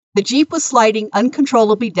The Jeep was sliding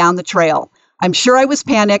uncontrollably down the trail. I'm sure I was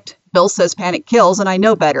panicked. Bill says panic kills, and I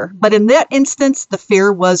know better. But in that instance, the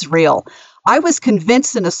fear was real. I was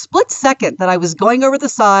convinced in a split second that I was going over the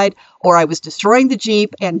side or I was destroying the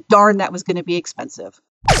Jeep, and darn, that was going to be expensive.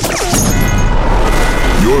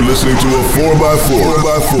 You're listening to a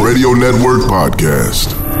 4x4 Radio Network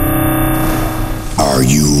podcast. Are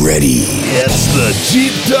you ready? It's the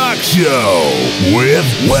Jeep Talk Show with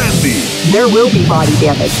Wendy. There will be body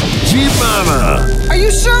damage. Jeep Mama. Are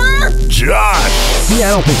you sure? Josh. Yeah,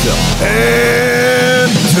 I don't think so.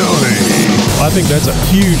 And Tony. I think that's a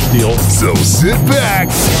huge deal. So sit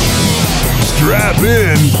back, strap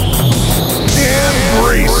in, and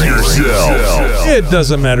brace yourself. It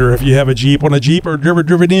doesn't matter if you have a Jeep, on a Jeep, or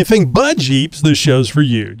driven anything but Jeeps. This show's for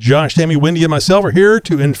you. Josh, Tammy, Wendy, and myself are here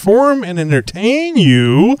to inform and entertain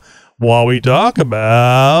you while we talk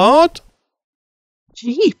about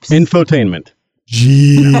Jeeps. Infotainment.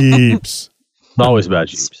 Jeeps. It's always about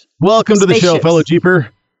Jeeps. Welcome to the show, Spaceships. fellow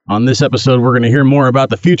Jeeper. On this episode, we're going to hear more about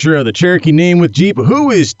the future of the Cherokee name with Jeep, who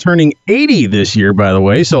is turning 80 this year, by the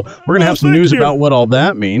way. So we're going to have some news about what all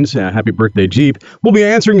that means. Happy birthday, Jeep. We'll be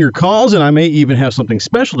answering your calls, and I may even have something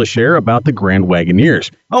special to share about the Grand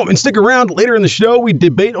Wagoneers. Oh, and stick around. Later in the show, we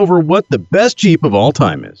debate over what the best Jeep of all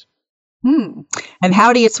time is. And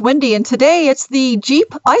howdy, it's Wendy, and today it's the Jeep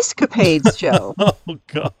Icecapades show. Oh,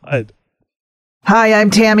 God. Hi, I'm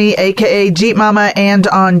Tammy, aka Jeep Mama, and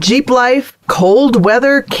on Jeep Life, cold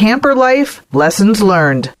weather, camper life, lessons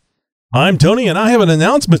learned. I'm Tony, and I have an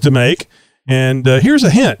announcement to make. And here's a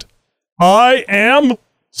hint. I am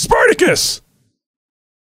Spartacus.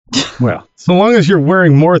 Well, so long as you're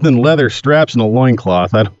wearing more than leather straps and a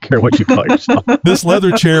loincloth, I don't care what you call yourself. This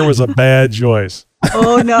leather chair was a bad choice.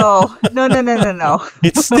 Oh, no. No.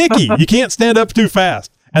 It's sticky. You can't stand up too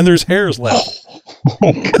fast. And there's hairs left.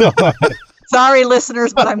 Oh, God. Sorry,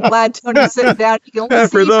 listeners, but I'm glad Tony's sitting down. You can only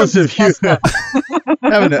For see those from of you his chest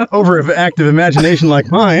having an overactive imagination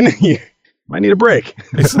like mine, you might need a break.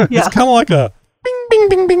 It's Yeah. kind of like a bing, bing,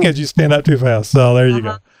 bing, bing as you stand up too fast. So there you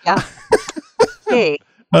go. Yeah. Hey,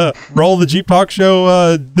 Roll the Jeep Talk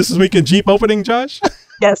Show. This is week in Jeep opening, Josh.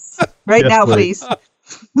 yes. Right Yes, now, please. please.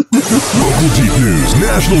 Local Jeep news,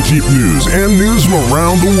 national Jeep news, and news from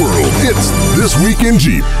around the world. It's This Week in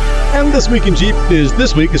Jeep. And This Week in Jeep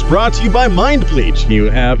this week is brought to you by Mind Bleach. You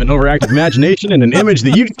have an overactive imagination and an image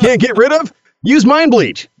that you can't get rid of? Use Mind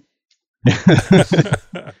Bleach.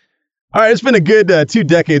 All right, it's been a good 2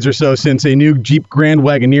 decades or so since a new Jeep Grand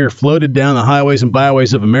Wagoneer floated down the highways and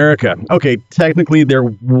byways of America. Okay, technically there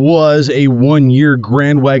was a 1-year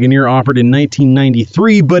Grand Wagoneer offered in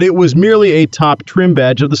 1993, but it was merely a top trim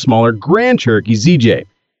badge of the smaller Grand Cherokee ZJ.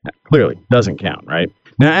 That clearly doesn't count, right?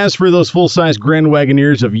 Now, as for those full-size Grand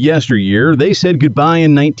Wagoneers of yesteryear, they said goodbye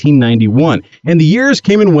in 1991, and the years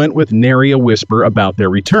came and went with nary a whisper about their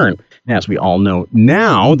return. As we all know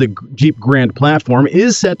now, the Jeep Grand platform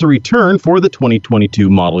is set to return for the 2022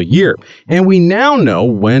 model year. And we now know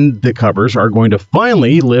when the covers are going to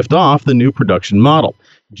finally lift off the new production model.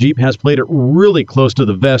 Jeep has played it really close to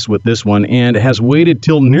the vest with this one and has waited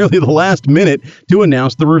till nearly the last minute to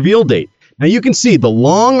announce the reveal date. Now you can see the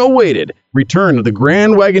long-awaited return of the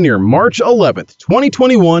Grand Wagoneer March 11th,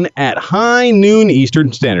 2021 at high noon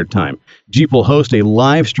Eastern Standard Time. Jeep will host a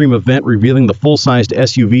live stream event revealing the full-sized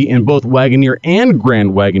SUV in both Wagoneer and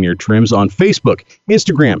Grand Wagoneer trims on Facebook,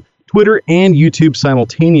 Instagram, Twitter, and YouTube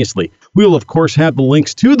simultaneously. We will, of course, have the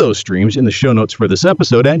links to those streams in the show notes for this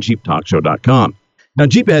episode at JeepTalkShow.com. Now,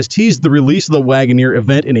 Jeep has teased the release of the Wagoneer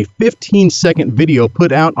event in a 15-second video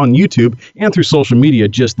put out on YouTube and through social media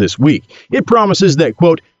just this week. It promises that,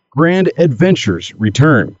 quote, grand adventures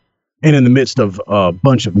return. And in the midst of a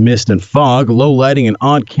bunch of mist and fog, low lighting, and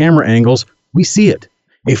odd camera angles, we see it.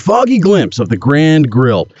 A foggy glimpse of the Grand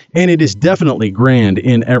Grille, and it is definitely grand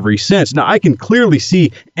in every sense. Now, I can clearly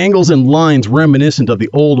see angles and lines reminiscent of the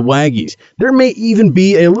old Waggies. There may even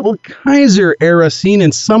be a little Kaiser era seen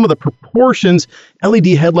in some of the proportions. LED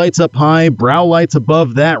headlights up high, brow lights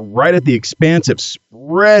above that, right at the expansive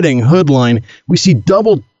spreading hood line. We see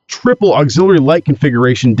double, triple auxiliary light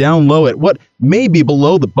configuration down low at what may be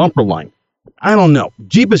below the bumper line. I don't know.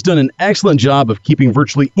 Jeep has done an excellent job of keeping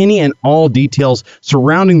virtually any and all details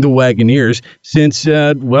surrounding the Wagoneers since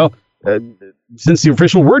the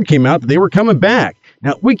official word came out that they were coming back.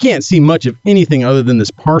 Now, we can't see much of anything other than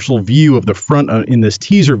this partial view of the front in this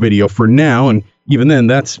teaser video for now, and even then,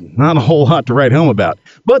 that's not a whole lot to write home about.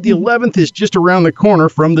 But the 11th is just around the corner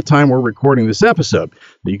from the time we're recording this episode.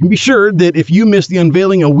 But you can be sure that if you miss the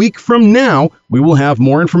unveiling a week from now, we will have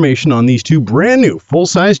more information on these two brand new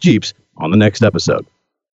full-size Jeeps on the next episode.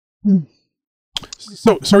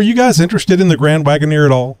 So are you guys interested in the Grand Wagoneer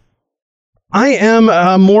at all? I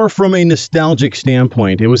am more from a nostalgic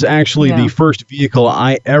standpoint. It was actually the first vehicle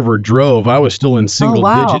I ever drove. I was still in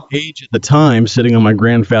single-digit age at the time, sitting on my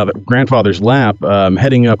grandfather's lap,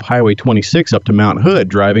 heading up Highway 26 up to Mount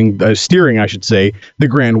Hood, steering, I should say, the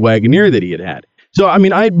Grand Wagoneer that he had. So, I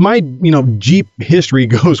mean, my Jeep history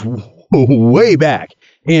goes way back,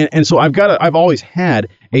 and so I've always had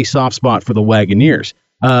a soft spot for the Wagoneers.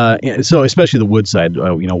 So especially the Woodside,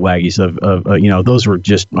 Waggies of those were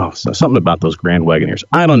just something about those Grand Wagoneers.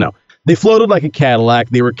 I don't know. They floated like a Cadillac.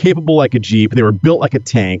 They were capable like a Jeep. They were built like a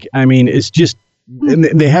tank. I mean, it's just, and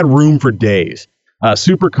they had room for days.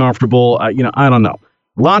 Super comfortable. I don't know.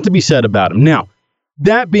 A lot to be said about them. Now,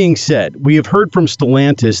 that being said, we have heard from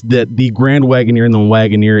Stellantis that the Grand Wagoneer and the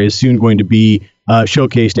Wagoneer is soon going to be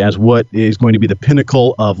showcased as what is going to be the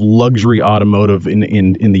pinnacle of luxury automotive in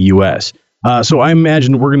the U.S. So I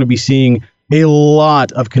imagine we're going to be seeing a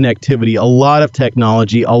lot of connectivity, a lot of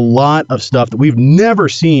technology, a lot of stuff that we've never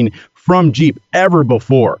seen from Jeep ever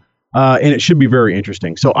before. And it should be very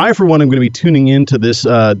interesting. So I, for one, am going to be tuning into this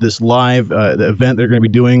live event they're going to be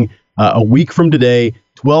doing a week from today,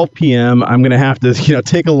 12 p.m. I'm going to have to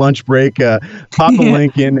take a lunch break, pop the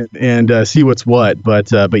link in and see what's what.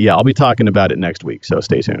 But yeah, I'll be talking about it next week. So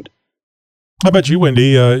stay tuned. How about you,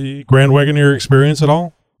 Wendy? Grand Wagoneer experience at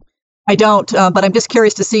all? I don't, but I'm just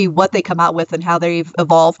curious to see what they come out with and how they've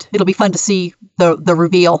evolved. It'll be fun to see the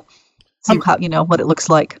reveal, see how what it looks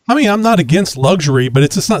like. I mean, I'm not against luxury, but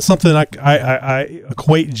it's just not something I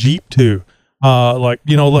equate Jeep to.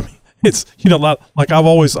 It's like I've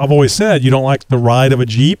always said, you don't like the ride of a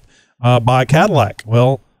Jeep, buy a Cadillac.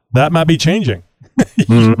 Well, that might be changing.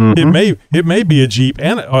 It may be a Jeep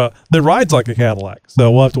and that rides like a Cadillac.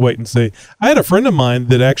 So we'll have to wait and see. I had a friend of mine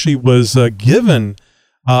that actually was given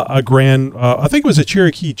a Grand, I think it was a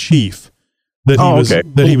Cherokee Chief that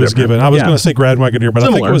he was given. I was going to say Grand Wagoneer, but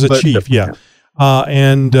I think it was a Chief. Yeah.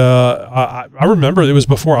 I remember it was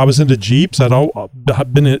before I was into Jeeps.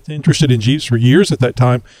 I'd been interested in Jeeps for years at that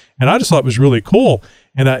time, and I just thought it was really cool.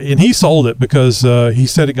 And he sold it because he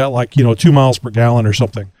said it got 2 miles per gallon or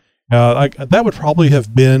something. That would probably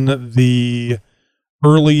have been the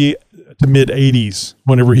early to mid 80s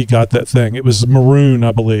whenever he got that thing. It was maroon,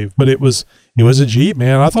 I believe, but it was a Jeep,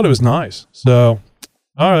 man. I thought it was nice. So,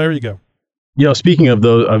 all right, there you go. Speaking of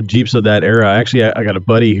Jeeps of that era, actually, I got a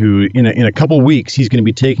buddy who, in a couple weeks, he's going to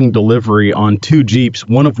be taking delivery on 2 Jeeps,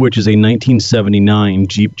 one of which is a 1979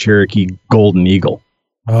 Jeep Cherokee Golden Eagle.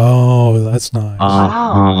 Oh, that's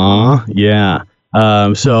nice. Yeah.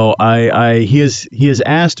 So he has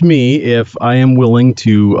asked me if I am willing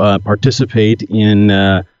to participate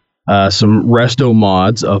in some resto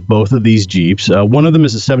mods of both of these Jeeps. One of them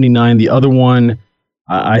is a 79. The other one,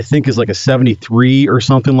 I think, is like a 73 or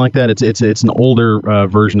something like that. It's an older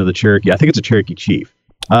version of the Cherokee. I think it's a Cherokee Chief.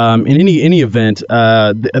 In any event,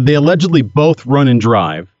 they allegedly both run and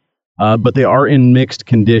drive, but they are in mixed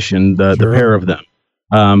condition, the pair of them.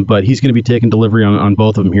 But he's going to be taking delivery on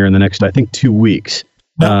both of them here in the next, I think, 2 weeks.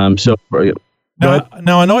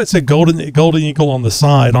 Now I know it said Golden Eagle on the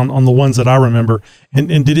side on the ones that I remember,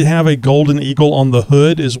 and did it have a Golden Eagle on the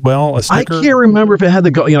hood as well? A sticker? I can't remember if it had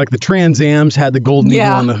like the Trans Ams had the Golden Eagle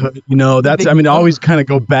on the hood. That's I always kind of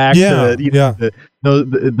go back to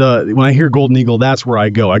the when I hear Golden Eagle, that's where I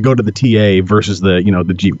go. I go to the TA versus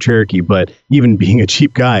the Jeep Cherokee. But even being a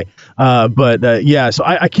Jeep guy, so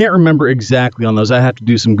I can't remember exactly on those. I have to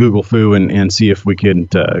do some Google foo and see if we can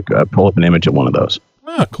pull up an image of one of those.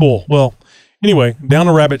 Ah, cool. Well. Anyway, down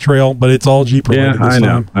a rabbit trail, but it's all Jeep related.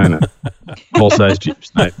 Yeah, I know. Full-size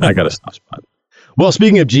Jeeps. I got a soft spot. Well,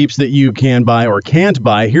 speaking of Jeeps that you can buy or can't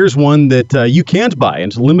buy, here's one that you can't buy.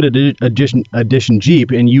 It's a limited edition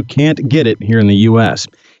Jeep, and you can't get it here in the U.S.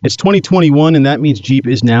 It's 2021, and that means Jeep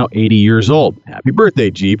is now 80 years old. Happy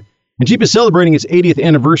birthday, Jeep. And Jeep is celebrating its 80th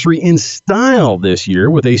anniversary in style this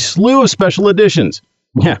year with a slew of special editions.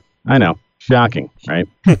 Yeah, I know. Shocking, right?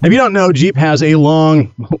 If you don't know, Jeep has a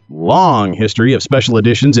long history of special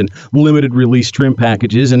editions and limited release trim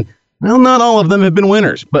packages, and well, not all of them have been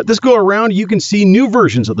winners. But this go around, you can see new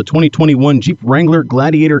versions of the 2021 Jeep Wrangler,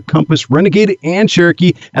 Gladiator, Compass, Renegade, and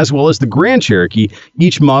Cherokee, as well as the Grand Cherokee,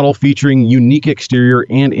 each model featuring unique exterior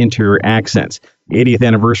and interior accents. The 80th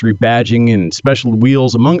anniversary badging and special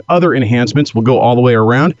wheels, among other enhancements, will go all the way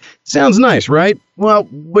around. Sounds nice, right? Well,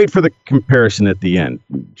 wait for the comparison at the end.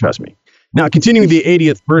 Trust me. Now, continuing the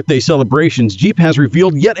 80th birthday celebrations, Jeep has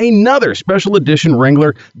revealed yet another special edition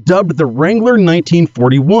Wrangler dubbed the Wrangler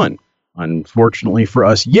 1941. Unfortunately for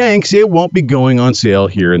us Yanks, it won't be going on sale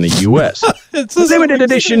here in the U.S. The limited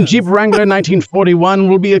edition Jeep Wrangler 1941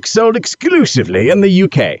 will be sold exclusively in the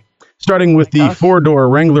U.K. Starting with the four-door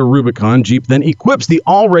Wrangler Rubicon, Jeep then equips the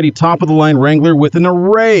already top-of-the-line Wrangler with an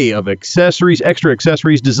array of extra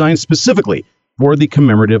accessories designed specifically for the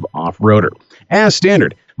commemorative off-roader. As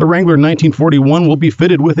standard, the Wrangler 1941 will be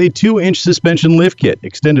fitted with a 2-inch suspension lift kit,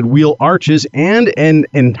 extended wheel arches, and an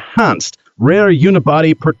enhanced rear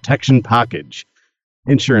unibody protection package.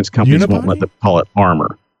 Insurance companies won't let them call it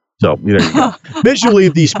armor. So there you go. Visually,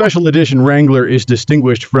 the special edition Wrangler is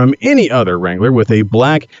distinguished from any other Wrangler with a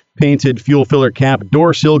black painted fuel filler cap,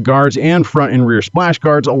 door sill guards, and front and rear splash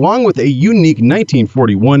guards, along with a unique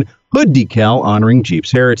 1941 hood decal honoring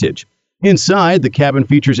Jeep's heritage. Inside, the cabin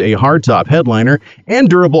features a hardtop headliner and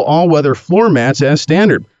durable all-weather floor mats as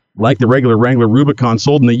standard. Like the regular Wrangler Rubicon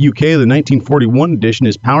sold in the UK, the 1941 edition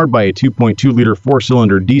is powered by a 2.2-liter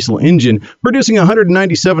four-cylinder diesel engine, producing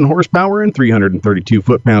 197 horsepower and 332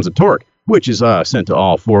 foot-pounds of torque, which is sent to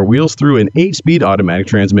all four wheels through an 8-speed automatic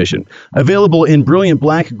transmission. Available in brilliant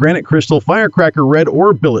black, granite crystal, firecracker red,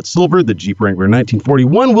 or billet silver, the Jeep Wrangler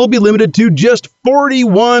 1941 will be limited to just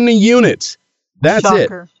 41 units. That's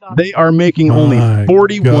Shocker. They are making only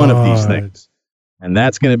 41 of these things. And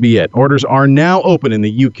that's going to be it. Orders are now open in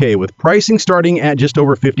the UK with pricing starting at just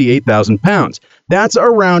over £58,000. That's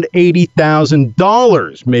around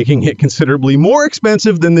 $80,000, making it considerably more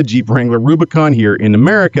expensive than the Jeep Wrangler Rubicon here in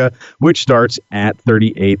America, which starts at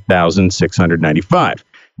 $38,695.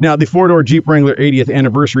 Now, the four-door Jeep Wrangler 80th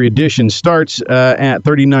Anniversary Edition starts at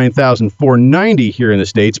 $39,490 here in the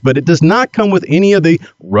States, but it does not come with any of the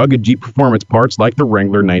rugged Jeep performance parts like the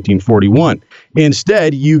Wrangler 1941.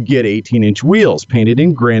 Instead, you get 18-inch wheels painted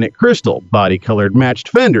in granite crystal, body-colored matched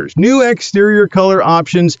fenders, new exterior color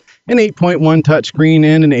options, an 8.1 touchscreen,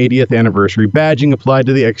 and an 80th Anniversary badging applied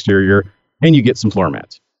to the exterior, and you get some floor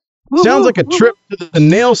mats. Sounds like a trip to the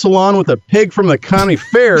nail salon with a pig from the county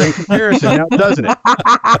fair in comparison, now doesn't it?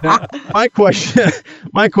 Now,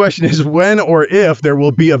 my question is when or if there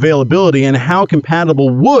will be availability, and how compatible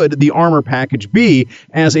would the Armor package be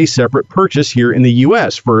as a separate purchase here in the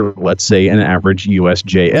U.S. for, let's say, an average U.S.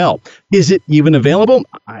 JL? Is it even available?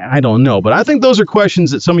 I don't know, but I think those are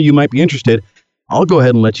questions that some of you might be interested. I'll go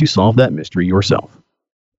ahead and let you solve that mystery yourself.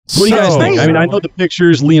 What do you guys think? I mean, I know the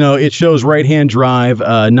pictures, it shows right-hand drive,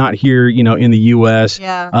 not here, in the U.S.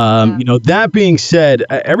 Yeah. That being said,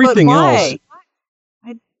 everything else.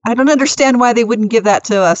 I don't understand why they wouldn't give that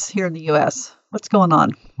to us here in the U.S. What's going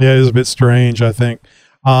on? Yeah, it is a bit strange, I think.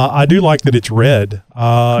 I do like that it's red.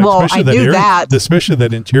 Especially especially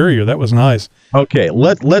that interior. That was nice. Okay,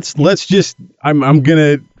 let's just. I'm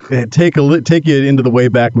gonna take you into the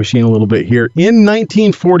Wayback Machine a little bit here. In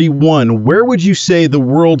 1941, where would you say the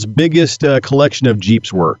world's biggest collection of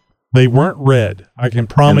Jeeps were? They weren't red. I can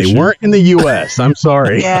promise you. They weren't in the U.S. I'm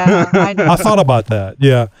sorry. Yeah, I know. I thought about that.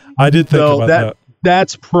 Yeah, I did think about that.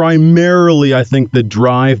 That's primarily, I think, the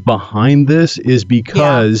drive behind this is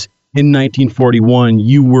because. Yeah. In 1941,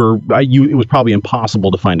 it was probably impossible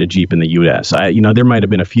to find a Jeep in the U.S. There might have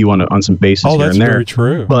been a few on some bases here and there. Oh, that's very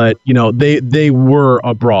true. But they were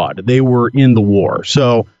abroad. They were in the war.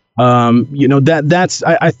 So I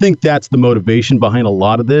think that's the motivation behind a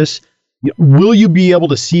lot of this. Will you be able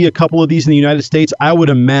to see a couple of these in the United States? I would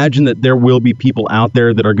imagine that there will be people out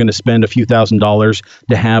there that are going to spend a few $1,000s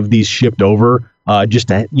to have these shipped over. Just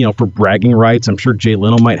to, for bragging rights. I'm sure Jay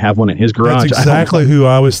Leno might have one in his garage. That's exactly who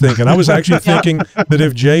I was thinking. I was actually thinking that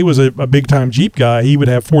if Jay was a big-time Jeep guy, he would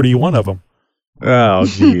have 41 of them. Oh,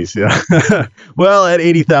 geez. Yeah. Well, at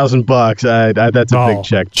 $80,000, that's a big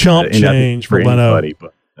check. Chump change for Leno.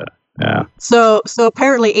 Anybody, but, yeah. So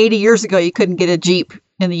apparently 80 years ago, you couldn't get a Jeep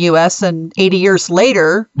in the U.S., and 80 years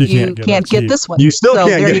later, you can't get this one. You still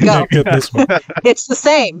can't get this one. It's the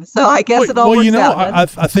same. So I guess it all works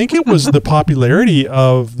out. I think it was the popularity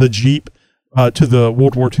of the Jeep to the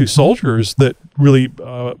World War II soldiers that really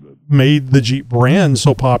made the Jeep brand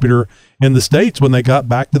so popular in the States. When they got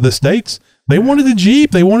back to the States, they wanted the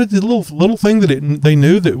Jeep. They wanted the little thing that they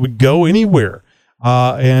knew that would go anywhere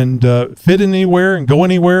and fit anywhere and go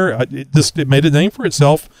anywhere. It made a name for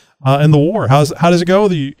itself. In the war. How does it go?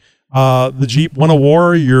 The Jeep won a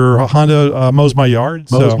war. Your Honda mows my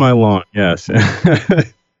yard. Mows my lawn. Yes.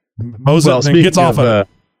 Mows it and gets off of it.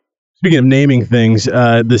 Speaking of naming things,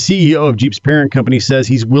 the CEO of Jeep's parent company says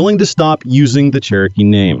he's willing to stop using the Cherokee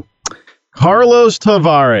name. Carlos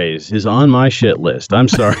Tavares is on my shit list. I'm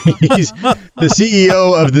sorry. He's the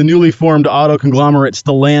CEO of the newly formed auto conglomerate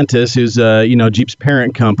Stellantis, who's Jeep's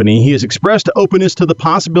parent company. He has expressed openness to the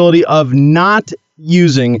possibility of not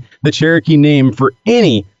using the Cherokee name for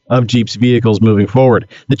any of Jeep's vehicles moving forward.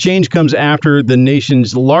 The change comes after the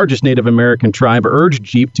nation's largest Native American tribe urged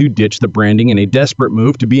Jeep to ditch the branding in a desperate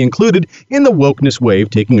move to be included in the wokeness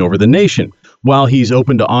wave taking over the nation. while he's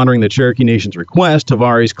open to honoring the Cherokee Nation's request,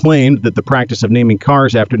 Tavares claimed that the practice of naming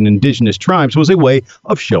cars after indigenous tribes was a way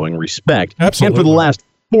of showing respect. Absolutely. And for the last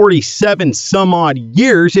 47 some odd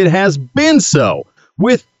years, it has been so,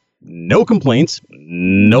 with no complaints,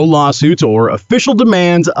 no lawsuits, or official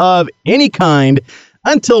demands of any kind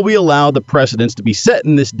until we allow the precedents to be set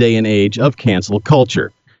in this day and age of cancel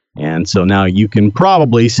culture. And so now you can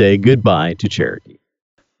probably say goodbye to Cherokee.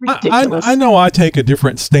 Ridiculous. I know I take a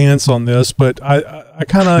different stance on this, but I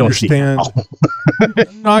kind of understand.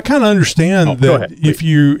 No, I kind of understand that if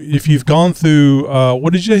you've gone through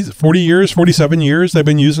what did you say, 40 years, 47 years they've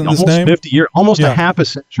been using this name, 50 years, almost a half a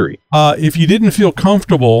century. If you didn't feel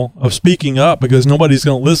comfortable of speaking up because nobody's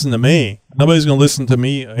going to listen to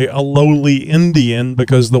me, a lowly Indian,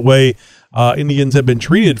 because the way Indians have been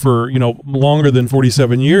treated for longer than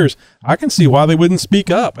 47 years, I can see why they wouldn't speak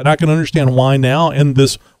up, and I can understand why now in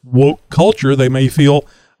this woke culture they may feel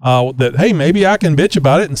that, hey, maybe I can bitch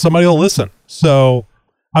about it and somebody will listen. So,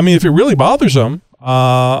 I mean, if it really bothers them,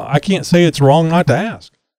 I can't say it's wrong not to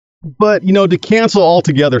ask. But, to cancel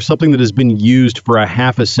altogether something that has been used for a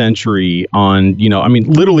half a century on,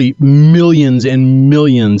 literally millions and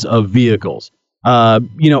millions of vehicles,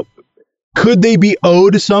 could they be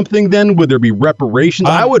owed something then? Would there be reparations?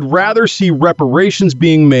 I would rather see reparations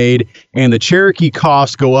being made and the Cherokee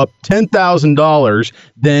costs go up $10,000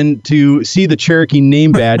 than to see the Cherokee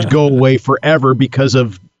name badge go away forever because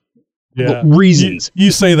of reasons.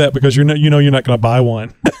 You say that because you're not going to buy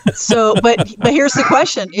one. So, but here's the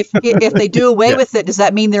question: if they do away with it, does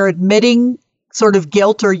that mean they're admitting sort of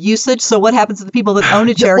guilt or usage? So, what happens to the people that own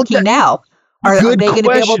a Cherokee now? Are they going to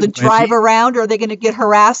be able to drive around, or are they going to get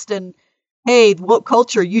harassed and, hey, what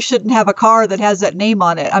culture? You shouldn't have a car that has that name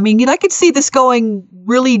on it. I mean, I could see this going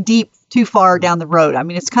really deep, too far down the road. I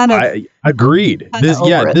mean, it's kind of. I agreed.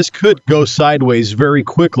 This could go sideways very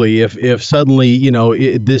quickly if suddenly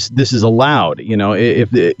this is allowed.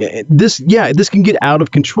 This can get out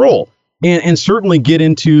of control and certainly get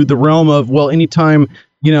into the realm of, well, anytime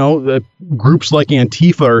groups like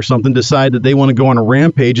Antifa or something decide that they want to go on a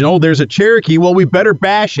rampage and there's a Cherokee, well, we better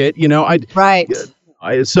bash it. Right.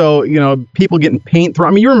 So, people getting paint thrown.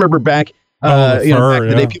 I mean, you remember back, back in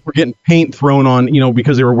the day, people were getting paint thrown on,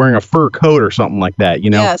 because they were wearing a fur coat or something like that,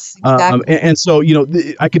 Yes, exactly. And so,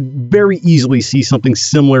 I could very easily see something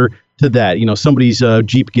similar to that. Somebody's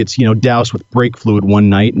Jeep gets, doused with brake fluid one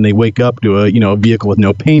night and they wake up to a vehicle with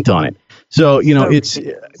no paint on it. So, it's,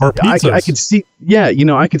 or pizzas. I could see,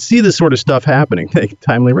 I could see this sort of stuff happening.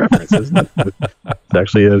 Timely reference, isn't it? It's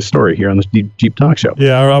actually a story here on the Jeep Talk Show.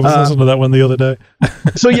 Yeah, I was listening to that one the other day.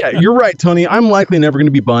 So, you're right, Tony. I'm likely never going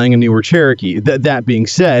to be buying a newer Cherokee. That being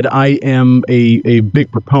said, I am a big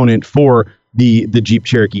proponent for the Jeep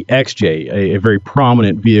Cherokee XJ, a very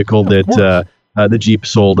prominent vehicle that the Jeep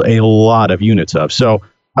sold a lot of units of. So,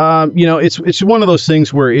 it's one of those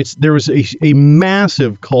things where there was a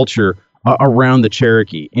massive culture around the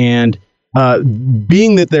Cherokee, and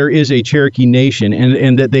being that there is a Cherokee Nation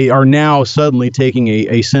and that they are now suddenly taking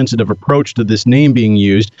a sensitive approach to this name being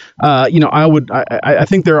used, I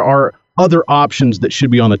think there are other options that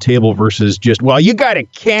should be on the table versus just, well, you got to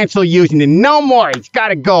cancel using it. No more. It's got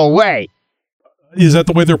to go away. Is that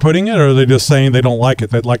the way they're putting it, or are they just saying they don't like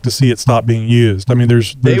it? They'd like to see it stop being used. I mean,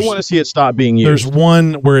 they want to see it stop being used. There's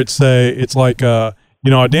one where it's like,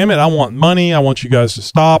 damn it, I want money. I want you guys to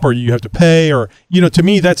stop, or you have to pay, or, to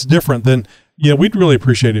me, that's different than, we'd really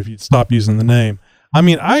appreciate it if you'd stop using the name. I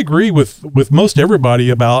mean, I agree with most everybody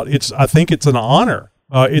about I think it's an honor.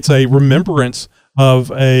 It's a remembrance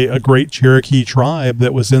of a great Cherokee tribe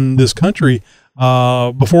that was in this country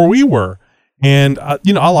before we were. And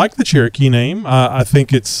I like the Cherokee name. I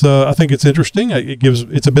think it's interesting.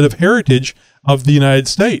 It's a bit of heritage of the United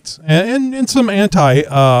States, and some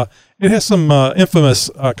it has some infamous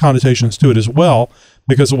connotations to it as well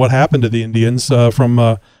because of what happened to the Indians from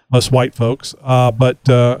us white folks. But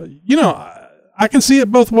I can see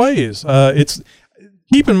it both ways.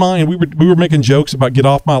 Keep in mind we were making jokes about get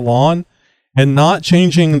off my lawn. And not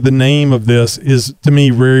changing the name of this is, to me,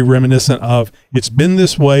 very reminiscent of, it's been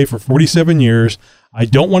this way for 47 years. I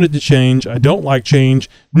don't want it to change. I don't like change.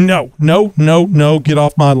 No, get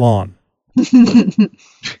off my lawn.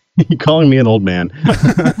 You're calling me an old man.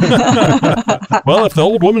 Well, if the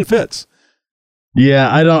old woman fits.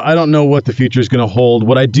 Yeah, I don't know what the future is going to hold.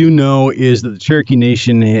 What I do know is that the Cherokee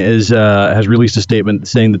Nation has released a statement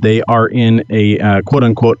saying that they are in a quote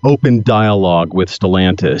unquote open dialogue with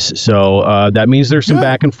Stellantis. So that means there's some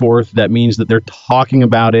back and forth. That means that they're talking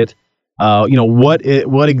about it.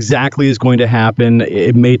 What exactly is going to happen?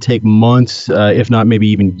 It may take months, if not maybe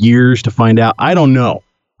even years, to find out. I don't know.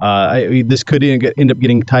 This could end up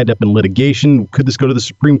getting tied up in litigation. Could this go to the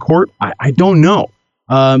Supreme Court? I don't know.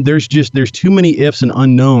 There's too many ifs and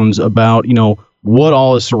unknowns about, what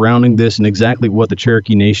all is surrounding this and exactly what the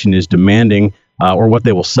Cherokee Nation is demanding or what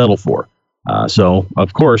they will settle for. So,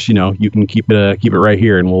 of course, you can keep it right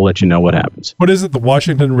here, and we'll let you know what happens. What is it? The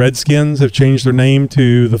Washington Redskins have changed their name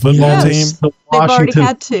to the football team? The They've already Washington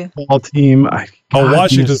had to. football team.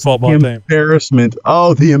 Washington football team. Embarrassment.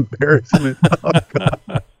 Oh, the embarrassment. Oh,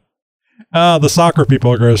 God. The soccer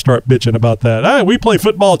people are going to start bitching about that. Hey, we play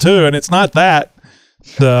football too, and it's not that.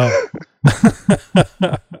 So,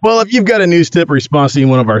 well, if you've got a news tip or response to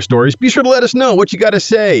one of our stories, be sure to let us know what you got to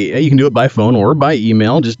say. You can do it by phone or by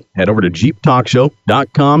email. Just head over to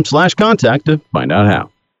jeeptalkshow.com/contact to find out how.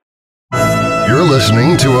 You're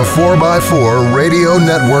listening to a 4x4 Radio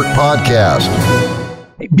Network podcast.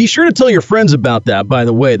 Be sure to tell your friends about that, by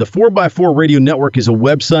the way. The 4x4 Radio Network is a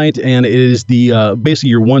website, and it is the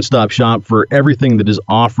basically your one-stop shop for everything that is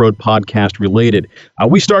off-road podcast related.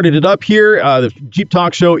 We started it up here. The Jeep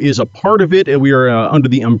Talk Show is a part of it, and we are under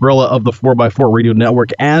the umbrella of the 4x4 Radio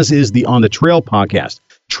Network, as is the On the Trail podcast,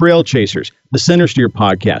 Trail Chasers, the Center Steer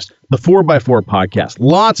podcast, the 4x4 podcast,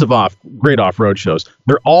 lots of great off-road shows.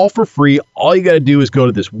 They're all for free. All you got to do is go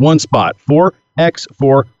to this one spot,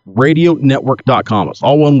 x4radionetwork.com. It's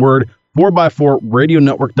all one word,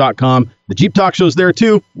 4x4radionetwork.com. The Jeep Talk Show's there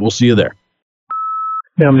too. We'll see you there.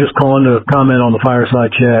 Yeah, I'm just calling to comment on the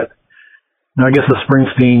Fireside Chat. Now, I guess the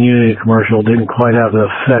Springsteen Unity commercial didn't quite have the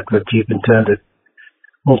effect that Jeep intended.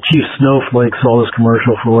 Well, Chief Snowflake saw this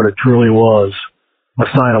commercial for what it truly was, a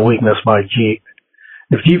sign of weakness by Jeep.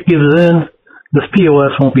 If Jeep gives in, this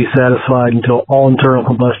POS won't be satisfied until all internal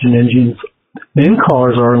combustion engines in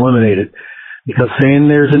cars are eliminated, because saying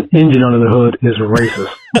there's an engine under the hood is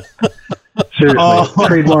racist. Seriously,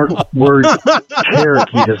 trademark word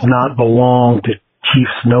Cherokee does not belong to Chief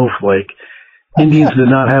Snowflake. Indians did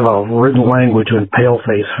not have a written language when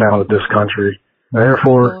Paleface founded this country.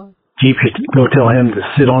 Therefore, Jeep should go tell him to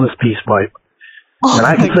sit on his peace pipe. And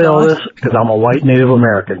I can say all this because I'm a white Native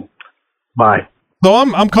American. Bye. So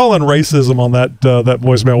I'm calling racism on that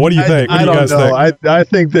voicemail. What do you think? What do you guys think? I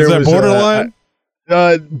think there was borderline.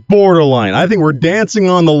 Borderline. I think we're dancing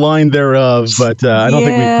on the line thereof, but I don't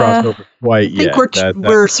think we've crossed over quite yet. I think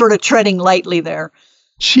we're sort of treading lightly there.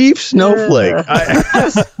 Chief Snowflake.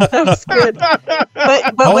 That was good.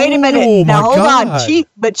 But wait a minute. Now hold on.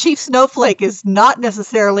 Chief Snowflake is not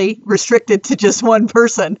necessarily restricted to just one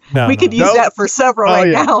person. We could use that for several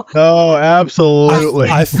now. Oh, absolutely.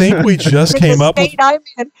 I think we just came up with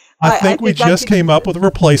I think we just came up with a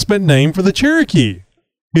replacement name for the Cherokee.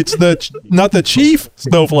 It's not the Chief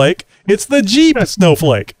Snowflake, it's the Jeep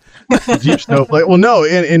Snowflake. Jeep Snowflake. Well, no,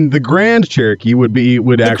 in the Grand Cherokee would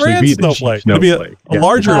actually be the Snowflake. Jeep Snowflake. It'd be a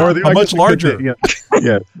larger, a much larger. Yeah.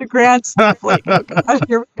 The Grand Snowflake.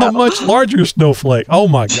 A much larger Snowflake. Oh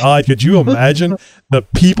my God! Could you imagine the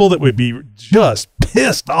people that would be just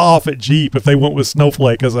pissed off at Jeep if they went with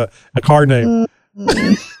Snowflake as a car name?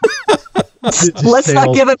 Let's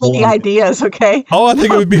not give them any ideas, okay? Oh, I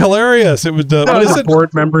think it would be hilarious. It would. What is it?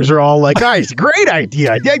 Board members are all like, "Guys, great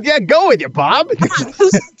idea! Yeah, go with you, Bob."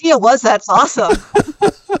 Whose idea was that's awesome?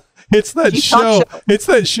 It's that show. It's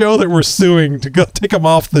that show that we're suing to go take them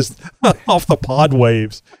off the pod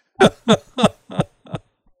waves.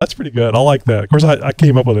 That's pretty good. I like that. Of course, I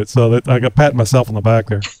came up with it, so that I got patting myself on the back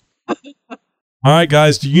there. All right,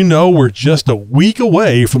 guys. Do you know we're just a week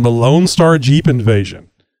away from the Lone Star Jeep invasion?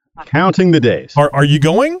 Counting the days. Are you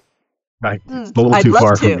going? It's a little too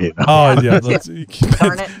far for me. Oh yeah.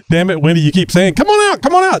 Damn it, Wendy! You keep saying, "Come on out,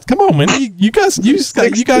 come on, Wendy! You guys,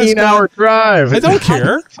 16-hour drive. I don't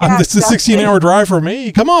care. It's a 16-hour drive for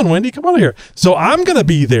me. Come on, Wendy, come on here. So I'm going to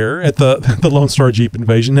be there at the Lone Star Jeep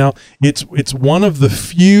Invasion. Now it's one of the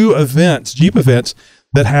few Jeep events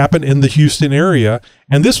that happen in the Houston area,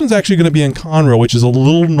 and this one's actually going to be in Conroe, which is a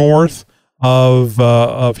little north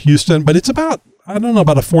of Houston, but it's about a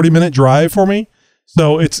 40-minute drive for me.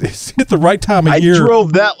 So it's at the right time of year.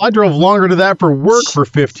 I drove longer to that for work for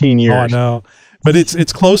 15 years. Oh, I know. But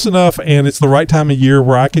it's close enough, and it's the right time of year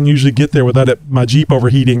where I can usually get there without my Jeep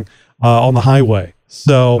overheating on the highway.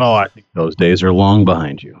 So I think those days are long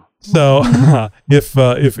behind you. So if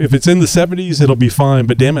it's in the 70s, it'll be fine.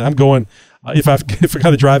 But damn it, I'm going. If I got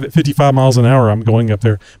to drive at 55 miles an hour, I'm going up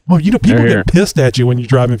there. Well, people get pissed at you when you're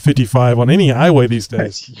driving 55 on any highway these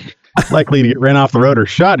days. Likely to get ran off the road or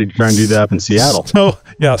shot if you try and do that up in Seattle. Slow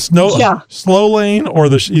lane, or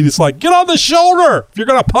it's like, get on the shoulder if you're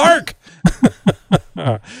going to park.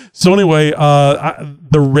 So anyway,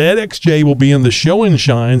 the red XJ will be in the show and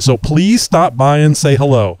shine, so please stop by and say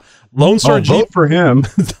hello. Lone Star Jeep. Vote for him.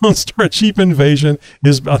 Lone Star Jeep Invasion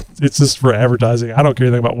is it's just for advertising. I don't care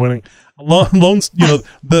anything about winning.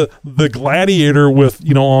 The Gladiator with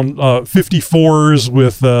on 54s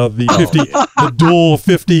with the dual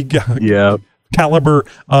 50 caliber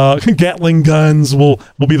Gatling guns will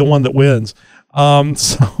be the one that wins.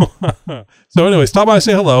 So anyway, stop by and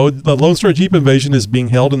say hello. The Lone Star Jeep Invasion is being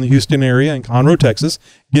held in the Houston area in Conroe, Texas.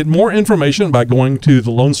 Get more information by going to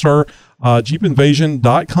the Lone Star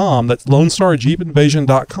JeepInvasion.com. That's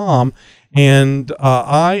LoneStarJeepInvasion.com. And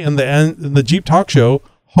I and the Jeep Talk Show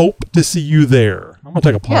hope to see you there. I'm going to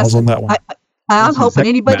take a pause on that one. I'm hoping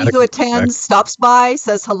anybody who attends stops by,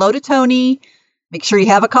 says hello to Tony. Make sure you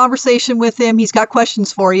have a conversation with him. He's got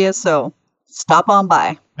questions for you, so stop on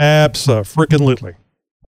by. Abso-freaking-lutely.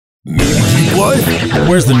 Jeep Life?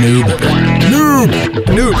 Where's the noob? Noob!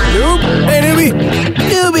 Hey, newbie!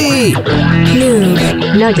 Newbie!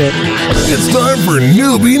 Noob Nugget. It's time for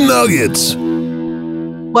Newbie Nuggets.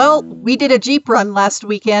 Well, we did a Jeep run last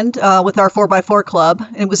weekend with our 4x4 club.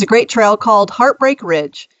 And it was a great trail called Heartbreak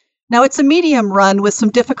Ridge. Now, it's a medium run with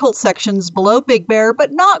some difficult sections below Big Bear,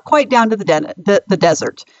 but not quite down to the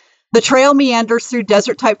desert. The trail meanders through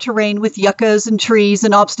desert-type terrain with yuccas and trees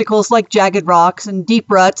and obstacles like jagged rocks and deep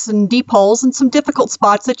ruts and deep holes and some difficult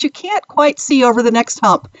spots that you can't quite see over the next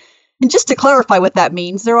hump. And just to clarify what that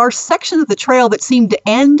means, there are sections of the trail that seem to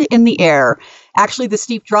end in the air. Actually, the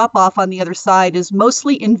steep drop-off on the other side is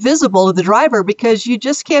mostly invisible to the driver because you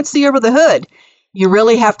just can't see over the hood. You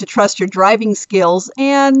really have to trust your driving skills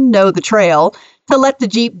and know the trail to let the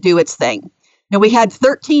Jeep do its thing. Now, we had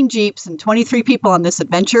 13 Jeeps and 23 people on this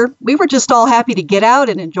adventure. We were just all happy to get out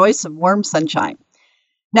and enjoy some warm sunshine.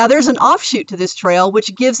 Now, there's an offshoot to this trail,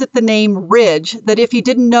 which gives it the name Ridge, that if you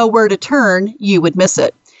didn't know where to turn, you would miss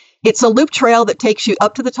it. It's a loop trail that takes you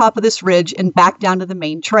up to the top of this ridge and back down to the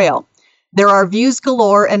main trail. There are views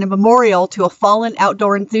galore and a memorial to a fallen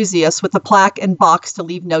outdoor enthusiast with a plaque and box to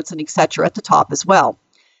leave notes and etc. at the top as well.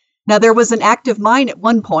 Now, there was an active mine at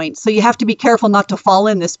one point, so you have to be careful not to fall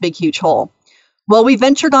in this big, huge hole. Well, we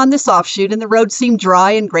ventured on this offshoot and the road seemed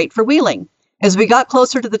dry and great for wheeling. As we got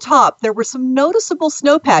closer to the top, there were some noticeable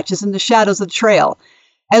snow patches in the shadows of the trail.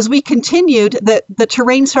 As we continued, the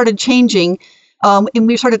terrain started changing and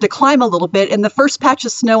we started to climb a little bit, and the first patch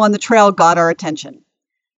of snow on the trail got our attention.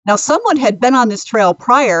 Now, someone had been on this trail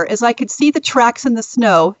prior, as I could see the tracks in the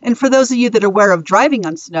snow, and for those of you that are aware of driving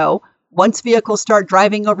on snow, once vehicles start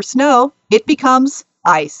driving over snow, it becomes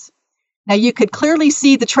ice. Now, you could clearly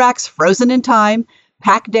see the tracks frozen in time,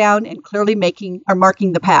 packed down, and clearly marking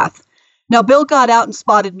the path. Now, Bill got out and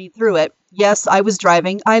spotted me through it. Yes, I was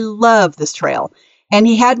driving. I love this trail. And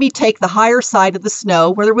he had me take the higher side of the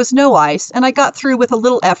snow where there was no ice, and I got through with a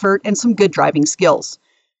little effort and some good driving skills.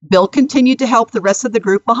 Bill continued to help the rest of the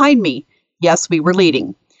group behind me. Yes, we were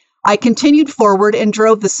leading. I continued forward and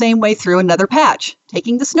drove the same way through another patch,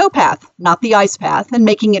 taking the snow path, not the ice path, and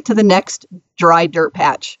making it to the next dry dirt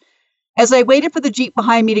patch. As I waited for the Jeep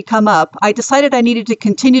behind me to come up, I decided I needed to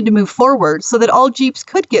continue to move forward so that all Jeeps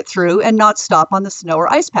could get through and not stop on the snow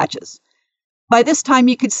or ice patches. By this time,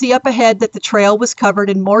 you could see up ahead that the trail was covered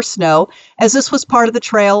in more snow, as this was part of the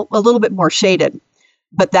trail a little bit more shaded.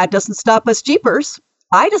 But that doesn't stop us Jeepers.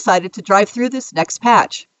 I decided to drive through this next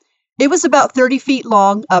patch. It was about 30 feet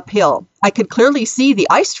long uphill. I could clearly see the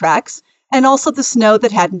ice tracks and also the snow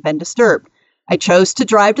that hadn't been disturbed. I chose to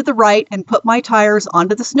drive to the right and put my tires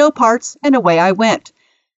onto the snow parts, and away I went.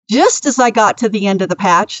 Just as I got to the end of the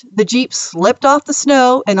patch, the Jeep slipped off the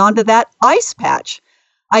snow and onto that ice patch.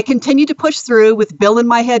 I continued to push through with Bill in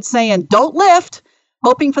my head saying, "Don't lift,"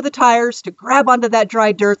 hoping for the tires to grab onto that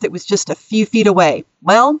dry dirt that was just a few feet away.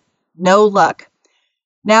 Well, no luck.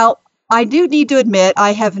 Now, I do need to admit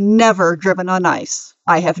I have never driven on ice.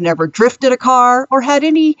 I have never drifted a car or had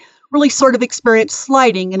any really sort of experience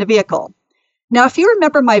sliding in a vehicle. Now, if you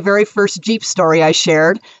remember my very first Jeep story I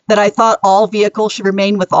shared, that I thought all vehicles should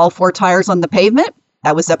remain with all four tires on the pavement,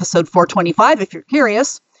 that was episode 425 if you're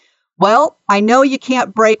curious. Well, I know you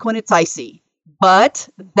can't brake when it's icy, but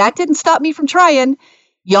that didn't stop me from trying.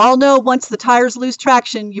 Y'all know once the tires lose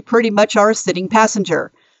traction, you pretty much are a sitting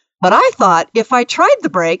passenger. But I thought if I tried the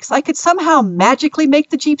brakes, I could somehow magically make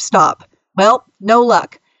the Jeep stop. Well, no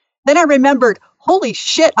luck. Then I remembered, holy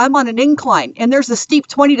shit, I'm on an incline, and there's a steep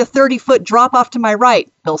 20 to 30 foot drop off to my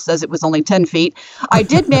right. Bill says it was only 10 feet. I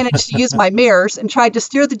did manage to use my mirrors and tried to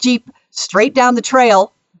steer the Jeep straight down the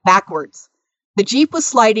trail backwards. The Jeep was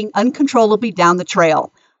sliding uncontrollably down the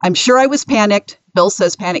trail. I'm sure I was panicked. Bill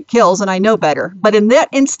says panic kills, and I know better. But in that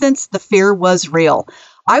instance, the fear was real.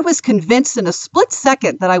 I was convinced in a split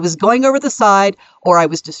second that I was going over the side or I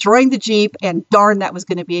was destroying the Jeep, and darn, that was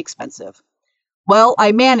going to be expensive. Well,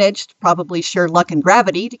 I managed, probably sheer luck and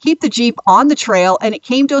gravity, to keep the Jeep on the trail, and it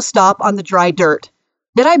came to a stop on the dry dirt.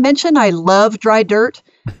 Did I mention I love dry dirt?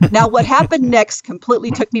 Now, what happened next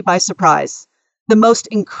completely took me by surprise. The most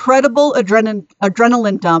incredible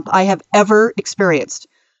adrenaline dump I have ever experienced.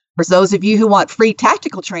 For those of you who want free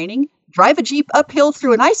tactical training, drive a Jeep uphill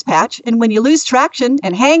through an ice patch, and when you lose traction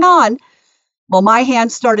and hang on, well, my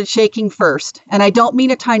hands started shaking first. And I don't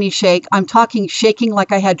mean a tiny shake. I'm talking shaking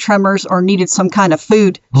like I had tremors or needed some kind of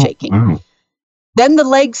food shaking. Wow. Then the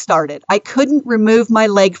leg started. I couldn't remove my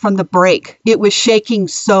leg from the brake. It was shaking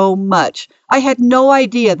so much. I had no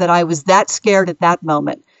idea that I was that scared at that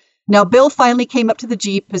moment. Now, Bill finally came up to the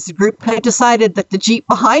Jeep as the group had decided that the Jeep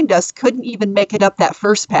behind us couldn't even make it up that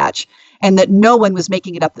first patch and that no one was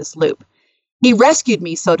making it up this loop. He rescued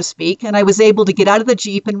me, so to speak, and I was able to get out of the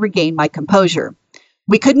Jeep and regain my composure.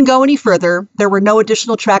 We couldn't go any further. There were no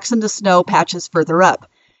additional tracks in the snow patches further up.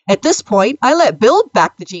 At this point, I let Bill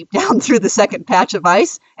back the Jeep down through the second patch of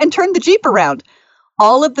ice and turned the Jeep around.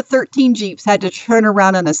 All of the 13 Jeeps had to turn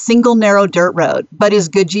around on a single narrow dirt road, but as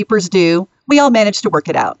good Jeepers do, we all managed to work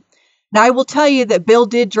it out. Now, I will tell you that Bill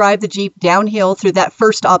did drive the Jeep downhill through that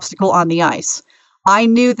first obstacle on the ice. I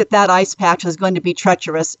knew that ice patch was going to be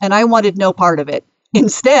treacherous, and I wanted no part of it.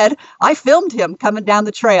 Instead, I filmed him coming down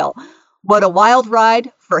the trail. What a wild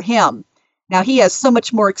ride for him. Now, he has so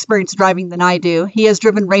much more experience driving than I do. He has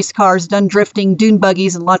driven race cars, done drifting, dune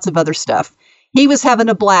buggies, and lots of other stuff. He was having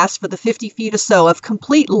a blast for the 50 feet or so of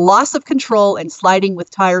complete loss of control and sliding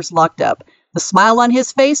with tires locked up. The smile on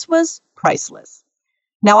his face was priceless.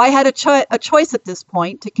 Now, I had a choice at this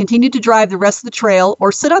point to continue to drive the rest of the trail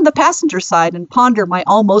or sit on the passenger side and ponder my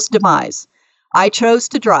almost demise. I chose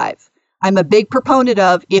to drive. I'm a big proponent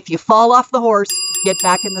of, if you fall off the horse, get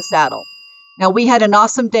back in the saddle. Now, we had an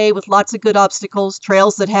awesome day with lots of good obstacles,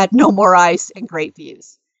 trails that had no more ice, and great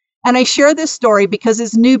views. And I share this story because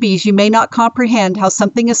as newbies, you may not comprehend how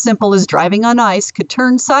something as simple as driving on ice could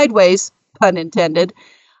turn sideways, pun intended.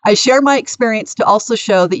 I share my experience to also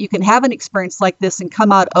show that you can have an experience like this and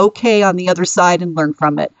come out okay on the other side and learn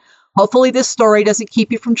from it. Hopefully this story doesn't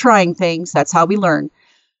keep you from trying things. That's how we learn.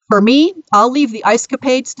 For me, I'll leave the ice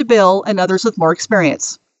capades to Bill and others with more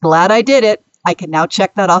experience. Glad I did it. I can now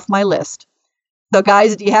check that off my list. So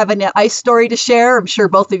guys, do you have an ice story to share? I'm sure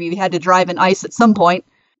both of you had to drive in ice at some point.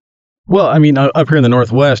 Well, I mean, up here in the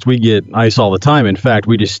Northwest, we get ice all the time. In fact,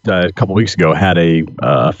 we just a couple weeks ago had a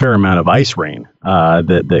fair amount of ice rain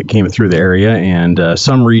that came through the area, and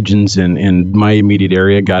some regions in my immediate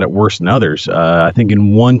area got it worse than others. I think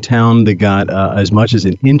in one town they got as much as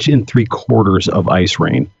 1.75 inches of ice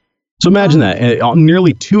rain. So imagine that,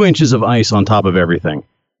 nearly 2 inches of ice on top of everything.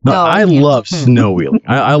 Now, I love snow wheeling.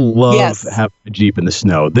 I love having a Jeep in the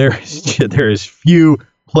snow. There is few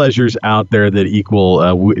pleasures out there that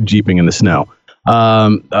equal jeeping in the snow.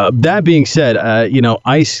 That being said,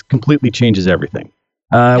 ice completely changes everything.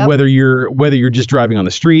 Whether you're just driving on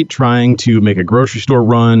the street, trying to make a grocery store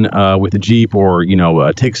run with a Jeep, or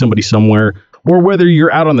take somebody somewhere, or whether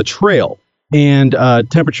you're out on the trail and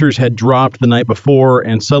temperatures had dropped the night before,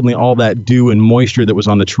 and suddenly all that dew and moisture that was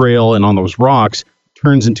on the trail and on those rocks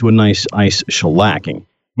turns into a nice ice shellacking.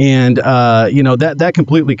 And, that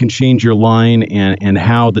completely can change your line and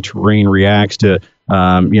how the terrain reacts to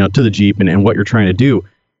the Jeep and what you're trying to do.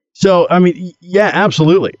 So, I mean, yeah,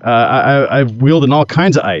 absolutely. I've wheeled in all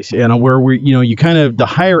kinds of ice, where you kind of, the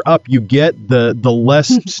higher up you get, the less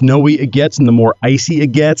snowy it gets and the more icy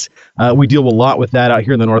it gets. We deal a lot with that out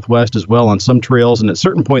here in the Northwest as well on some trails. And at a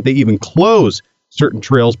certain point, they even close certain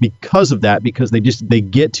trails because of that, because they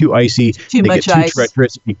get too icy, they get too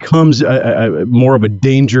treacherous. It becomes more of a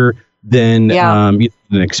danger than an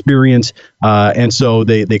experience, and so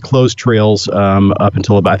they close trails up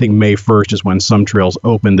until about, I think, May 1st is when some trails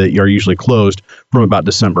open that are usually closed from about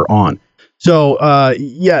December on. So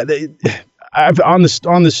I've on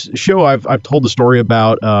this show I've told the story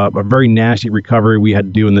about a very nasty recovery we had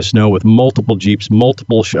to do in the snow with multiple Jeeps,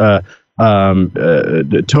 multiple tow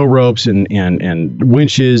ropes and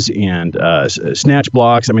winches and snatch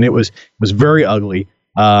blocks. I mean, it was very ugly.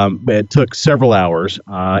 It took several hours,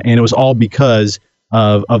 and it was all because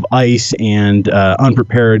of ice and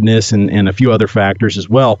unpreparedness and a few other factors as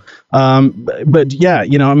well. But yeah,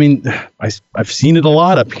 I mean, I've seen it a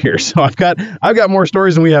lot up here, so I've got more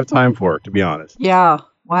stories than we have time for, to be honest. Yeah.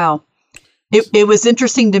 Wow. It was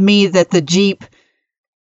interesting to me that the Jeep,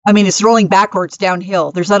 I mean, it's rolling backwards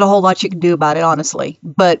downhill. There's not a whole lot you can do about it, honestly.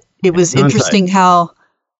 But it was interesting how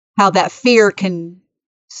that fear can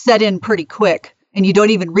set in pretty quick, and you don't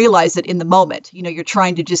even realize it in the moment. You're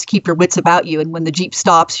trying to just keep your wits about you, and when the Jeep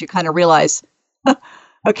stops, you kind of realize,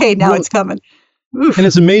 okay, now it's coming. And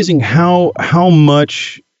it's amazing how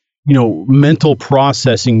much, mental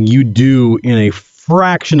processing you do in a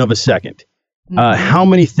fraction of a second. How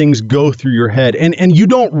many things go through your head, and you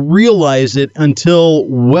don't realize it until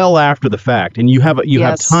well after the fact, and you have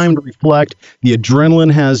time to reflect. The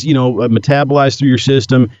adrenaline has metabolized through your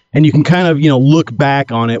system, and you can kind of look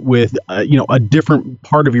back on it with a different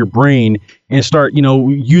part of your brain and start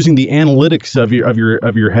using the analytics of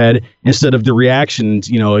your head instead of the reactions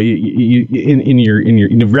in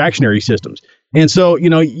your reactionary systems. And so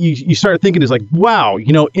you start thinking, it's like, wow,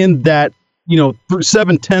 in that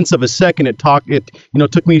 0.7 of a second, it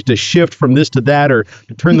took me to shift from this to that, or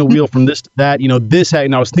to turn the wheel from this to that,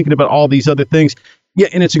 and I was thinking about all these other things. Yeah.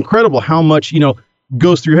 And it's incredible how much,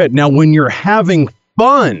 goes through your head. Now, when you're having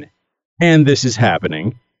fun and this is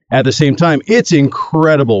happening at the same time, it's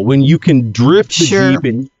incredible when you can drift the Jeep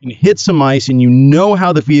and you can hit some ice and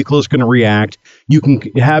how the vehicle is going to react. You can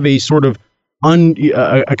have a sort of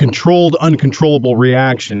a controlled, uncontrollable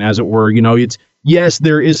reaction, as it were. Yes,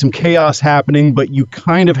 there is some chaos happening, but you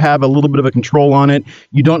kind of have a little bit of a control on it.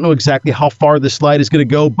 You don't know exactly how far the slide is going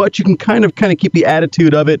to go, but you can kind of keep the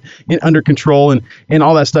attitude of it under control and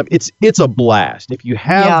all that stuff. It's a blast. If you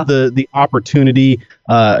have the opportunity,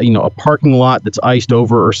 a parking lot that's iced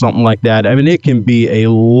over or something like that, I mean, it can be a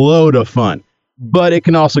load of fun, but it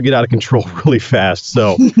can also get out of control really fast.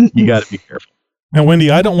 So you got to be careful. Now,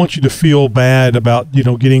 Wendy, I don't want you to feel bad about,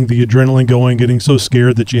 getting the adrenaline going, getting so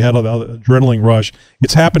scared that you had an adrenaline rush.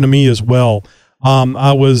 It's happened to me as well.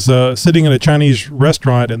 I was sitting in a Chinese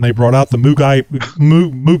restaurant and they brought out the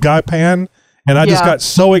mugai pan, and I just got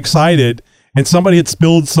so excited. And somebody had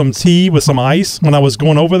spilled some tea with some ice when I was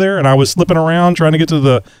going over there, and I was slipping around trying to get to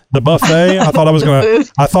the buffet. I thought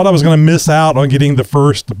I was gonna miss out on getting the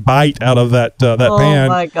first bite out of that pan. Oh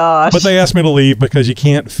my gosh! But they asked me to leave because you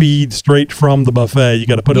can't feed straight from the buffet. You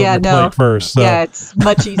got to put it on your plate first. So. Yeah, it's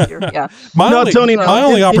much easier. Yeah. My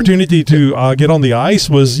only opportunity to get on the ice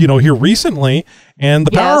was here recently. And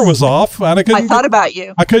the power was off. And I thought about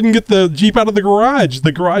you. I couldn't get the Jeep out of the garage.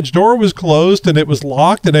 The garage door was closed and it was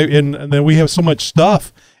locked. And then we have so much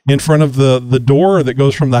stuff in front of the door that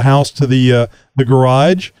goes from the house to the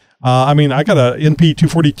garage. I got a NP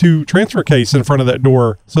 242 transfer case in front of that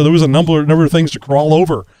door. So there was a number of things to crawl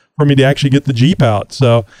over for me to actually get the Jeep out.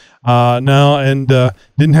 So didn't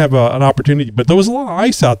have an opportunity. But there was a lot of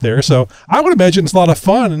ice out there. So I would imagine it's a lot of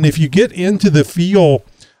fun. And if you get into the feel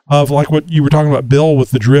of like what you were talking about, Bill,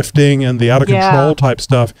 with the drifting and the out of control type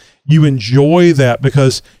stuff, you enjoy that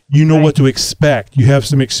because you know what to expect. You have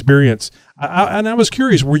some experience. And I was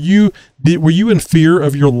curious, were you in fear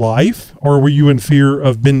of your life, or were you in fear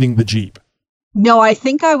of bending the Jeep? No, I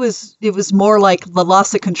think it was more like the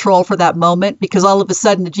loss of control for that moment, because all of a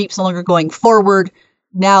sudden the Jeep's no longer going forward.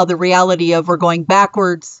 Now the reality of we're going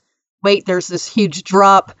backwards. Wait, there's this huge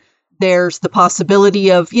drop. There's the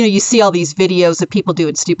possibility of, you see all these videos of people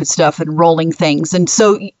doing stupid stuff and rolling things. And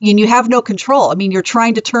so you have no control. I mean, you're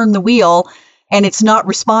trying to turn the wheel and it's not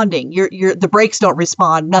responding. The brakes don't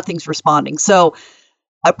respond. Nothing's responding. So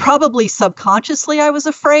probably subconsciously I was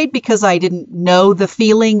afraid because I didn't know the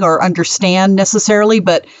feeling or understand necessarily.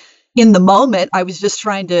 But in the moment, I was just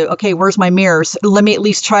trying to, okay, where's my mirrors? Let me at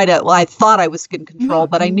least try to, I thought I was in control,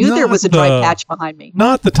 but I knew there was a dry patch behind me.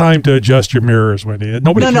 Not the time to adjust your mirrors, Wendy.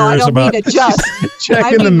 Nobody cares I don't about mean adjust.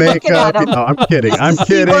 Checking the makeup. No, I'm kidding. I'm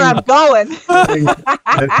kidding. Where I'm going.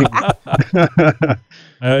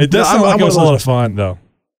 It does sound like it was a lot of fun, though.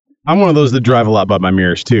 I'm one of those that drive a lot by my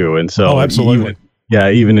mirrors, too. And so, absolutely.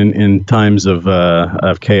 Even in times of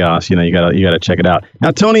chaos, you gotta check it out.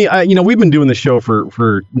 Now, Tony, we've been doing the show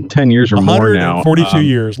for 10 years or more now. 42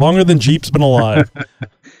 years, longer than Jeep's been alive.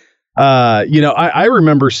 I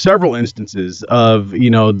remember several instances of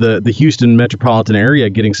the Houston metropolitan area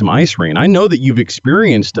getting some ice rain. I know that you've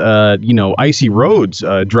experienced icy roads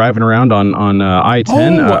driving around on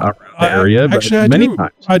I-10 around the area, many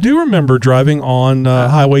times. I do remember driving on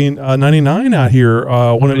Highway 99 out here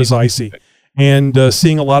when it was icy. And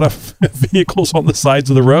seeing a lot of vehicles on the sides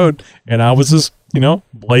of the road, and I was just,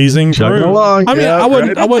 blazing through. Along. I mean,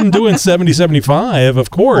 I wasn't doing 70, 75,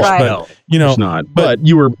 of course, but not. But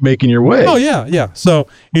you were making your way. Oh yeah. So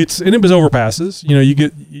it was overpasses.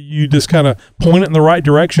 You just kind of point it in the right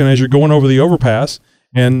direction as you're going over the overpass,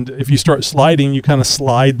 and if you start sliding, you kind of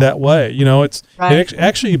slide that way. It's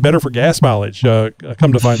actually better for gas mileage.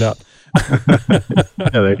 Come to find out.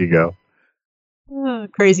 There you go. Oh,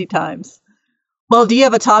 crazy times. Well, do you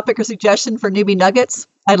have a topic or suggestion for Newbie Nuggets?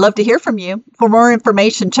 I'd love to hear from you. For more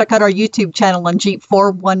information, check out our YouTube channel on Jeep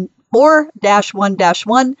 4-1-1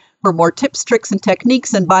 for more tips, tricks, and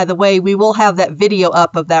techniques. And by the way, we will have that video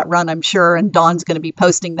up of that run, I'm sure, and Dawn's going to be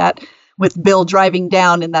posting that with Bill driving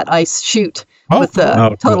down in that ice chute with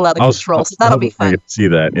the total out of control. So that'll be fun. I get to see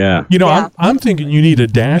that, yeah. You know, I'm thinking you need a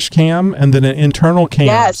dash cam and then an internal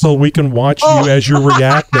cam so we can watch you as you're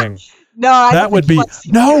reacting. No, that would be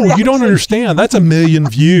you don't understand. That's 1 million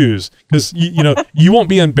views because you know you won't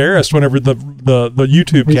be embarrassed whenever the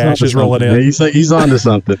YouTube cache is rolling in. He's onto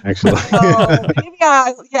something actually.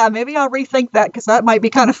 Maybe I'll rethink that because that might be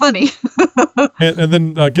kind of funny. and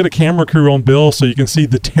then get a camera crew on Bill so you can see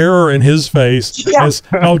the terror in his face as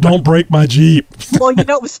don't break my Jeep. Well, you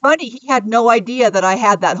know it was funny. He had no idea that I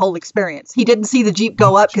had that whole experience. He didn't see the Jeep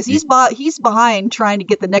go up because he's behind trying to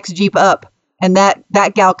get the next Jeep up. And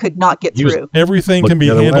that gal could not get through. Everything can be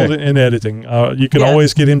handled in editing. You can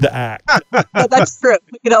always get him to act. Well, that's true.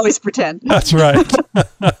 We can always pretend. That's right.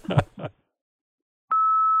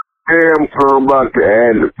 Hey, I'm calling about the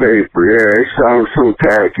ad in the paper. Yeah, I saw some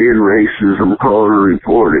tacky and racism calling to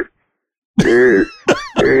report it.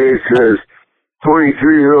 It says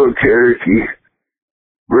 23-year-old Cherokee,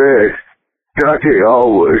 red, Dante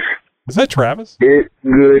Always. Is that Travis? It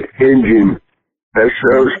good engine. That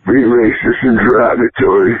sounds pretty racist and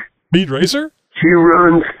derogatory. Speed Racer? She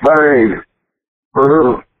runs fine.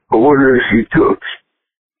 I wonder if she cooks.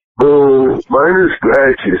 Minor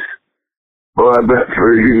scratches. Well, I bet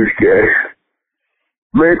for a huge cash.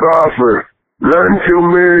 Make offer. Not until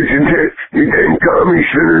marriage and commie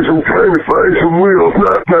centers. I'm trying to find some wheels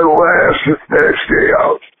not gonna last the next day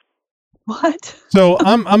out. What? So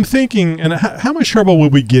I'm thinking, and how much trouble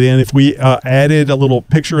would we get in if we added a little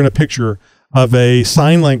picture in a picture of a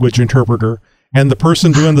sign language interpreter, and the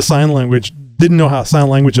person doing the sign language didn't know how sign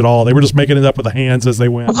language at all. They were just making it up with the hands as they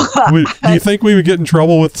went. Do you think we would get in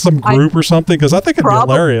trouble with some group or something? Because I think it'd be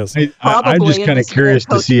hilarious. I'm just kind of curious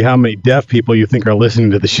to see how many deaf people you think are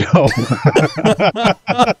listening to the show.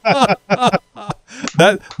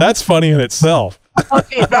 That's funny in itself.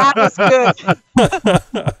 Okay, that was good.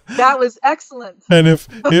 That was excellent. And if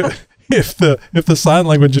the sign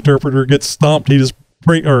language interpreter gets stumped, he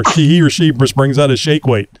or she just brings out a shake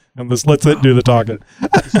weight and just lets it do the talking.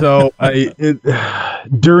 So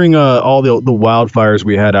during all the wildfires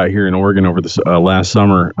we had out here in Oregon over the last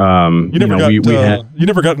summer, you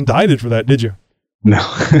never got indicted for that, did you? No,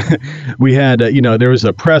 we had, there was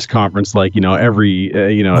a press conference, every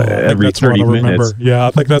 30 minutes. Yeah,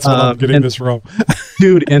 I think that's what I'm getting this from.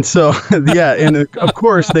 Dude. And so, and of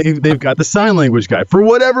course they've got the sign language guy for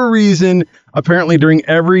whatever reason. Apparently during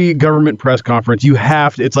every government press conference,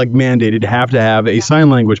 it's like mandated to have a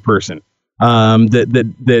sign language person,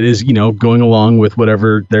 that is, going along with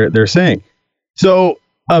whatever they're saying. So,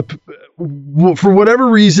 for whatever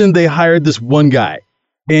reason, they hired this one guy.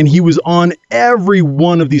 And he was on every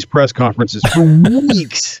one of these press conferences for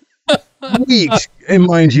weeks, and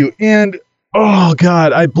mind you, and oh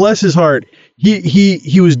God, I bless his heart.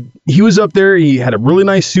 He was up there. He had a really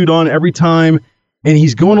nice suit on every time, and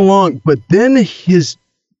he's going along. But then his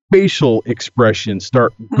facial expressions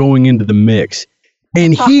start going into the mix,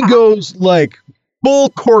 and he goes like full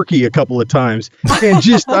Corky a couple of times, and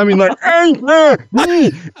just and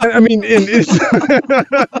it's.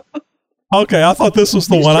 Okay, I thought this was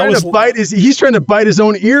the one. He's trying to bite his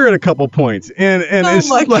own ear at a couple points, and it's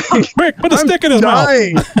like, quick, put a stick in his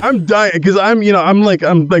mouth. I'm dying because I'm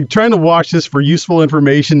trying to watch this for useful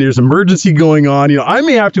information. There's emergency going on. I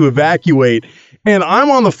may have to evacuate, and I'm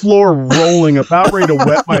on the floor rolling, about ready to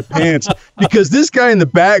wet my pants because this guy in the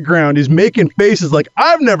background is making faces like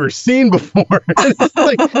I've never seen before. It's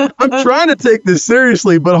like, I'm trying to take this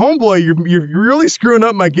seriously, but homeboy, you're really screwing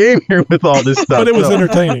up my game here with all this stuff. But it was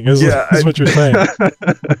entertaining, is what you're saying.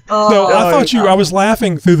 I was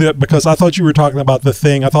laughing through that because I thought you were talking about the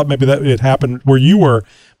thing. I thought maybe that it happened where you were,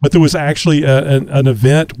 but there was actually an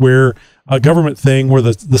event where a government thing where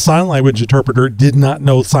the sign language interpreter did not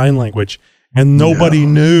know sign language. And nobody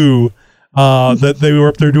knew that they were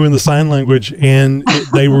up there doing the sign language, and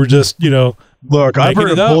they were just, Look, I've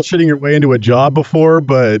heard of bullshitting your way into a job before,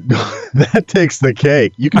 but that takes the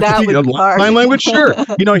cake. You can speak sign language, sure.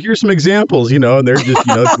 Here's some examples. And they're just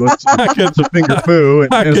doing some finger foo,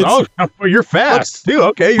 and you're fast too.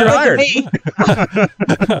 Okay, you're hired.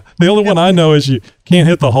 The only one I know is you can't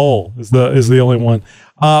hit the hole. Is the only one.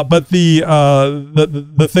 But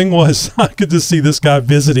the thing was, I could just see this guy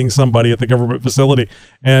visiting somebody at the government facility,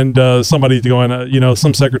 and somebody going,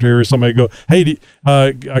 some secretary or somebody go, "Hey,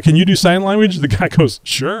 can you do sign language?" The guy goes,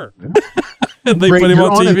 "Sure." And they put him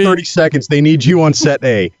on TV. In 30 seconds. They need you on set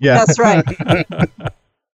A. Yeah, that's right.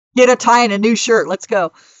 Get a tie and a new shirt. Let's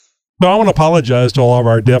go. So I want to apologize to all of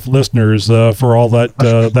our deaf listeners for all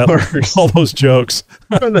all those jokes.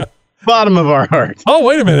 From the bottom of our heart. Oh,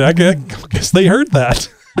 wait a minute. I guess they heard that.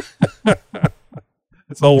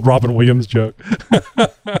 It's an old Robin Williams joke.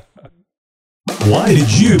 Why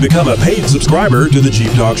did you become a paid subscriber to the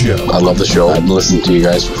Jeep Talk Show? I love the show. I've listened to you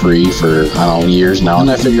guys for free for, years now, and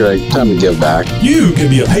I figured it's time to give back. You can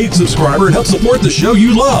be a paid subscriber and help support the show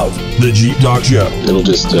you love, the Jeep Talk Show. It'll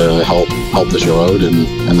just help the show out,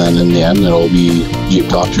 and then in the end, it'll be Jeep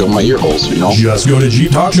Talk Show in my ear holes, Just go to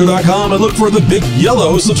JeepTalkShow.com and look for the big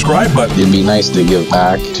yellow subscribe button. It'd be nice to give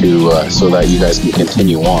back to so that you guys can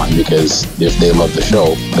continue on, because if they love the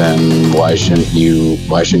show, then why shouldn't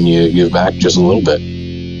you give back just a little bit?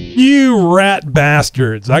 You rat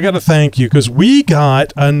bastards. I got to thank you, because we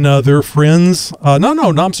got another Friends.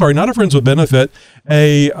 I'm sorry, not a Friends with Benefit,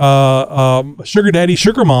 a Sugar Daddy,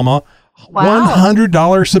 Sugar Mama, Wow.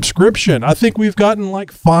 $100 subscription. I think we've gotten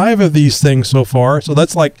like 5 of these things so far. So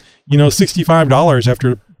that's like, $65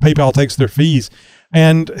 after PayPal takes their fees.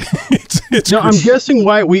 And it's I'm guessing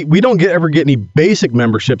why we don't ever get any basic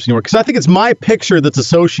memberships anymore, because I think it's my picture that's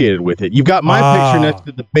associated with it. You've got my picture next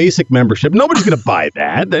to the basic membership. Nobody's going to buy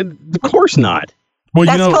that. Of course not. Well,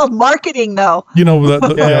 That's called marketing, though.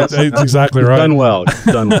 That's exactly right. Done well.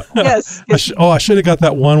 Yes. I should have got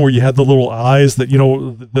that one where you had the little eyes that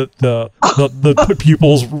the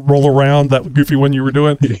pupils roll around. That goofy one you were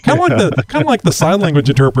doing, kind of like the sign language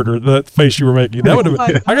interpreter. That face you were making. That would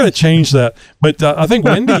have. I got to change that. But I think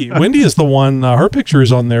Wendy is the one. Her picture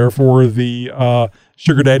is on there for the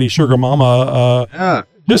Sugar Daddy, Sugar Mama. Yeah.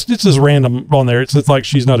 It's just random on there. It's like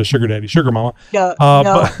she's not a sugar daddy, sugar mama. No.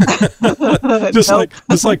 But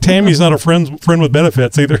just like Tammy's not a friend with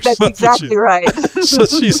benefits either. That's exactly right. So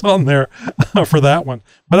she's on there for that one.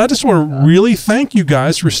 But I just want to really thank you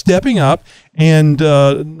guys for stepping up and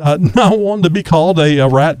not wanting to be called a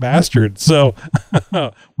rat bastard. So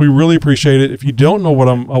we really appreciate it. If you don't know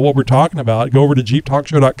what we're talking about, go over to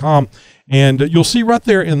JeepTalkShow.com. And you'll see right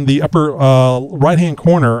there in the upper right-hand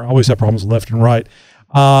corner, I always have problems left and right,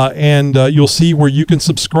 and you'll see where you can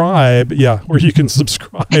subscribe. Yeah, where you can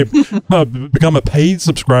subscribe, become a paid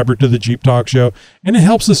subscriber to the Jeep Talk Show. And it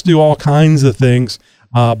helps us do all kinds of things,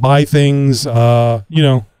 buy things, pay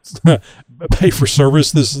for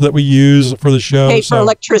services that we use for the show. Pay for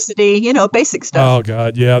electricity, basic stuff. Oh,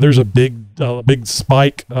 God, yeah. There's a big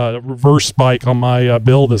spike, reverse spike on my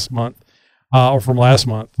bill this month. Or from last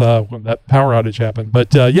month when that power outage happened.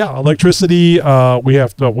 But electricity, we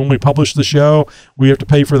have to, when we publish the show, we have to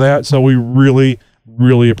pay for that. So we really,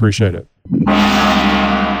 really appreciate it.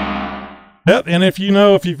 Yep. And if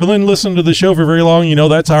you've been listening to the show for very long,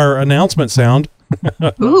 that's our announcement sound.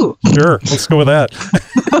 Ooh. Sure. Let's go with that.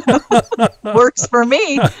 Works for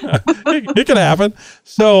me. It can happen.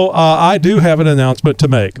 So I do have an announcement to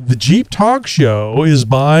make. The Jeep Talk Show is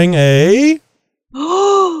buying a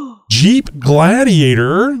Jeep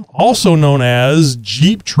Gladiator, also known as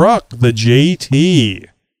Jeep Truck, the JT.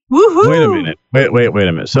 Woohoo! Wait a minute. Wait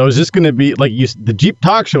a minute. So is this going to be like the Jeep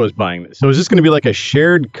Talk Show is buying this? So is this going to be like a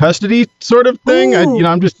shared custody sort of thing? Ooh,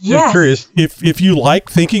 I'm just curious. If you like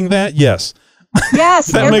thinking that, yes.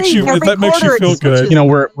 Yes, that makes you feel good.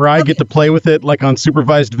 Where I get to play with it like on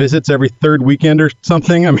supervised visits every third weekend or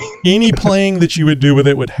something. I mean, any playing that you would do with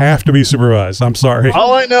it would have to be supervised. I'm sorry.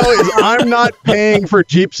 All I know is I'm not paying for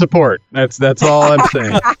Jeep support. That's all I'm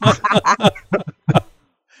saying.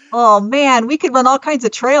 Oh man, we could run all kinds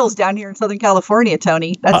of trails down here in Southern California,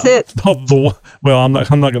 Tony. That's it. Well, I'm not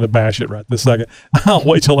going to bash it right this second. I'll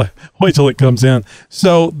wait till it comes in.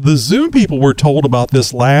 So the Zoom people were told about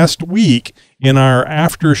this last week in our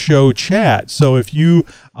after show chat. So if you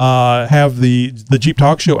have the Jeep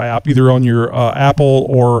Talk Show app, either on your Apple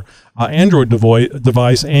or Android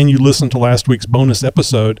device, and you listen to last week's bonus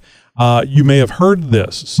episode, you may have heard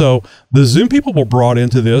this. So the Zoom people were brought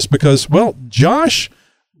into this because, well, Josh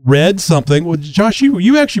read something. Well, Josh,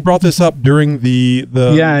 you actually brought this up during the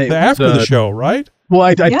after the show, right? Well,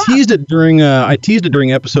 I teased it during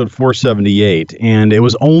episode 478, and it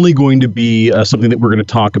was only going to be something that we're going to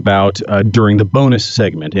talk about during the bonus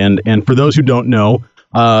segment. And for those who don't know,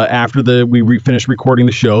 after we finished recording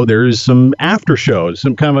the show, there is some after shows,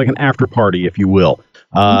 some kind of like an after party, if you will.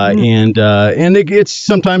 And it's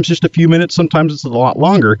sometimes just a few minutes, sometimes it's a lot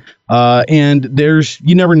longer. And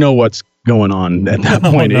you never know what's going on at that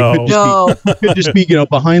point. It could just be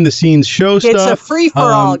behind the scenes show stuff. It's a free for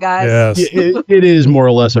all, guys. Yes. It is more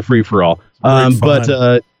or less a free for all.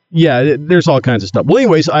 There's all kinds of stuff. Well,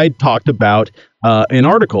 anyways, I talked about an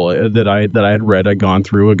article that I had read. I'd gone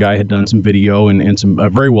through. A guy had done some video and some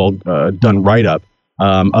very well done write up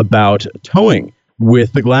about towing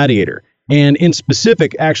with the Gladiator. And in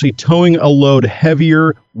specific, actually towing a load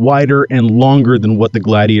heavier, wider, and longer than what the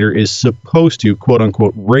Gladiator is supposed to, quote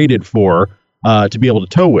unquote, rated for to be able to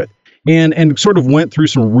tow with. and sort of went through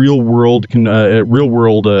some real world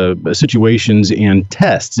situations and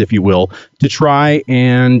tests, if you will, to try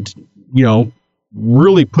and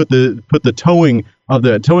really put the towing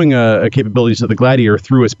capabilities of the Gladiator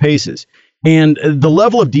through its paces. And the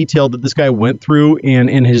level of detail that this guy went through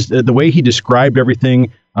and his the way he described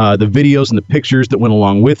everything, the videos and the pictures that went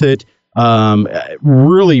along with it,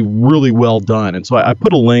 really, really well done. And so I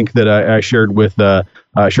put a link that I shared with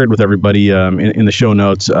everybody in the show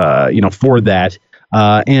notes, for that.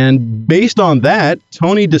 And based on that,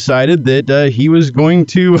 Tony decided that he was going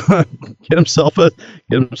to get himself a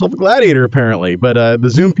Gladiator, apparently. But the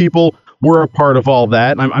Zoom people were a part of all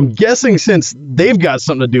that. I'm guessing since they've got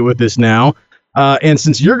something to do with this now, and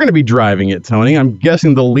since you're going to be driving it, Tony, I'm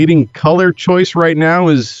guessing the leading color choice right now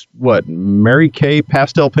is what? Mary Kay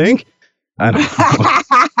pastel pink? I don't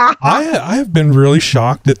know. I have been really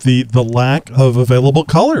shocked at the lack of available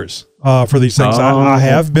colors for these things. I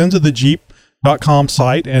have been to the Jeep.com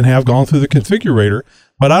site and have gone through the configurator,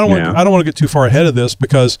 but I don't want to get too far ahead of this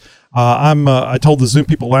because I told the Zoom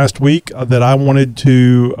people last week that I wanted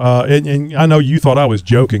to, and I know you thought I was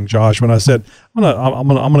joking, Josh, when I said I'm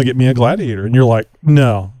gonna get me a Gladiator, and you're like,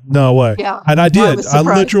 no way. Yeah, and I did. I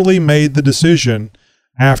literally made the decision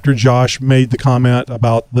after Josh made the comment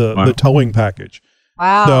about the towing package.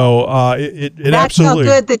 Wow. So it That's absolutely.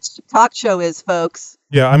 how good the talk show is, folks.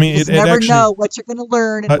 Yeah, I mean, you just never know what you're going to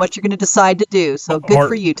learn and what you're going to decide to do. So good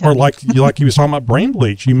for you, Tony. Or like you was talking about brain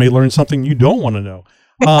bleach, you may learn something you don't want to know.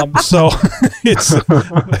 So it's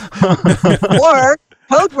or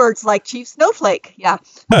code words like Chief Snowflake. Yeah,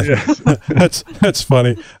 that's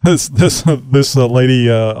funny. This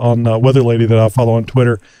lady on Weather Lady that I follow on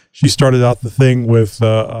Twitter, she started out the thing with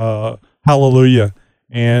hallelujah,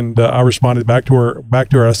 and I responded back to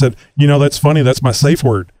her. I said, that's funny. That's my safe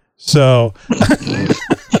word. So,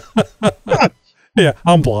 yeah,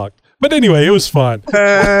 I'm blocked. But anyway, it was fun.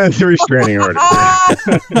 The restraining order.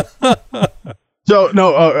 So,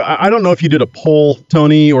 no, I don't know if you did a poll,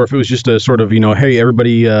 Tony, or if it was just a sort of, hey,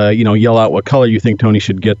 everybody, yell out what color you think Tony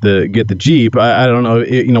should get the Jeep. I don't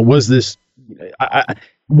know. Was this?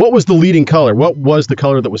 What was the leading color? What was the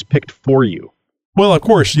color that was picked for you? Well, of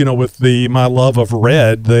course, with my love of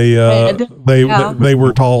red, they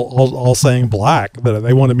were all saying black. That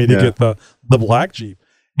they wanted me to get the black Jeep,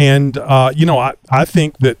 and I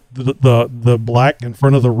think that the black in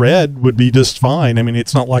front of the red would be just fine. I mean,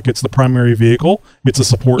 it's not like it's the primary vehicle; it's a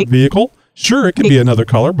support vehicle. Sure, it could be another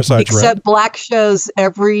color besides red. Except black shows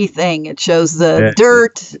everything. It shows the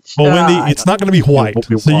dirt. Well, Wendy, it's not going to be white,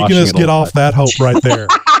 so you can just get off that hope right there.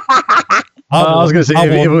 I was going to say,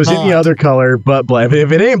 if it was any other color but black.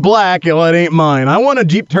 If it ain't black, it ain't mine. I want a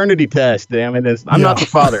Jeepternity test, damn it. I'm not the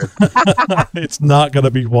father. It's not going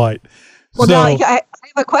to be white. Well, now, I have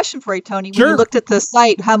a question for you, Tony. When you looked at the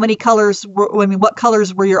site, how many colors what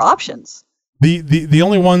colors were your options? The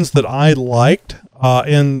only ones that I liked,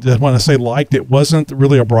 and when I say liked, it wasn't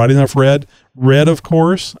really a bright enough red. Red, of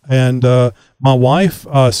course. And my wife,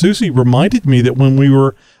 Susie, reminded me that when we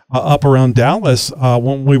were up around Dallas,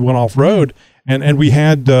 when we went off-road, and we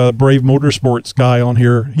had Brave Motorsports guy on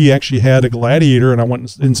here. He actually had a Gladiator, and I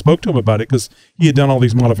went and spoke to him about it because he had done all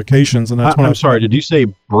these modifications. And that's when I'm sorry, did you say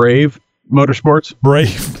Brave Motorsports? Brave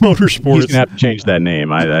Motorsports. He's gonna have to change that name.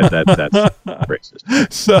 That's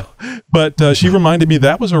racist. So, but she reminded me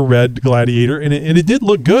that was a red Gladiator, and it did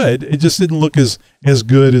look good. It just didn't look as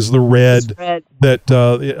good as the red that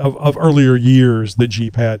of earlier years that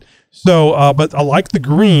Jeep had. So, but I like the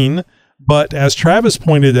green. But as Travis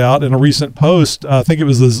pointed out in a recent post, I think it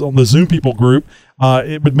was on the Zoom People group,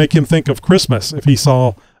 it would make him think of Christmas if he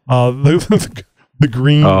saw the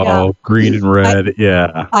green. Oh, green and red.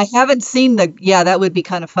 I haven't seen that would be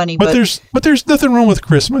kind of funny. But there's nothing wrong with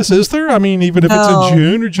Christmas, is there? I mean, even if it's in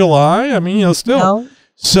June or July, I mean, still. No.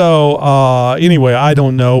 So anyway, I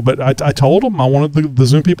don't know, but I told him I wanted the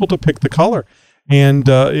Zoom People to pick the color. And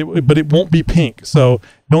but it won't be pink, so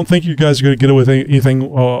don't think you guys are going to get away with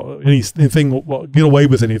get away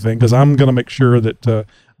with anything, because I'm going to make sure that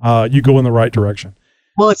you go in the right direction.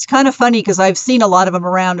 Well, it's kind of funny because I've seen a lot of them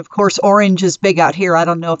around. Of course, orange is big out here. I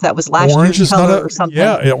don't know if that was last year's color or something.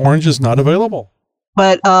 Yeah, orange is not available.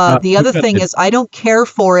 But the other thing is, I don't care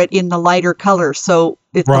for it in the lighter color. So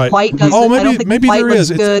if the white doesn't, I don't think maybe the white there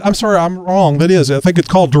is. I'm sorry, I'm wrong. That is, I think it's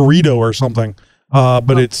called Dorito or something.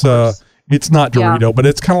 But it's not Dorito, but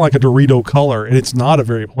it's kind of like a Dorito color, and it's not a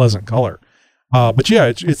very pleasant color. But yeah,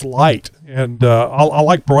 it's light, and I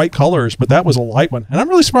like bright colors, but that was a light one. And I'm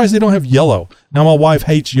really surprised they don't have yellow. Now, my wife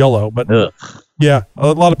hates yellow, but yeah,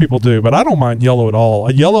 a lot of people do, but I don't mind yellow at all.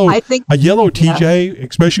 A yellow TJ,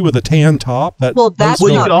 especially with a tan top. That's not bad.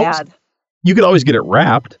 You could always get it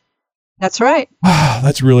wrapped. That's right.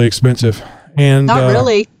 That's really expensive. And Not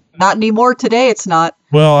really. Not anymore today. It's not.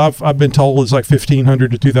 Well, I've been told it's like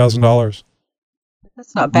 $1,500 to $2,000.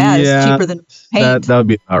 That's not bad. It's cheaper than paint. That would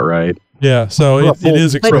be about right. Yeah, so it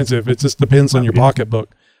is expensive. It just depends on your pocketbook.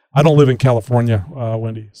 I don't live in California,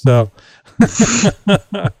 Wendy. So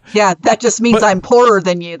yeah, that just means I'm poorer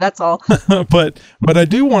than you. That's all. but I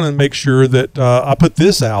do want to make sure that I put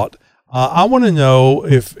this out. I want to know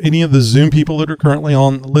if any of the Zoom people that are currently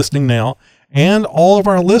on listening now, and all of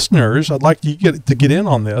our listeners, I'd like you to get in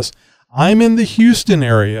on this. I'm in the Houston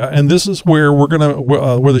area, and this is where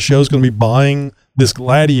where the show's going to be buying this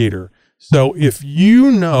Gladiator. So if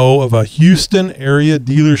you know of a Houston area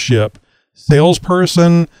dealership,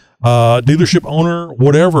 salesperson, dealership owner,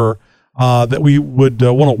 whatever, that we would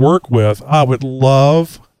want to work with, I would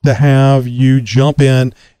love to have you jump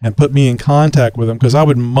in and put me in contact with them, because I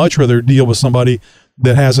would much rather deal with somebody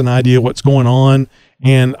that has an idea what's going on.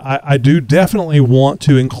 And I do definitely want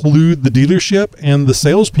to include the dealership and the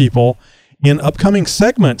salespeople in upcoming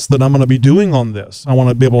segments that I'm going to be doing on this. I want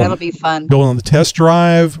to be able That'll be fun. Go on the test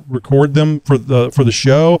drive, record them for the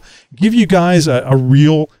show, give you guys a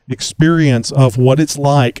real experience of what it's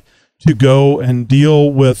like to go and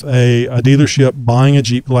deal with a dealership buying a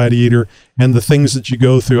Jeep Gladiator and the things that you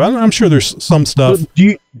go through. I'm sure there's some stuff. So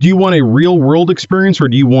do you want a real world experience, or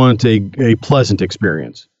do you want a pleasant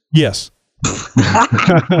experience? Yes.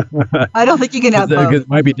 I don't think you can have both. It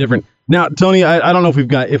might be different. Now, Tony, I don't know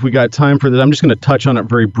if we got time for this. I'm just going to touch on it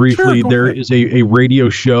very briefly. Sure, there is a radio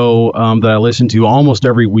show that I listen to almost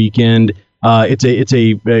every weekend. It's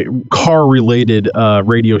a car related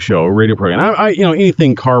radio show, radio program. I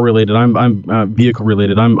anything car related. I'm vehicle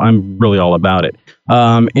related. I'm really all about it.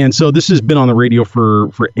 And so this has been on the radio for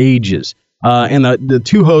ages. And the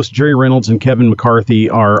two hosts, Jerry Reynolds and Kevin McCarthy,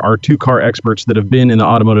 are two car experts that have been in the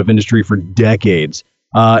automotive industry for decades,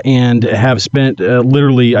 and have spent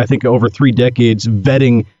literally, I think, over 3 decades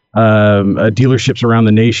vetting dealerships around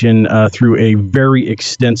the nation through a very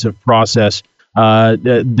extensive process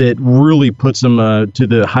that really puts them to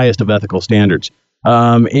the highest of ethical standards.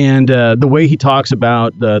 And the way he talks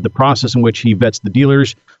about the process in which he vets the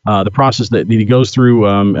dealers, the process that he goes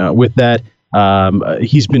through with that.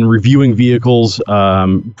 He's been reviewing vehicles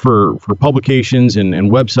for publications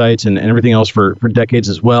and websites and everything else for decades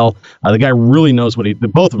as well. The guy really knows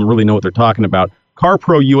both of them really know what they're talking about.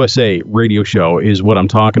 CarPro USA radio show is what I'm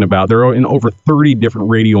talking about. They're in over 30 different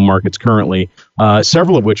radio markets currently,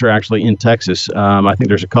 several of which are actually in Texas. I think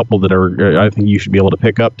there's a couple that I think you should be able to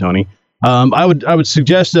pick up, Tony. I would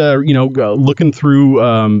suggest looking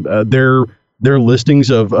through their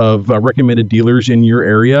listings of recommended dealers in your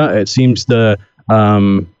area. It seems they're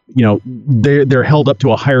held up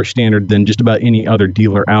to a higher standard than just about any other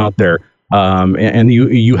dealer out there. And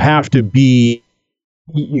you have to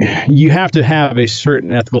have a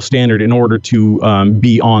certain ethical standard in order to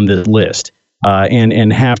be on this list. And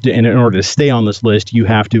in order to stay on this list, you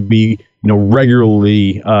have to be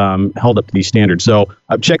regularly held up to these standards. So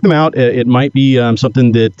check them out. It might be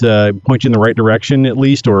something that points you in the right direction, at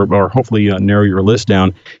least, or hopefully narrow your list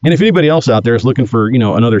down. And if anybody else out there is looking for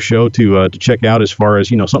another show to check out, as far as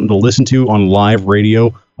something to listen to on live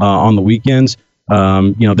radio on the weekends,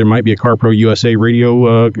 there might be a CarPro USA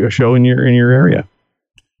radio show in your area.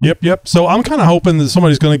 Yep. So I'm kind of hoping that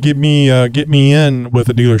somebody's going to get me in with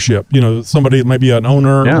a dealership. Somebody, maybe an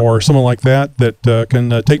owner or someone like that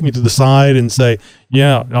can take me to the side and say,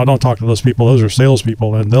 "Yeah, no, don't talk to those people. Those are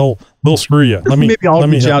salespeople, and they'll screw you." Maybe I'll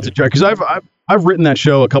reach out to try, because I've written that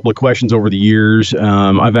show a couple of questions over the years.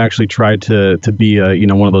 I've actually tried to be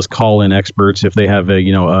one of those call-in experts if they have an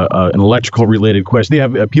electrical related question. They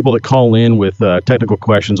have people that call in with technical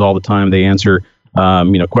questions all the time. They answer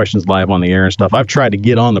questions live on the air and stuff. I've tried to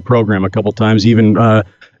get on the program a couple times, even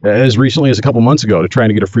as recently as a couple months ago, to try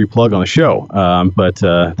to get a free plug on the show. But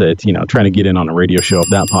trying to get in on a radio show of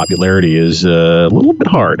that popularity is a little bit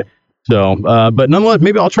hard. So, but nonetheless,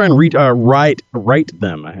 maybe I'll try and write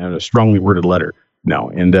them. I have a strongly worded letter now,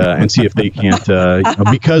 and see if they can't,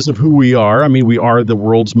 because of who we are. I mean, we are the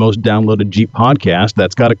world's most downloaded Jeep podcast.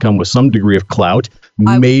 That's got to come with some degree of clout.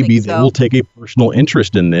 Maybe they will take a personal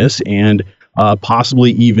interest in this and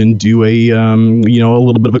possibly even do a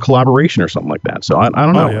little bit of a collaboration or something like that. So I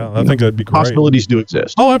don't know. Yeah, I think that'd be great. Possibilities do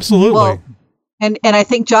exist. Oh, absolutely. Well, and I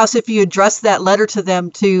think, Joss, if you address that letter to them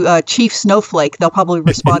to Chief Snowflake, they'll probably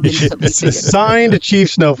respond instantly to you. Signed Chief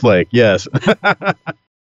Snowflake. Yes.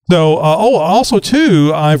 So, also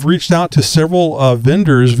too, I've reached out to several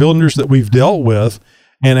vendors that we've dealt with,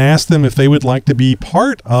 and asked them if they would like to be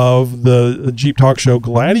part of the Jeep Talk Show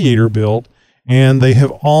Gladiator build. and they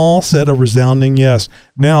have all said a resounding yes.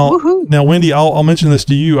 Now, Wendy, I'll mention this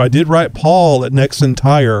to you. I did write Paul at Nexen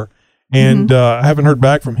Tire, and I haven't heard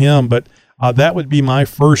back from him, but that would be my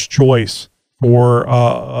first choice for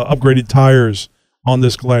upgraded tires on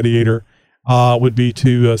this Gladiator. Would be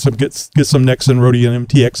to get some Nexen Rodian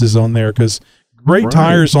MTXs on there, because great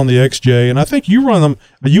tires on the XJ, and I think you run them.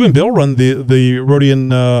 You and Bill run the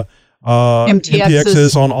Rodian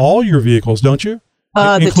MTXs on all your vehicles, don't you?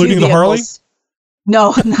 Including the Harley?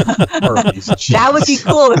 No, that would be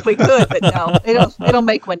cool if we could, but no, they don't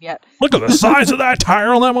make one yet. Look at the size of that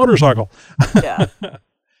tire on that motorcycle. Yeah.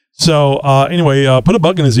 So anyway, put a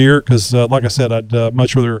bug in his ear, because like I said, I'd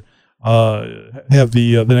much rather have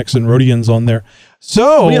the Nexen Rodians on there.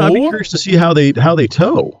 So I'd be curious to see how they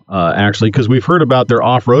tow, actually, because we've heard about their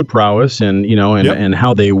off-road prowess and and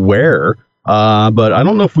how they wear. But I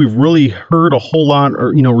don't know if we've really heard a whole lot,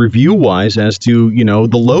 or review-wise, as to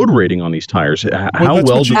the load rating on these tires. How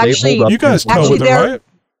well do they hold up? You guys tow with them, right?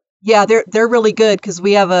 Yeah, they're really good, because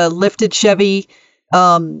we have a lifted Chevy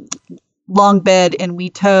long bed, and we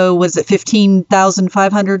tow, was it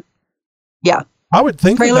 15,500? Yeah. I would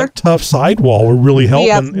think that tough sidewall would really help.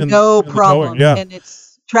 No problem. Yeah. And it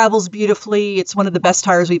travels beautifully. It's one of the best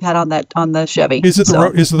tires we've had on the Chevy. Is it the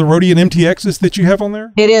Rodian MTXs that you have on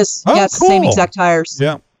there? It is. Oh, yeah, it's cool. the same exact tires.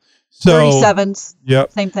 Yeah. So 37s.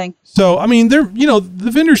 Yep. Same thing. So I mean, they're the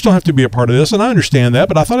vendors don't have to be a part of this, and I understand that,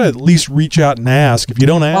 but I thought I'd at least reach out and ask. If you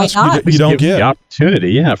don't ask, you don't get the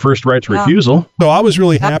opportunity. Yeah, first right to refusal. So I was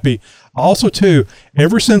really happy. Also, too,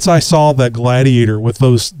 ever since I saw that Gladiator with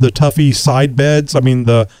the Tuffy side beds, I mean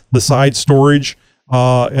the side storage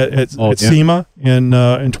at SEMA in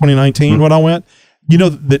 2019 when I went,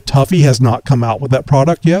 that Tuffy has not come out with that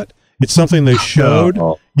product yet. It's something they showed.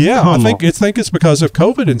 I think it's because of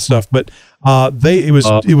COVID and stuff. But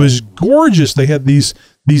it was gorgeous. They had these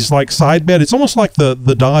like side bed. It's almost like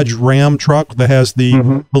the Dodge Ram truck that has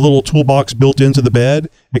the little toolbox built into the bed,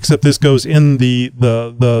 except this goes in the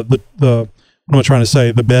what am I trying to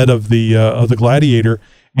say? The bed of the Gladiator.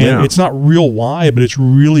 And it's not real wide, but it's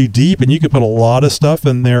really deep, and you could put a lot of stuff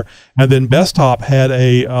in there. And then Bestop had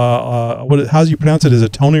how do you pronounce it? Is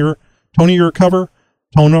it tonneau cover?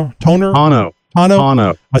 Tonneau,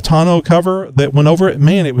 a tonneau cover that went over it.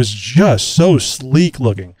 Man, it was just so sleek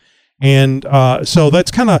looking. And so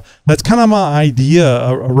that's kind of my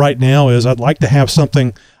idea right now. Is I'd like to have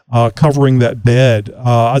something covering that bed.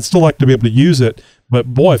 I'd still like to be able to use it,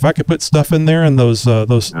 but boy, if I could put stuff in there and those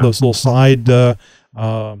little side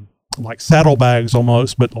like saddlebags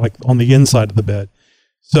almost, but like on the inside of the bed.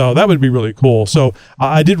 So that would be really cool. So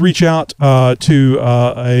I did reach out to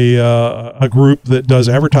a group that does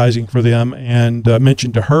advertising for them, and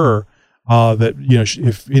mentioned to her that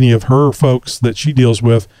if any of her folks that she deals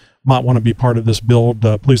with might want to be part of this build,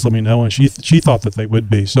 please let me know. And she thought that they would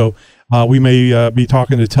be. So we may be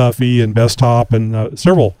talking to Tuffy and Bestop and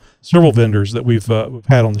several vendors that we've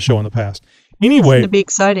had on the show in the past. Anyway, it's going to be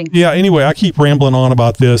exciting. Yeah. Anyway, I keep rambling on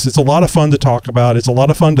about this. It's a lot of fun to talk about. It's a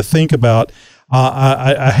lot of fun to think about.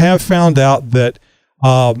 I have found out that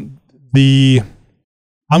I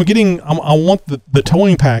want the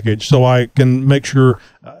towing package, so I can make sure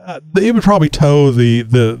it would probably tow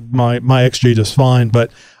my XJ just fine.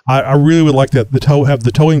 But I really would like that have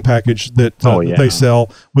the towing package that they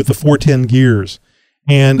sell with the 410 gears.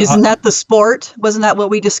 And isn't that the Sport? Wasn't that what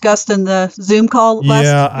we discussed in the Zoom call last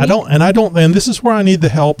week? And this is where I need the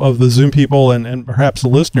help of the Zoom people and perhaps the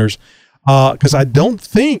listeners, because I don't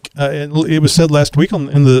think it was said last week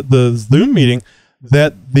in the Zoom meeting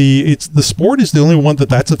that the Sport is the only one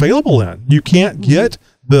that's available in. You can't get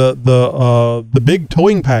the big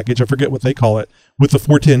towing package, I forget what they call it, with the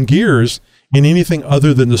 410 gears in anything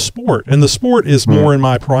other than the Sport. And the Sport is more in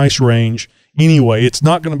my price range anyway. It's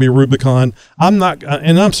not going to be a Rubicon.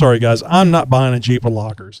 I'm sorry guys, I'm not buying a Jeep with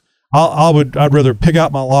lockers. I'd rather pick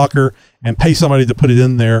out my locker and pay somebody to put it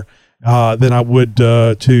in there than I would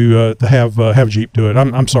to have Jeep do it.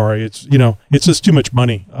 I'm sorry. It's just too much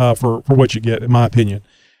money for what you get, in my opinion.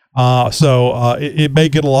 So it may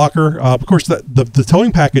get a locker. Of course, the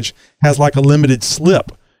towing package has like a limited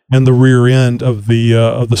slip in the rear end of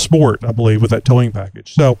the Sport, I believe, with that towing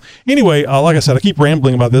package. So anyway, like I said, I keep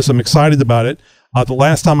rambling about this. I'm excited about it. The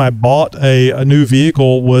last time I bought a new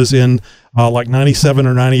vehicle was in like 97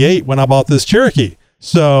 or 98 when I bought this Cherokee.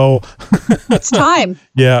 So it's time.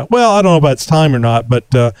 Yeah. Well, I don't know about it's time or not, but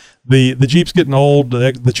the Jeep's getting old.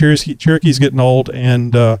 The Cherokee's getting old,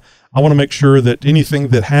 and I want to make sure that anything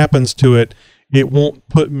that happens to it, it won't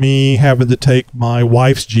put me having to take my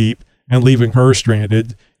wife's Jeep and leaving her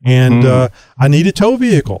stranded. And I need a tow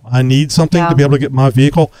vehicle. I need something to be able to get my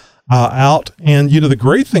vehicle. out. And the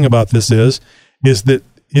great thing about this is that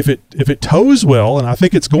if it tows well, and I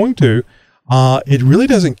think it's going to, it really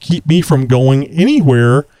doesn't keep me from going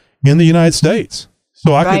anywhere in the United States.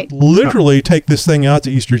 So I could literally take this thing out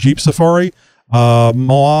to Easter Jeep Safari,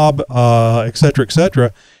 Moab, et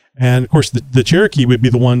cetera, and of course the Cherokee would be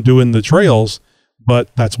the one doing the trails,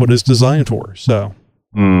 but that's what it's designed for. So.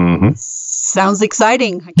 Mm-hmm. Sounds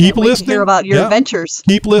exciting. I can't Keep wait listening. to hear about your adventures.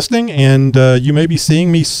 Keep listening, and you may be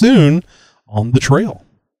seeing me soon on the trail.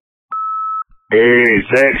 Hey,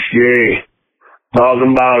 it's XJ.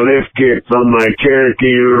 Talking about lift kits on my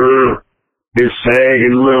Cherokee. It's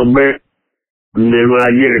sagging a little bit. And then when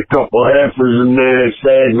I get a couple heifers in there, it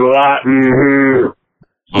sags a lot.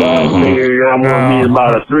 So I figured I want to use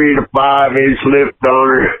about a 3 to 5 inch lift on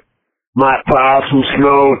her. Might plow some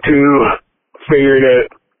snow too. Figured that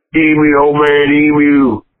old man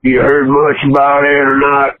Emu, you heard much about it or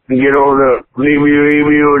not? Get on the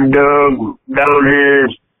Emu and Doug down here,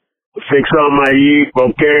 fix on my Jeep,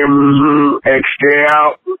 okay? XJ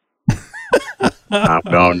out. I'm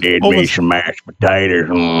gonna get me some mashed potatoes.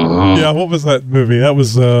 Yeah, what was that movie? That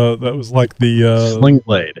was like the Sling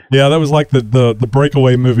Blade. Yeah, that was like the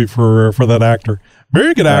breakaway movie for that actor.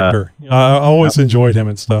 Very good actor. I always enjoyed him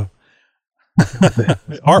and stuff.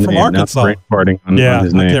 From Arkansas. On his I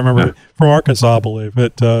name. can't remember. From Arkansas, I believe.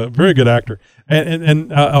 But very good actor,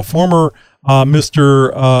 and a former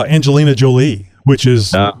Mr. Angelina Jolie, which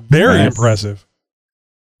is very impressive.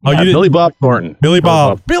 Billy Bob Thornton. Billy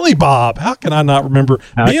Bob. How can I not remember?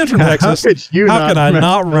 Being from Texas, how can I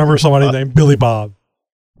not remember somebody named Billy Bob?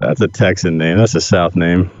 That's a Texan name. That's a South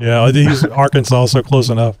name. Yeah, he's Arkansas, so close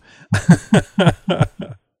enough.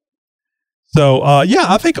 So,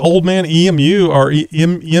 I think Old Man Emu or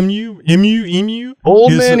Emu.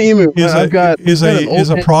 Old Man Emu is a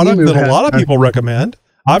product that a lot of people recommend.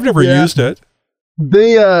 I've never used it.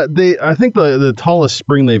 I think the tallest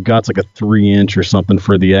spring they've got is like a 3-inch or something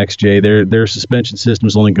for the XJ. Their suspension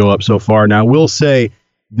systems only go up so far. Now, I will say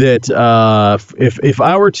that if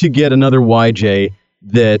I were to get another YJ,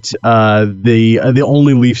 that the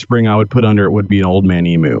only leaf spring I would put under it would be an Old Man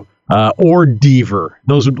Emu. Or Deaver.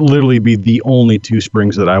 Those would literally be the only two leaf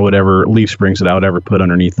springs that I would ever put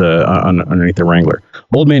underneath the Wrangler.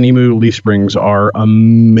 Old Man Emu leaf springs are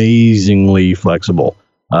amazingly flexible,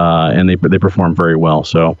 and they perform very well.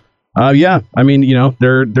 So, I mean,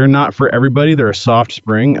 they're not for everybody. They're a soft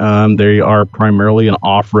spring. They are primarily an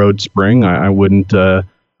off-road spring. I wouldn't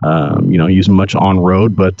use them much on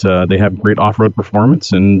road, but they have great off-road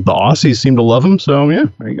performance, and the Aussies seem to love them. So, yeah,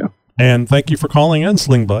 there you go. And thank you for calling in,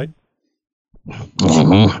 Sling Blade. From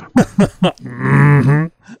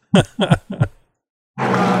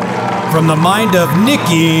the mind of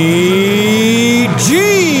Nikki G.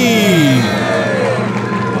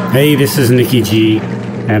 Hey, this is Nikki G.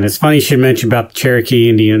 And it's funny you should mention about the Cherokee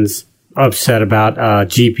Indians upset about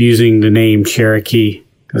Jeep using the name Cherokee.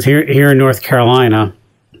 Because here in North Carolina,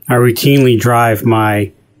 I routinely drive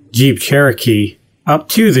my Jeep Cherokee up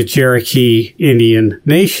to the Cherokee Indian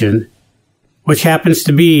Nation, which happens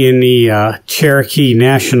to be in the Cherokee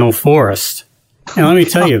National Forest. And let me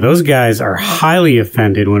tell you, those guys are highly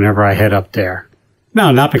offended whenever I head up there.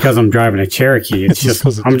 No, not because I'm driving a Cherokee. It's just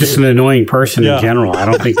I'm just an annoying person in general. I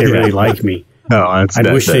don't think they really like me. No, I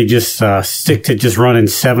wish they just stick to just running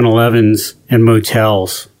 7-Elevens and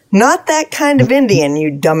motels. Not that kind of Indian,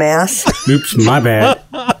 you dumbass. Oops, my bad.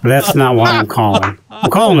 But that's not why I'm calling.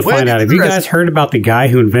 I'm calling to find out, have you guys heard about the guy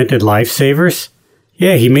who invented lifesavers?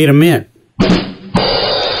 Yeah, he made a mint.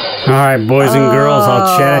 All right, boys and girls,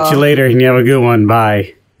 I'll chat at you later, and you have a good one.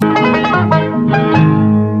 Bye.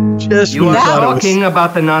 You are talking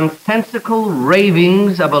about the nonsensical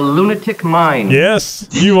ravings of a lunatic mind. Yes,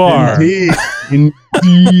 you are.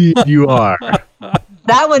 Indeed, you are.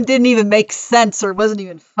 That one didn't even make sense or wasn't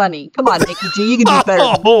even funny. Come on, Nikki G, you can do better.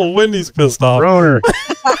 Oh, Wendy's pissed off. Roner.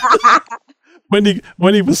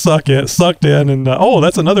 Wendy was sucked in, and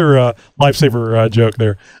that's another lifesaver joke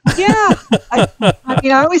there. Yeah,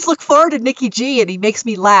 I always look forward to Nikki G, and he makes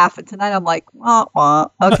me laugh. And tonight I'm like,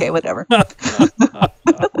 okay, whatever.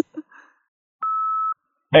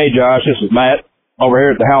 Hey, Josh, this is Matt over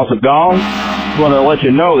here at the House of Gong. Just want to let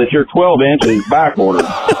you know that your 12-inch is back ordered,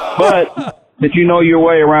 but since you know your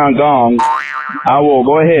way around gongs, I will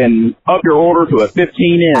go ahead and up your order to a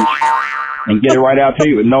 15-inch and get it right out to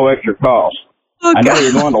you with no extra cost. I know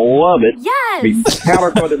you're going to love it. Yes! Be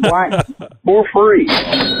powder-coated black for free.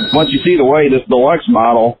 Once you see the way this deluxe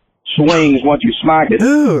model swings once you smack it,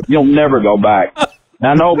 you'll never go back.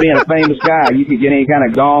 Now, I know being a famous guy, you can get any kind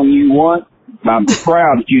of gong you want. I'm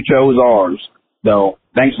proud that you chose ours. So,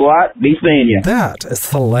 thanks a lot. Be seeing you. That is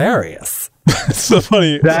hilarious. It's so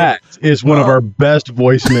funny. That is one of our best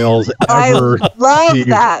voicemails ever. I love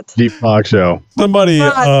that. Jeep Talk Show. Somebody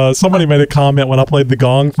made a comment when I played the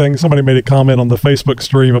gong thing. Somebody made a comment on the Facebook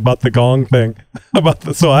stream about the gong thing.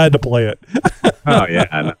 So I had to play it. Oh,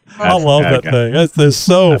 yeah. I love that thing. It's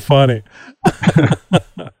so funny.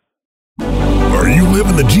 Are you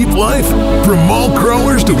living the Jeep life? From mall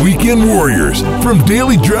crawlers to weekend warriors, from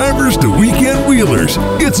daily drivers to weekend wheelers,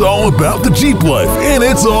 it's all about the Jeep life, and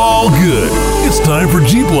it's all good. It's time for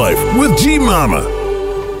Jeep Life with Jeep Mama.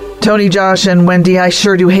 Tony, Josh, and Wendy, I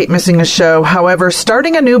sure do hate missing a show. However,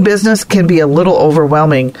 starting a new business can be a little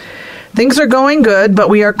overwhelming. Things are going good, but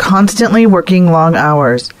we are constantly working long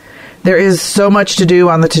hours. There is so much to do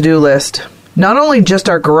on the to-do list. Not only just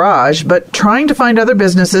our garage, but trying to find other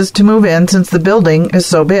businesses to move in since the building is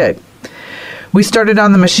so big. We started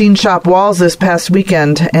on the machine shop walls this past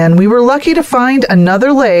weekend, and we were lucky to find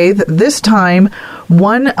another lathe, this time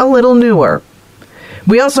one a little newer.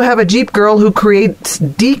 We also have a Jeep girl who creates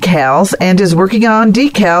decals and is working on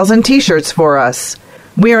decals and t-shirts for us.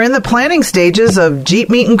 We are in the planning stages of Jeep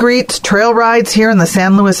meet and greets, trail rides here in the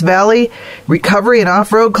San Luis Valley, recovery and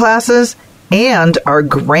off-road classes, and our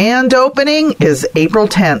grand opening is April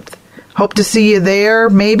 10th. Hope to see you there,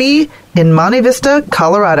 maybe, in Monte Vista,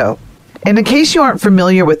 Colorado. And in case you aren't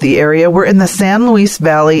familiar with the area, we're in the San Luis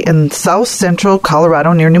Valley in south central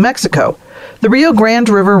Colorado near New Mexico. The Rio Grande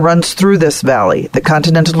River runs through this valley. The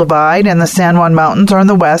Continental Divide and the San Juan Mountains are in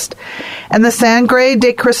the west, and the Sangre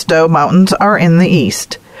de Cristo Mountains are in the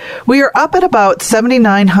east. We are up at about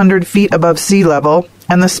 7,900 feet above sea level,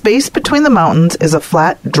 and the space between the mountains is a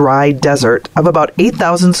flat, dry desert of about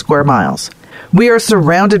 8,000 square miles. We are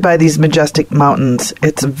surrounded by these majestic mountains.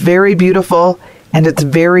 It's very beautiful, and it's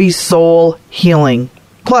very soul healing.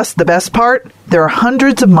 Plus, the best part, there are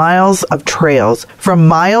hundreds of miles of trails, from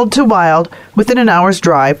mild to wild, within an hour's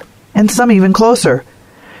drive, and some even closer.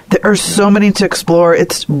 There are so many to explore,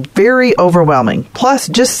 it's very overwhelming. Plus,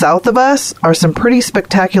 just south of us are some pretty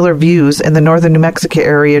spectacular views in the northern New Mexico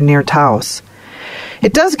area near Taos.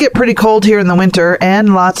 It does get pretty cold here in the winter,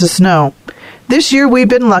 and lots of snow. This year we've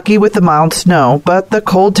been lucky with the mild snow, but the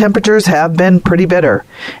cold temperatures have been pretty bitter,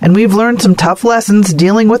 and we've learned some tough lessons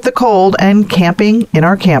dealing with the cold and camping in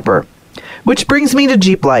our camper. Which brings me to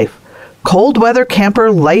Jeep Life, cold weather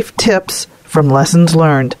camper life tips from lessons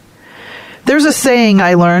learned. There's a saying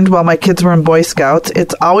I learned while my kids were in Boy Scouts,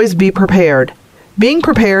 it's always be prepared. Being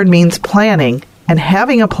prepared means planning and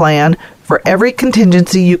having a plan for every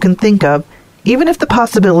contingency you can think of, even if the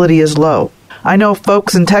possibility is low. I know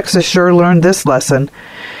folks in Texas sure learned this lesson.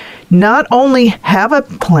 Not only have a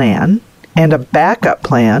plan and a backup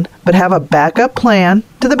plan, but have a backup plan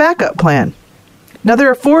to the backup plan. Now,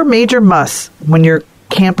 there are 4 major musts when you're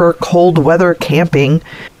camper cold weather camping: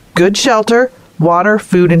 good shelter, water,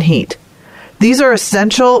 food, and heat. These are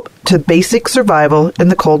essential to basic survival in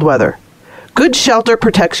the cold weather. Good shelter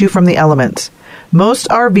protects you from the elements. Most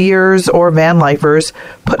RVers or van lifers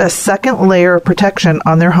put a second layer of protection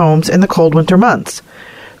on their homes in the cold winter months.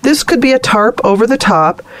 This could be a tarp over the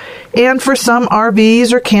top, and for some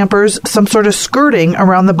RVs or campers, some sort of skirting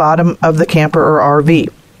around the bottom of the camper or RV.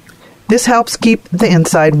 This helps keep the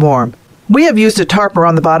inside warm. We have used a tarp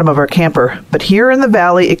around the bottom of our camper, but here in the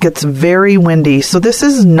valley it gets very windy, so this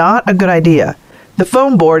is not a good idea. The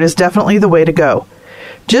foam board is definitely the way to go.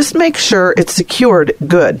 Just make sure it's secured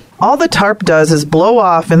good. All the tarp does is blow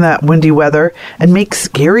off in that windy weather and make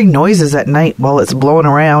scary noises at night while it's blowing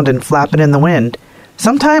around and flapping in the wind.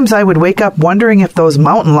 Sometimes I would wake up wondering if those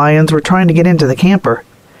mountain lions were trying to get into the camper.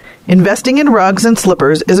 Investing in rugs and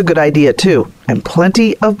slippers is a good idea too, and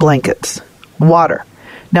plenty of blankets. Water.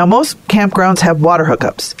 Now, most campgrounds have water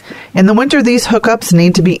hookups. In the winter, these hookups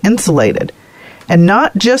need to be insulated. And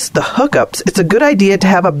not just the hookups, it's a good idea to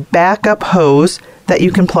have a backup hose that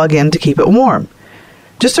you can plug in to keep it warm.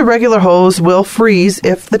 Just a regular hose will freeze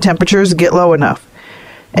if the temperatures get low enough.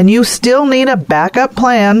 And you still need a backup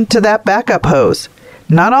plan to that backup hose.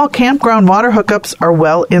 Not all campground water hookups are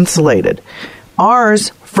well insulated.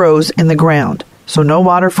 Ours froze in the ground, so no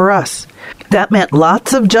water for us. That meant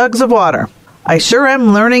lots of jugs of water. I sure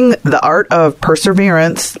am learning the art of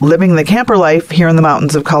perseverance living the camper life here in the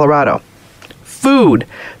mountains of Colorado. Food.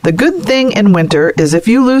 The good thing in winter is if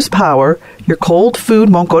you lose power, your cold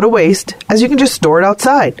food won't go to waste, as you can just store it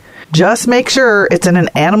outside. Just make sure it's in an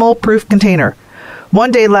animal-proof container.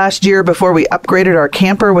 One day last year, before we upgraded our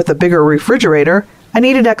camper with a bigger refrigerator, I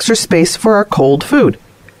needed extra space for our cold food.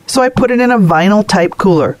 So I put it in a vinyl-type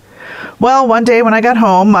cooler. Well, one day when I got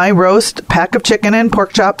home, my roast, pack of chicken, and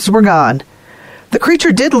pork chops were gone. The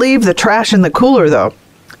creature did leave the trash in the cooler, though.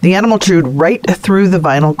 The animal chewed right through the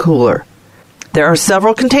vinyl cooler. There are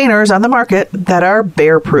several containers on the market that are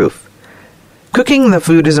bear-proof. Cooking the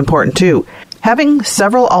food is important too. Having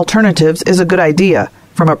several alternatives is a good idea,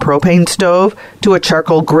 from a propane stove to a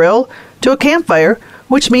charcoal grill to a campfire,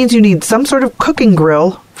 which means you need some sort of cooking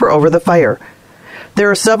grill for over the fire. There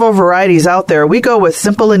are several varieties out there. We go with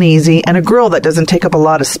simple and easy and a grill that doesn't take up a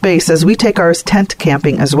lot of space as we take ours tent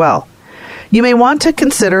camping as well. You may want to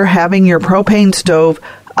consider having your propane stove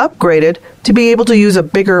upgraded to be able to use a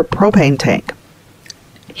bigger propane tank.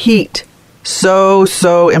 Heat.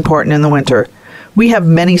 So important in the winter. We have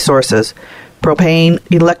many sources. Propane,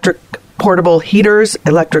 electric portable heaters,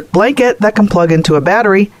 electric blanket that can plug into a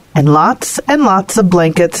battery, and lots of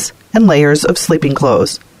blankets and layers of sleeping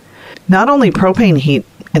clothes. Not only propane heat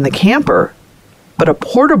in the camper, but a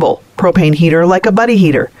portable propane heater like a buddy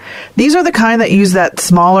heater. These are the kind that use that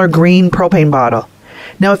smaller green propane bottle.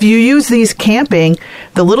 Now, if you use these camping,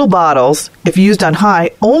 the little bottles, if used on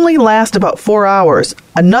high, only last about 4 hours.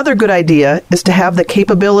 Another good idea is to have the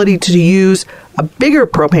capability to use a bigger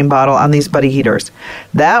propane bottle on these buddy heaters.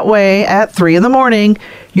 That way, at 3 in the morning,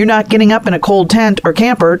 you're not getting up in a cold tent or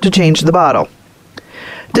camper to change the bottle.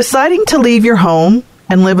 Deciding to leave your home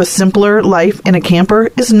and live a simpler life in a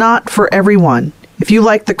camper is not for everyone. If you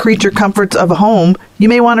like the creature comforts of a home, you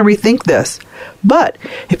may want to rethink this. But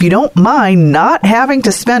if you don't mind not having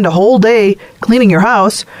to spend a whole day cleaning your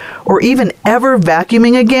house or even ever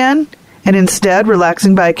vacuuming again, and instead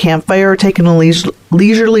relaxing by a campfire or taking a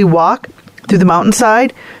leisurely walk through the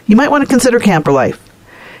mountainside, you might want to consider camper life.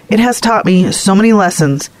 It has taught me so many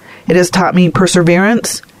lessons. It has taught me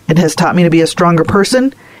perseverance. It has taught me to be a stronger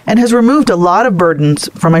person and has removed a lot of burdens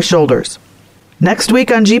from my shoulders. Next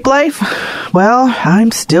week on Jeep Life, well, I'm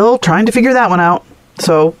still trying to figure that one out.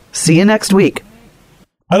 So, see you next week.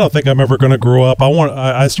 I don't think I'm ever going to grow up.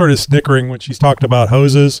 I started snickering when she's talked about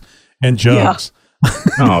hoses and jugs.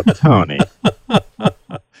 Yeah. Oh, Tony.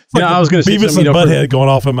 Like I was going to say Beavis and Butthead going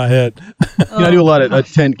off in my head. I do a lot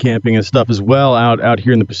of tent camping and stuff as well out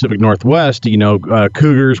here in the Pacific Northwest.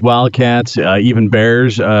 Cougars, wildcats, even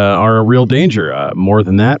bears are a real danger. More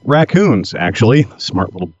than that, raccoons, actually.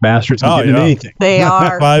 Smart little bastards can get into anything. They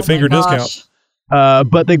are. 5-finger discount.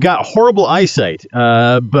 But they've got horrible eyesight.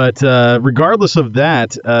 But regardless of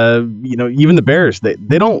that, even the bears, they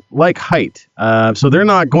don't like height. So they're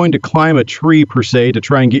not going to climb a tree per se to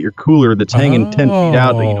try and get your cooler that's hanging 10 feet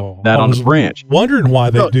out, on the branch. Wondering why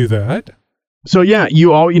they do that. So yeah,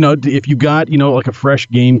 if you got, like a fresh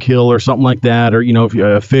game kill or something like that, or, if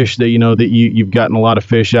a fish that, that you've gotten a lot of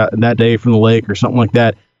fish out that day from the lake or something like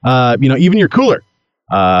that, even your cooler.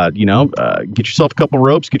 Get yourself a couple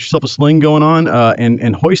ropes, get yourself a sling going on,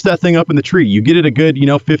 and hoist that thing up in the tree. You get it a good,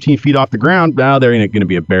 15 feet off the ground. Now there ain't going to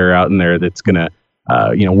be a bear out in there that's going to,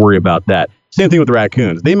 worry about that. Same thing with the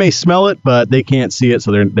raccoons. They may smell it, but they can't see it,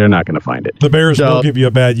 so they're not going to find it. The bears will give you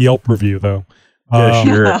a bad Yelp review, though. Yeah,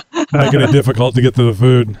 sure. Making it difficult to get to the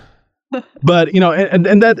food. But,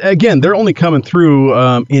 and that, again, they're only coming through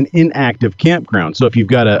in inactive campground. So if you've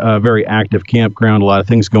got a very active campground, a lot of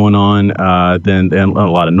things going on, then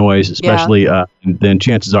a lot of noise, especially, then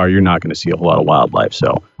chances are you're not going to see a whole lot of wildlife.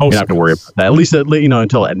 So you're not going to worry about that. At least,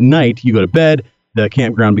 until at night you go to bed, the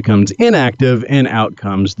campground becomes inactive, and out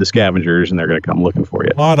comes the scavengers, and they're going to come looking for you.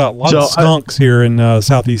 A lot of skunks here in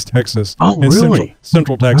southeast Texas. Oh, really?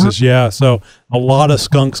 Central Texas, yeah. So a lot of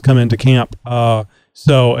skunks come into camp.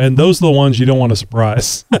 And those are the ones you don't want to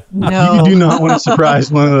surprise. No. You do not want to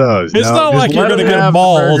surprise one of those. It's not like you're going to get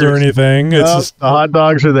mauled or anything. It's just the hot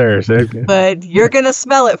dogs are there. So. But you're going to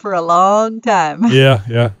smell it for a long time.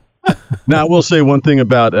 Yeah. Now, I will say one thing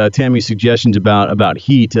about Tammy's suggestions about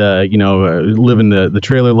heat, living the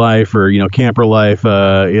trailer life or, camper life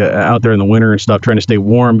out there in the winter and stuff, trying to stay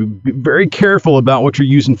warm. Be very careful about what you're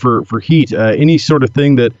using for heat. Any sort of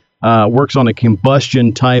thing that works on a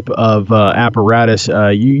combustion type of apparatus,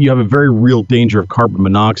 you have a very real danger of carbon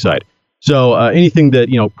monoxide. So anything that,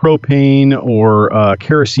 propane or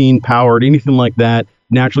kerosene powered, anything like that,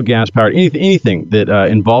 natural gas powered, anything that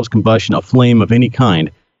involves combustion, a flame of any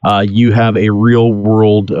kind, you have a real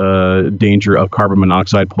world danger of carbon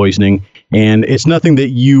monoxide poisoning. And it's nothing that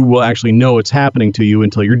you will actually know it's happening to you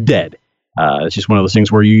until you're dead. It's just one of those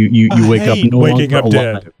things where you wake up no waking up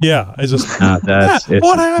alive. dead. Yeah, I just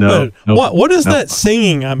what happened? What is that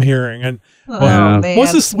singing I'm hearing? And man.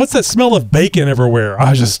 What's that smell of bacon everywhere?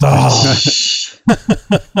 I just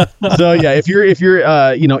So yeah, if you're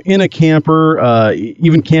in a camper,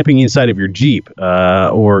 even camping inside of your Jeep,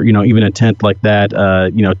 or even a tent like that,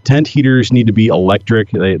 tent heaters need to be electric.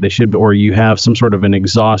 They should, or you have some sort of an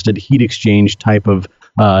exhausted heat exchange type of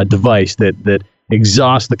device that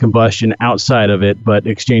exhausts the combustion outside of it, but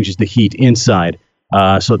exchanges the heat inside.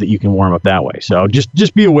 so that you can warm up that way. So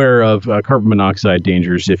just be aware of carbon monoxide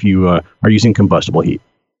dangers if you are using combustible heat.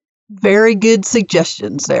 Very good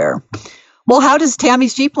suggestions there. Well, how does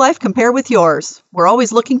Tammy's Jeep life compare with yours? We're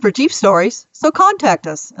always looking for Jeep stories, so contact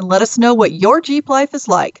us and let us know what your Jeep life is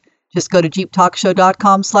like. Just go to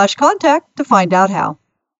jeeptalkshow.com/contact to find out how.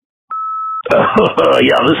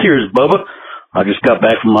 Yeah, this here is Bubba. I just got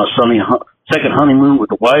back from my second honeymoon with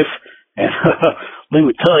the wife, and let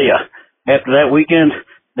me tell you, after that weekend,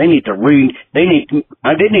 they need to give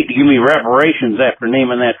me reparations after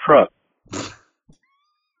naming that truck.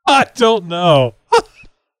 I don't know.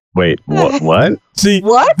 Wait, what? See,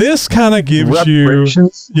 this kind of gives you,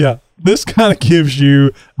 this kind of gives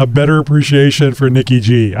you a better appreciation for Nikki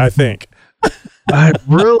G, I think. I don't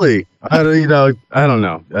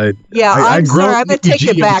know. I'm sorry. I'm going to take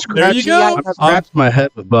it back. There you go. Scratched my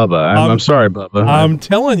head with Bubba. I'm sorry, Bubba. I'm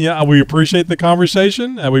telling you, we appreciate the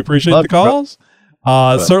conversation and we appreciate the calls.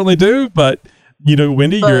 Certainly do. But,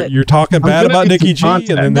 Wendy, you're talking bad about Nikki G. And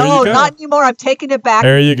then there you go. No, not anymore. I'm taking it back.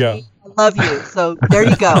 There you go. I love you. So there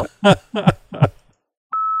you go.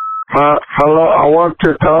 Hello, I want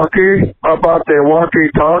to talk about the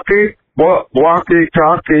walkie-talkie. What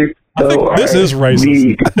walkie-talkie? I think this is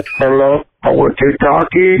racist. Hello, I want to talk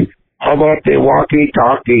about the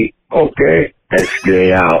walkie-talkie. Okay, let's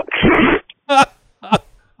get out.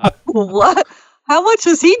 What? How much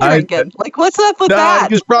is he drinking? What's up with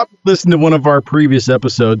that? He's probably listened to one of our previous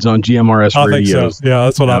episodes on GMRS Radio. I think so. Yeah,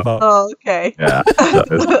 that's what I thought. Oh, okay. Yeah.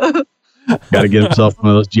 Got to get himself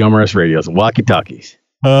one of those GMRS radios, walkie-talkies.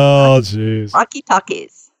 Oh, jeez.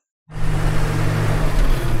 Walkie-talkies.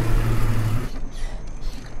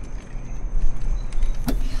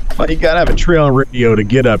 Well, you got to have a trail radio to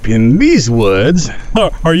get up in these woods.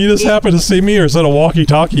 Are you just happy to see me, or is that a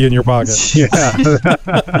walkie-talkie in your pocket? Yeah.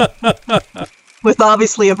 With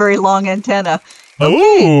obviously a very long antenna.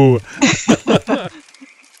 Ooh.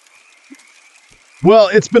 Well,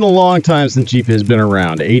 it's been a long time since Jeep has been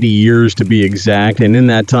around, 80 years to be exact, and in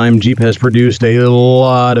that time, Jeep has produced a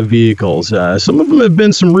lot of vehicles. Some of them have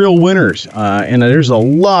been some real winners, and there's a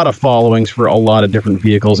lot of followings for a lot of different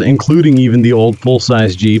vehicles, including even the old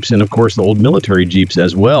full-size Jeeps and, of course, the old military Jeeps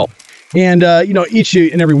as well. And, each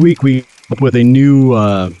and every week we up with a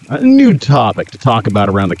new topic to talk about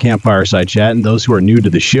around the Campfire Side Chat. And those who are new to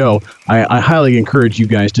the show, I highly encourage you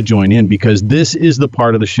guys to join in, because this is the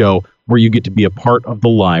part of the show where you get to be a part of the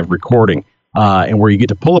live recording, and where you get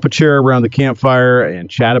to pull up a chair around the campfire and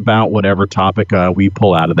chat about whatever topic we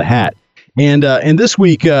pull out of the hat. And this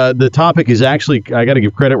week, the topic is actually, I got to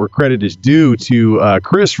give credit where credit is due to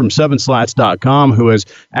Chris from 7slats.com, who has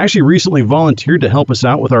actually recently volunteered to help us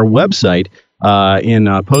out with our website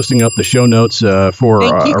in posting up the show notes for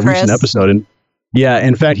a recent episode. And yeah,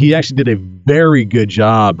 in fact, he actually did a very good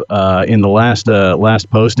job in the last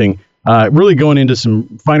posting, really going into some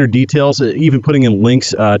finer details, even putting in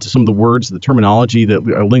links to some of the words, the terminology that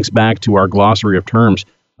links back to our glossary of terms.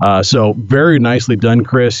 So very nicely done,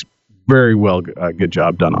 Chris. Very well, good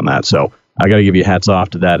job done on that. So I got to give you hats off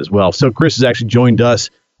to that as well. So Chris has actually joined us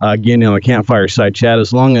again on the Campfire Side Chat,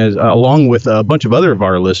 along with a bunch of other of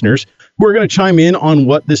our listeners who are going to chime in on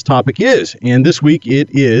what this topic is. And this week it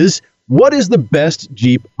is, what is the best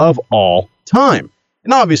Jeep of all time?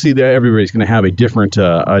 And obviously, everybody's going to have a different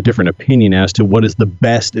opinion as to what is the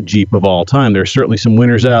best Jeep of all time. There's certainly some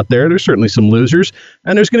winners out there. There's certainly some losers.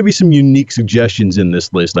 And there's going to be some unique suggestions in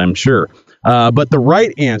this list, I'm sure. But the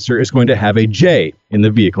right answer is going to have a J in the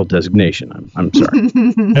vehicle designation. I'm sorry.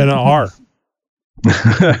 And an R.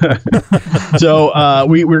 So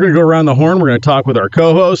we're going to go around the horn. We're going to talk with our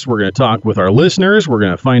co-hosts. We're going to talk with our listeners. We're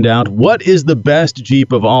going to find out what is the best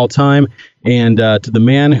Jeep of all time. And to the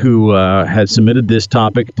man who had submitted this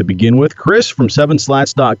topic to begin with, Chris from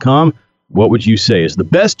 7slats.com, what would you say is the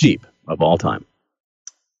best Jeep of all time?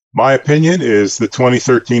 My opinion is the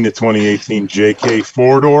 2013 to 2018 JK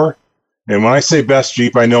 4-door. And when I say best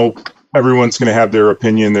Jeep, I know everyone's going to have their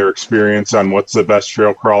opinion, their experience on what's the best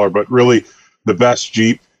trail crawler, but really the best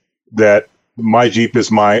Jeep, that my Jeep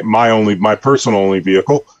is my personal only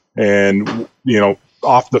vehicle. And,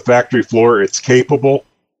 off the factory floor, it's capable,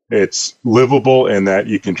 it's livable, and that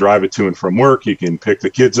you can drive it to and from work. You can pick the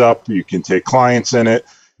kids up. You can take clients in it.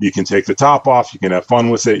 You can take the top off. You can have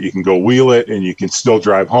fun with it. You can go wheel it, and you can still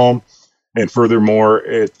drive home. And furthermore,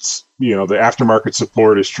 it's, the aftermarket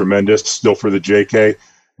support is tremendous still for the JK,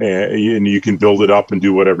 and you can build it up and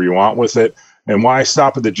do whatever you want with it. And why I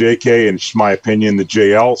stop at the JK, and it's my opinion, the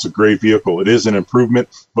JL is a great vehicle. It is an improvement,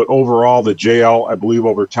 but overall, the JL, I believe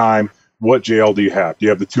over time, what JL do you have? Do you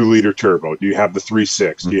have the 2-liter turbo? Do you have the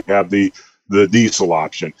 3.6? Do you have the diesel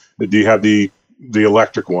option? Do you have the the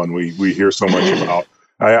electric one we hear so much about.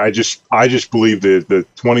 I just believe the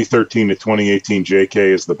 2013 to 2018 JK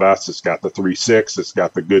is the best. It's got the 3.6. It's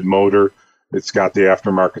got the good motor. It's got the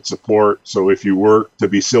aftermarket support. So if you were to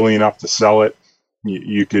be silly enough to sell it,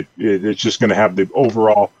 you could. It's just going to have the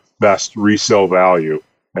overall best resale value,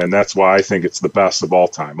 and that's why I think it's the best of all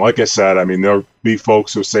time. Like I said, I mean, there'll be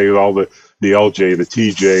folks who say all the LJ, the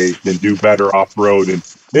TJ can do better off road, and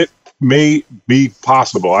it may be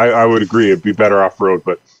possible. I would agree it'd be better off road,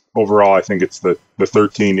 but overall, I think it's the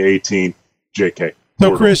 13 to 18 JK.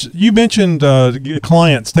 So, Chris, you mentioned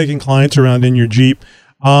taking clients around in your Jeep.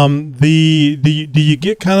 Do you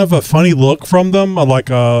get kind of a funny look from them?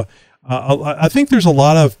 I think there's a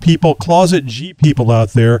lot of closet Jeep people out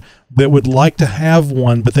there that would like to have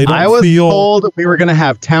one, but they don't feel. I was told that we were going to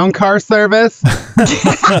have town car service.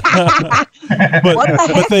 but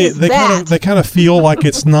they kind of feel like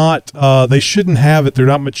it's not. They shouldn't have it. They're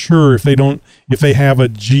not mature if they have a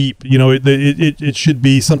Jeep. You know, it should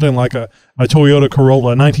be something like a Toyota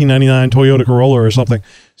Corolla, 1999 Toyota Corolla or something.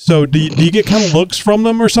 So do you get kind of looks from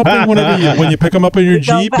them or something when you pick them up in your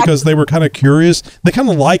Jeep because they were kind of curious? They kind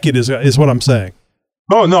of like it, is what I'm saying.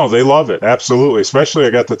 Oh, no, they love it. Absolutely. Especially I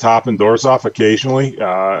got the top and doors off occasionally.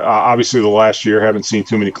 Obviously, the last year, haven't seen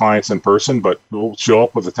too many clients in person, but we'll show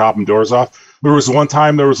up with the top and doors off. There was one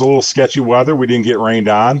time there was a little sketchy weather. We didn't get rained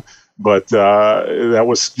on, but that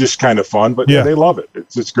was just kind of fun. But yeah, they love it.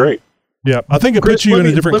 It's great. Yeah, I think it puts you in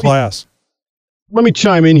a different class. Let me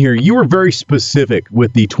chime in here. You were very specific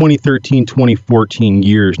with the 2013-2014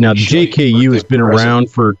 years. Now, the JKU has been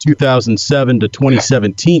around for 2007 to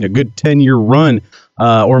 2017, a good 10-year run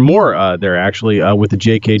or more there, actually, with the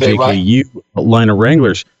JKU line of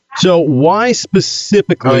Wranglers. So why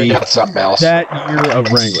specifically that year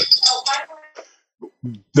of Wranglers?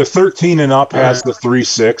 The 13 and up has the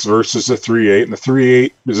 3.6 versus the 3.8, and the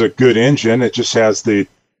 3.8 is a good engine. It just has the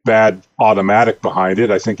bad automatic behind it.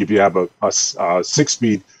 I think if you have a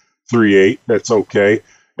 6-speed 3.8, that's okay.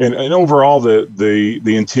 And overall, the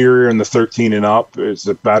interior in the 13 and up is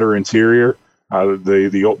a better interior.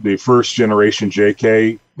 The first generation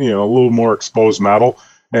JK, a little more exposed metal.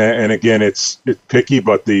 And again, it's picky,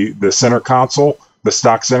 but the center console, the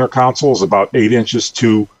stock center console, is about 8 inches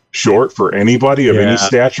too short for anybody of any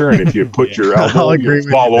stature. And if you put your elbow, you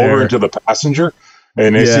fall over into the passenger.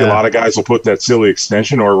 And I see a lot of guys will put that silly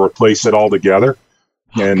extension or replace it altogether.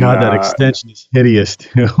 And God, that extension is hideous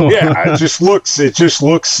too. Yeah, it just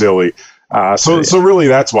looks silly. So really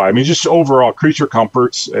that's why. I mean, just overall creature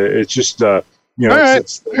comforts. It's just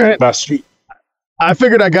it's the best Jeep. I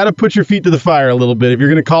figured I got to put your feet to the fire a little bit. If you're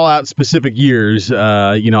going to call out specific years,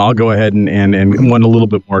 I'll go ahead and want a little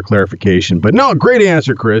bit more clarification. But no, great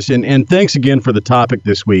answer, Chris. And thanks again for the topic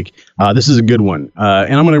this week. This is a good one.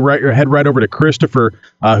 And I'm going to head right over to Christopher,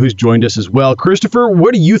 who's joined us as well. Christopher,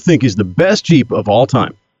 what do you think is the best Jeep of all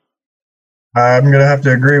time? I'm going to have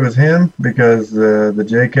to agree with him because the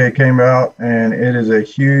JK came out and it is a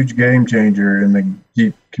huge game changer in the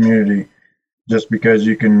Jeep community just because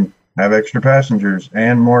you can have extra passengers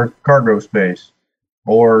and more cargo space,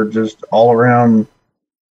 or just all around.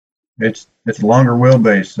 It's longer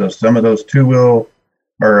wheelbase, so some of those two-wheel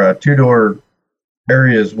or two-door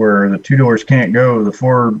areas where the two doors can't go, the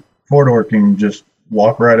four-door can just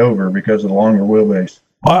walk right over because of the longer wheelbase.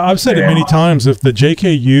 I've said it many times. If the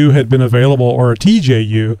JKU had been available or a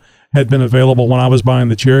TJU had been available when I was buying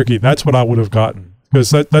the Cherokee, that's what I would have gotten. Because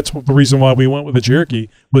that's the reason why we went with the Cherokee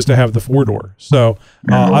was to have the 4-door. So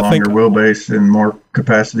I think wheelbase and more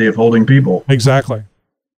capacity of holding people. Exactly.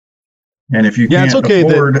 And if you can't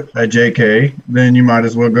afford a JK, then you might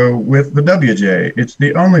as well go with the WJ. It's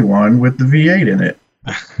the only one with the V8 in it,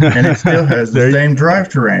 and it still has the same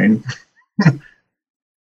drivetrain.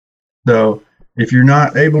 So if you're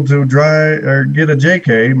not able to drive or get a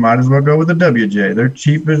JK, might as well go with the WJ. They're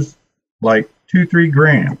cheap as like $2-3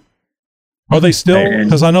 grand. Are they still?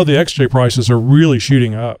 Because I know the XJ prices are really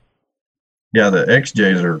shooting up. Yeah, the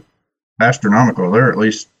XJs are astronomical. They're at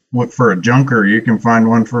least, for a junker, you can find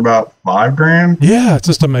one for about $5 grand. Yeah, it's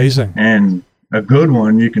just amazing. And a good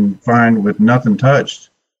one you can find with nothing touched,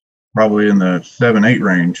 probably in the 7-8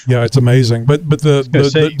 range. Yeah, it's amazing. But the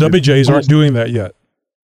WJs aren't doing that yet.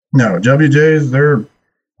 No, WJs,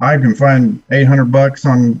 I can find $800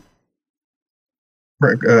 on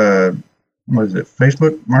what is it,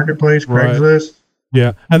 Facebook Marketplace, Craigslist?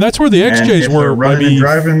 Yeah, and that's where the XJs were. Running and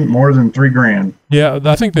driving more than $3 grand. Yeah,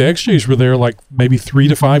 I think the XJs were there like maybe 3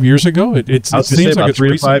 to 5 years ago. It seems like it's 3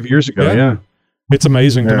 to 5 years ago. Yeah. It's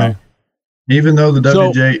amazing to me. Even though the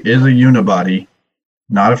WJ is a unibody,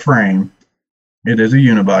 not a frame, it is a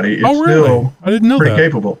unibody. It's still I didn't know pretty that.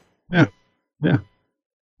 capable. Yeah.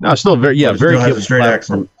 No, still very But it very still has a capable straight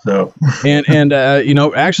platform. axle. So and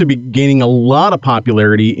actually be gaining a lot of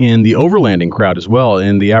popularity in the overlanding crowd as well.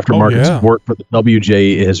 And the aftermarket support for the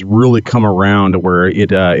WJ has really come around to where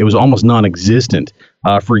it was almost non-existent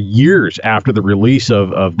for years after the release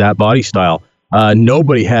of that body style.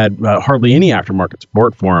 Nobody had hardly any aftermarket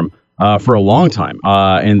support for them for a long time.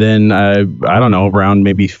 And then I don't know, around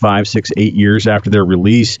maybe 5, 6, 8 years after their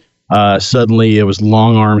release. Suddenly it was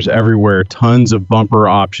long arms everywhere, tons of bumper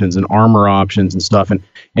options and armor options and stuff,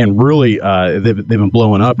 and really they've been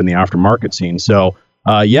blowing up in the aftermarket scene. So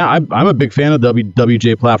I'm a big fan of the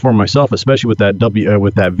WJ platform myself, especially with that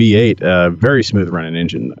V8, very smooth running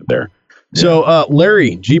engine there. Yeah. So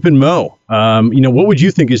Larry, Jeep and Mo, what would you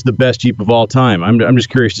think is the best Jeep of all time? I'm just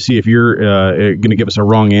curious to see if you're going to give us a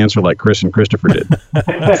wrong answer like Chris and Christopher did.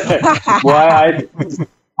 Well,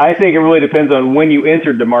 I think it really depends on when you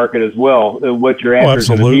entered the market as well, what your answer is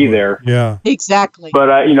going to be there. Yeah, exactly. But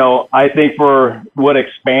I think for what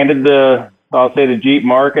expanded the Jeep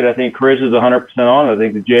market, I think Chris is 100% on. I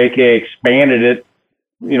think the JK expanded it,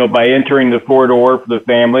 by entering the 4-door for the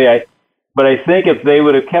family. But I think if they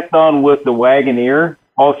would have kept on with the Wagoneer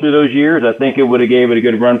all through those years, I think it would have gave it a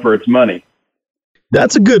good run for its money.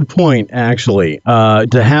 That's a good point, actually,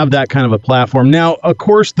 to have that kind of a platform. Now, of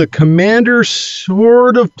course, the Commander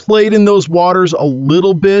sort of played in those waters a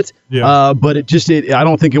little bit, but I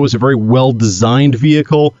don't think it was a very well-designed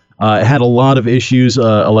vehicle. It had a lot of issues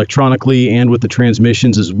electronically and with the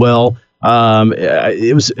transmissions as well.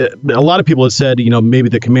 It was a lot of people had said, maybe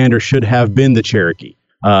the Commander should have been the Cherokee.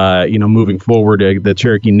 Moving forward, the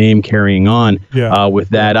Cherokee name carrying on with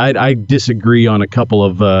that. I disagree on a couple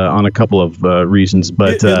of reasons,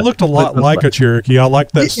 but it looked a lot like a Cherokee. I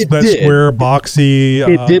like that square boxy.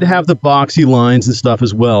 It did have the boxy lines and stuff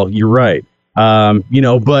as well. You're right.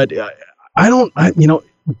 But I don't.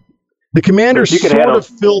 The Commander sort of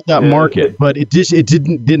filled that market, but it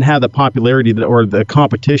didn't have the popularity or the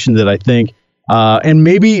competition that I think. And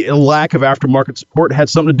maybe a lack of aftermarket support had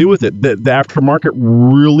something to do with it. The aftermarket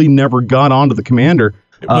really never got onto the Commander.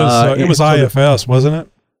 It was IFS, wasn't it?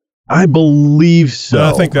 I believe so. And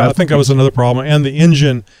I think that was another problem. And the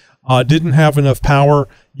engine didn't have enough power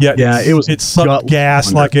yet. Yeah, it sucked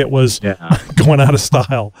gas like it was going out of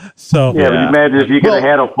style. So but imagine if you could have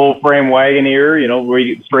had a full frame Wagoneer, where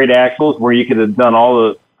you straight axles, where you could have done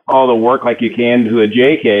all the work like you can to a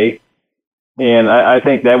JK. And I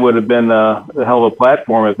think that would have been a hell of a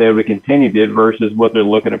platform if they would have continued it versus what they're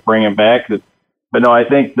looking at bringing back. But no, I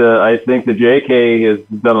think the JK has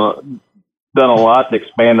done a lot to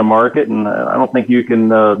expand the market, and I don't think you can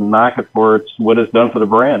knock it for what it's done for the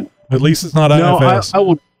brand. At least it's not IFS.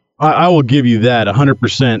 I will give you that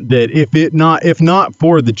 100%. That if not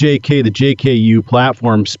for the JK, the JKU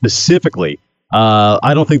platform specifically,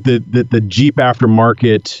 I don't think that the Jeep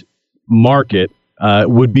aftermarket market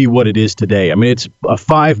would be what it is today. I mean, it's a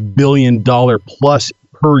 $5 billion plus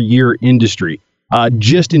per year industry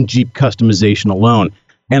just in Jeep customization alone.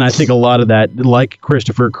 And I think a lot of that, like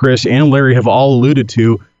Christopher, Chris, and Larry have all alluded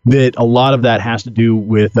to, that a lot of that has to do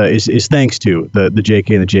with is thanks to the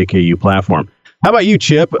JK and the JKU platform. How about you,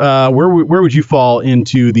 Chip? Where would you fall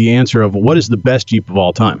into the answer of what is the best Jeep of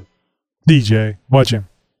all time? DJ, watch him.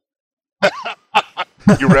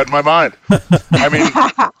 You read my mind. I mean,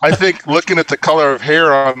 I think looking at the color of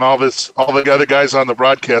hair on all the other guys on the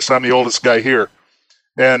broadcast, I'm the oldest guy here.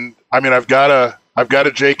 And I mean, I've got a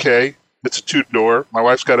JK. It's a 2-door. My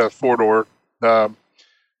wife's got a 4-door.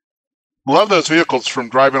 Love those vehicles from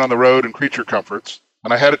driving on the road and creature comforts.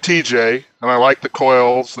 And I had a TJ, and I like the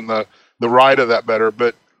coils and the ride of that better.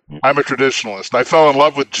 But I'm a traditionalist. I fell in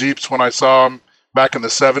love with Jeeps when I saw them back in the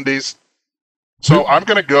 70s. So I'm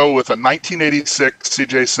going to go with a 1986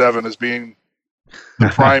 CJ7 as being the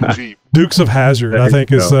prime Jeep. Dukes of Hazzard, I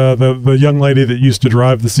think, is the young lady that used to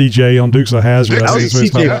drive the CJ on Dukes of Hazzard. That was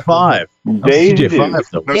CJ5. CJ5,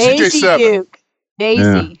 though. No, CJ7. Duke.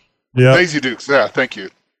 Daisy. Yeah. Daisy Dukes, yeah, thank you.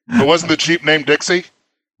 But wasn't the Jeep named Dixie?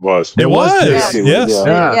 Was. It was. Yes.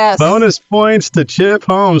 Yes. Bonus points to Chip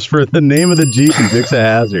Holmes for the name of the Jeep in Dukes of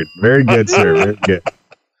Hazzard. Very good, sir. Very good.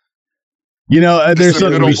 There's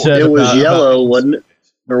something to be said. It was yellow, wasn't it?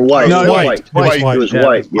 Or white? No, white. It was white. It was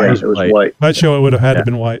white. Yeah, it was white. That show it would have had to have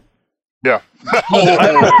been white. Yeah.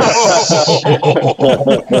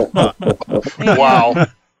 Wow.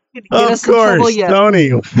 Of course, Tony.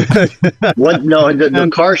 What? No, the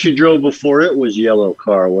car she drove before it was yellow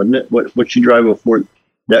car, wasn't it? What she drove before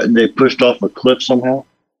that? They pushed off a cliff somehow.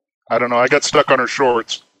 I don't know. I got stuck on her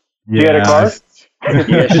shorts. She had a car?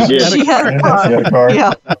 Yes, she did. She had a car.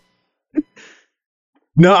 Yeah.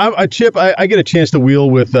 No, Chip. I get a chance to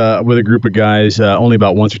wheel with a group of guys only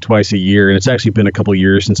about once or twice a year, and it's actually been a couple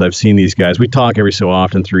years since I've seen these guys. We talk every so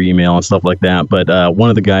often through email and stuff like that. But one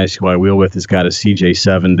of the guys who I wheel with has got a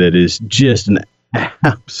CJ7 that is just an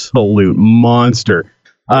absolute monster.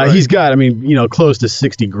 He's got, close to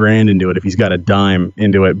 60 grand into it if he's got a dime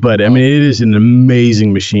into it. But I mean, it is an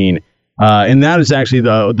amazing machine. And that is actually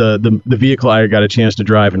the vehicle I got a chance to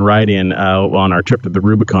drive and ride in on our trip to the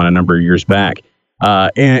Rubicon a number of years back.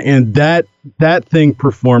 And that thing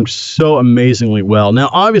performed so amazingly well.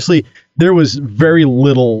 Now, obviously, there was very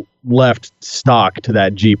little left stock to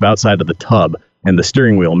that Jeep outside of the tub and the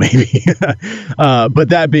steering wheel, maybe. But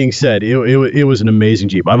that being said, it was an amazing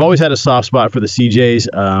Jeep. I've always had a soft spot for the CJs.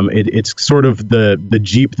 It's sort of the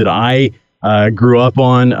Jeep that I grew up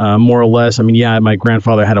on, more or less. I mean, yeah, my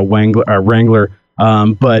grandfather had a Wrangler.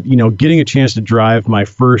 But, getting a chance to drive my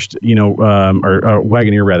first, or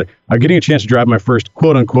Wagoneer rather, getting a chance to drive my first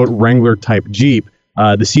quote unquote Wrangler type Jeep.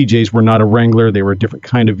 The CJs were not a Wrangler. They were a different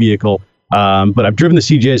kind of vehicle. But I've driven the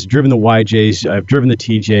CJs, driven the YJs, I've driven the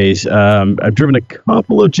TJs. I've driven a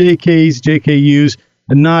couple of JKUs,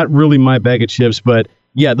 and not really my bag of chips. But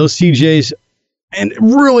yeah, those CJs, and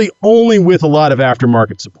really only with a lot of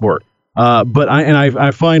aftermarket support. But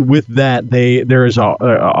I find with that there is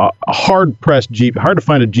a hard pressed Jeep, hard to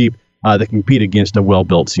find a Jeep that can compete against a well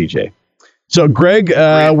built CJ. So Greg,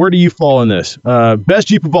 where do you fall in this? Best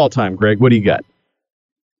Jeep of all time, Greg. What do you got?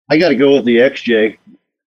 I got to go with the XJ.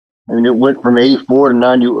 I mean, it went from 84 to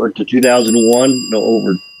 90 or to 2001.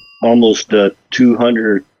 Over almost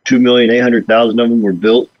 2,800,000 of them were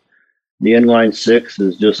built. The Inline 6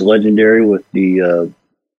 is just legendary with the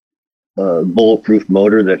bulletproof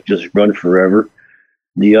motor that just run forever.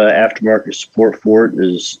 The aftermarket support for it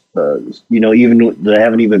is, even they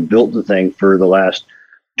haven't even built the thing for the last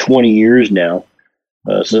 20 years now,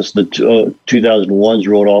 since the 2001s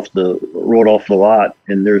rolled off the lot,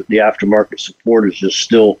 and the aftermarket support is just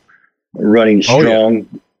still running strong. Oh,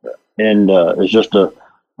 yeah. And it's just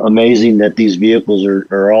amazing that these vehicles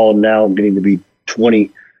are all now getting to be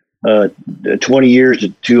 20 years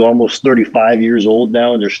to almost 35 years old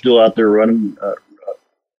now, and they're still out there running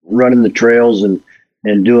the trails and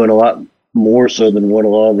doing a lot more so than what a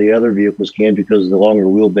lot of the other vehicles can because of the longer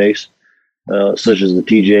wheelbase, such as the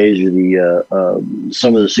TJs or the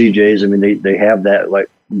some of the CJs. I mean, they have that like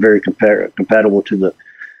very compatible to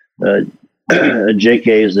the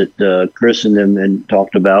JKs that Chris and them and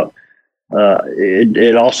talked about.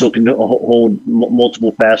 It also can hold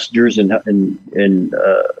multiple passengers and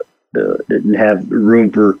have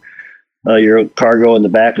room for your cargo in the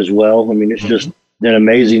back as well. I mean, it's just an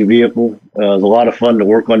amazing vehicle. It's a lot of fun to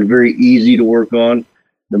work on, very easy to work on.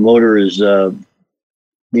 The motor is, you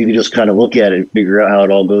can just kind of look at it and figure out how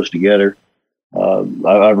it all goes together.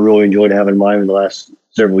 I've really enjoyed having mine in the last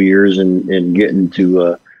several years and getting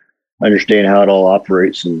to understand how it all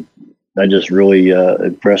operates. And I just really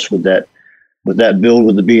impressed with that build,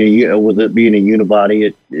 with it being a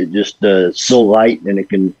unibody. It just it's so light, and it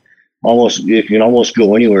can almost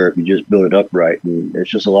go anywhere if you just build it upright, and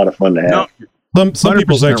it's just a lot of fun to have. No, some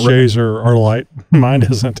people's XJs are light. Mine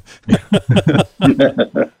isn't.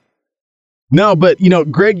 No, but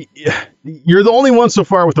Greg, you're the only one so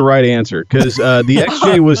far with the right answer, because the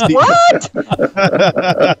XJ was the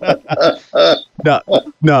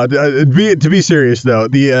to be serious though,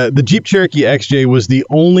 the Jeep Cherokee XJ was the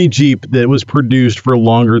only Jeep that was produced for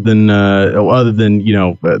longer than other than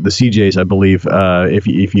the CJs, I believe,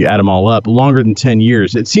 if you add them all up, longer than 10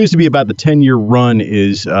 years. It seems to be about the 10-year run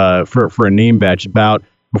is for a name badge about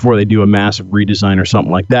before they do a massive redesign or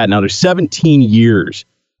something like that. Now there's 17 years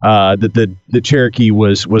that the Cherokee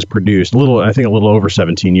was produced, I think a little over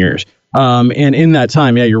 17 years. And in that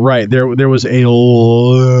time, yeah, you're right. There was a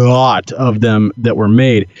lot of them that were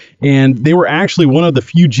made, and they were actually one of the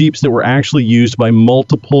few Jeeps that were actually used by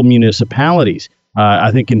multiple municipalities. I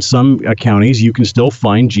think in some counties you can still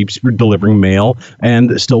find Jeeps for delivering mail,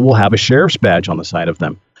 and still will have a sheriff's badge on the side of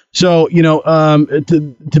them. So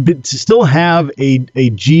to still have a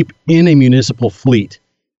Jeep in a municipal fleet.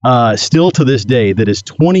 Still to this day, that is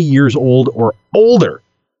 20 years old or older,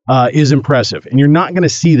 is impressive. And you're not going to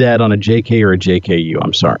see that on a JK or a JKU.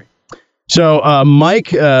 I'm sorry. So Mike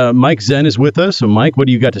Zen is with us. So Mike, what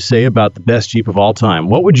do you got to say about the best Jeep of all time?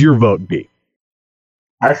 What would your vote be?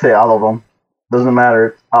 I say all of them. Doesn't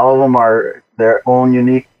matter. All of them are their own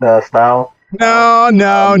unique style.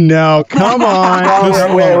 No. Come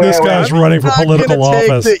on. This guy's running for political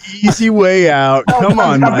office. Take the easy way out. Come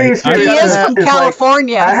on, Mike. He is from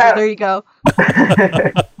California, so there you go.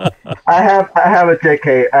 I have a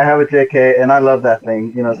JK. And I love that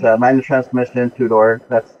thing. It's a manual transmission, 2-door.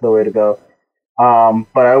 That's the way to go.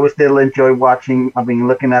 But I always did enjoy looking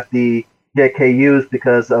at the JKUs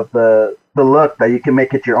because of the look that you can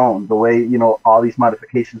make it your own. The way, all these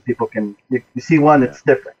modifications people can, you see one, it's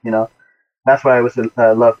different, That's why I was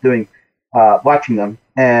love doing, watching them.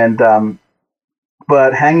 And,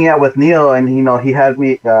 but hanging out with Neil, and, he had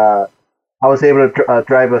me, I was able to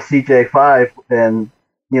drive a CJ5, and,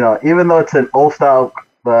 even though it's an old style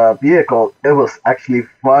vehicle, it was actually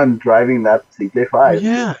fun driving that CJ5.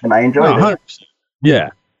 Yeah. And I enjoyed it. 100%.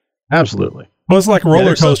 Yeah, absolutely. Well, it's like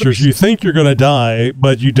roller coasters. You think you're going to die,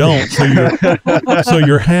 but you don't. So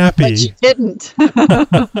you're happy. But you didn't.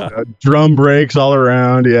 Drum brakes all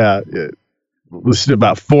around. Yeah. Listen,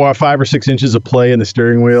 about 4, 5, or 6 inches of play in the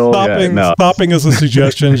steering wheel. Stopping is a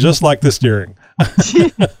suggestion, just like the steering.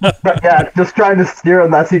 Yeah, just trying to steer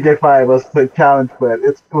on that CJ5 was a challenge, but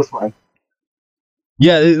it was fun.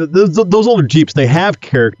 Yeah, those older Jeeps, they have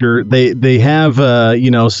character. They have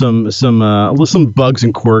some bugs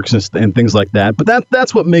and quirks and things like that. But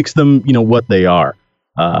that's what makes them what they are.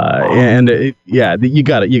 You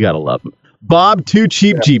gotta love them. Bob, two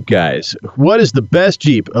cheap Jeep guys. What is the best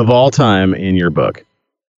Jeep of all time in your book?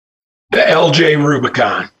 The LJ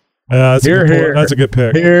Rubicon. That's a good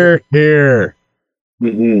pick. Here.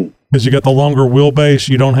 Because you got the longer wheelbase,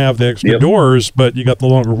 you don't have the extra doors, but you got the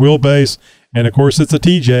longer wheelbase, and of course it's a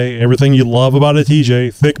TJ. Everything you love about a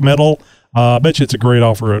TJ, thick metal. I bet you it's a great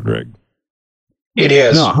off-road rig. It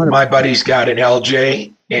is. My buddy's got an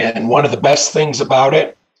LJ, and one of the best things about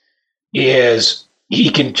it is he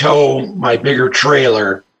can tow my bigger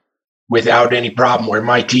trailer without any problem, where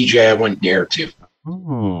my TJ I wouldn't dare to.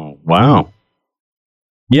 Oh, wow.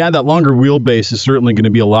 Yeah, that longer wheelbase is certainly going to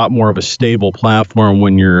be a lot more of a stable platform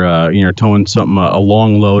when you're towing something, a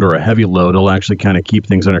long load or a heavy load. It'll actually kind of keep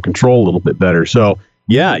things under control a little bit better. So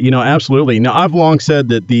yeah, absolutely. Now, I've long said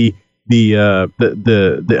that the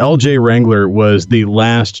LJ Wrangler was the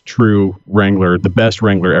last true Wrangler, the best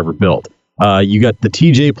Wrangler ever built. You got the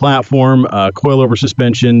TJ platform, coilover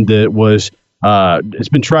suspension that was it's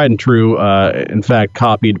been tried and true. In fact,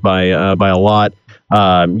 copied by a lot.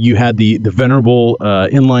 You had the venerable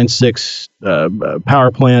inline 6 power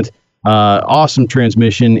plant, awesome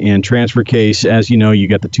transmission and transfer case. As you know, you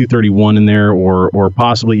got the 231 in there, or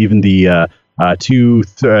possibly even the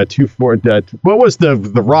 240. What was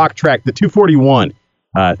the rock track? The 241,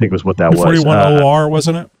 I think was what that was. 241 OR,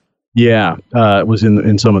 wasn't it? Yeah, it was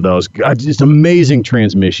in some of those. Just amazing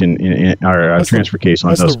transmission in our transfer case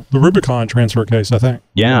on those. The Rubicon transfer case, I think.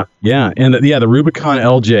 Yeah, and the Rubicon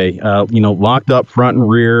LJ, locked up front and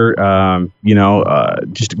rear.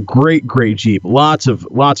 Just a great Jeep. Lots of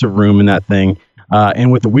room in that thing.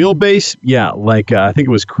 And with the wheelbase, I think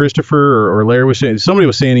it was Christopher or Larry was saying. Somebody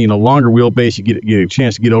was saying, longer wheelbase, you get a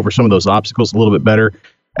chance to get over some of those obstacles a little bit better.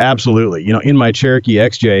 Absolutely. In my Cherokee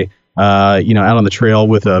XJ. Out on the trail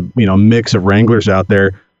with a mix of Wranglers out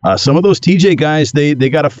there. Some of those TJ guys, they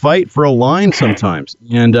got to fight for a line sometimes,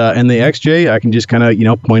 and the XJ, I can just kind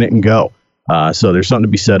of point it and go. So there's something to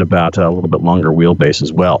be said about a little bit longer wheelbase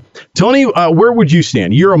as well. Tony, where would you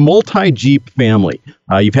stand? You're a multi-Jeep family.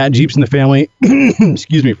 You've had Jeeps in the family,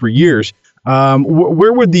 excuse me, for years.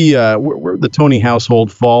 Where would the Tony household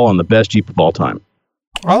fall on the best Jeep of all time?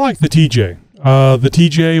 I like the TJ. The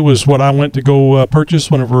TJ was what I went to go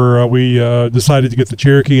purchase whenever we decided to get the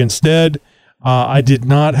Cherokee instead. I did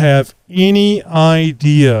not have any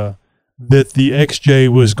idea that the XJ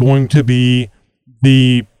was going to be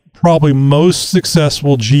the probably most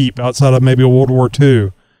successful Jeep outside of maybe a World War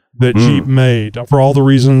II that Jeep made, for all the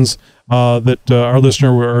reasons that our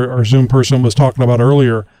listener, our Zoom person, was talking about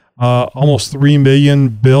earlier. Almost 3 million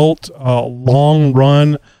built, long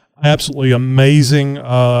run. Absolutely amazing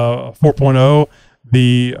 4.0.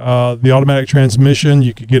 The automatic transmission,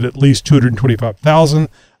 you could get at least 225,000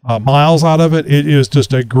 miles out of it. It is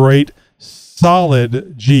just a great,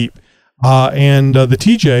 solid Jeep. And the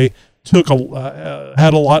TJ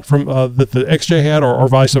had a lot from that the XJ had, or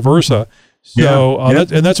vice versa. So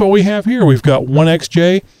that's what we have here. We've got one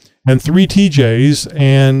XJ and 3 TJs,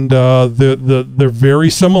 and they're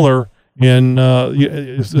very similar in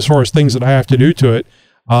as far as things that I have to do to it.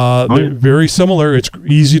 They're very similar. It's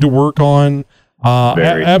easy to work on.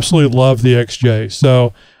 Absolutely love the XJ.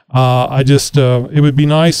 So I just it would be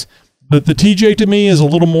nice. The TJ to me is a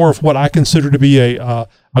little more of what I consider to be a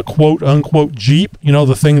quote unquote Jeep.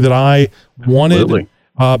 The thing that I wanted.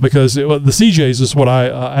 Because the CJs is what I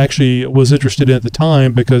actually was interested in at the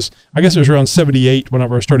time, because I guess it was around 78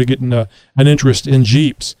 whenever I started getting an interest in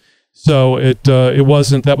Jeeps. So it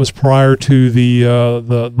wasn't, that was prior to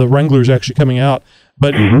the Wranglers actually coming out.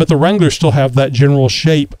 But the Wranglers still have that general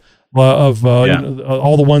shape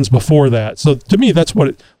all the ones before that. So to me, that's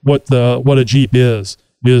what a Jeep is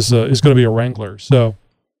going to be a Wrangler. So,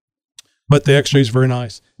 but the XJ is very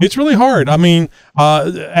nice. It's really hard. I mean,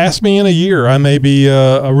 ask me in a year, I may be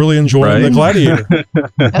really enjoying the Gladiator.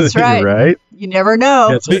 That's right. Right. You never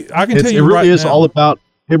know. I can tell you, it really right is now. all about.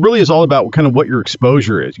 It really is all about kind of what your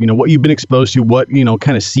exposure is. What you've been exposed to, what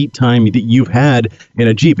kind of seat time that you've had in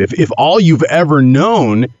a Jeep. If all you've ever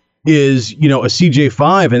known is a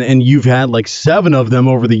CJ5 and you've had like 7 of them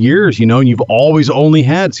over the years, and you've always only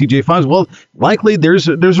had CJ5s, well, likely there's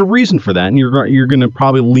a reason for that, and you're going to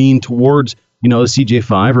probably lean towards a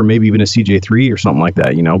CJ5 or maybe even a CJ3 or something like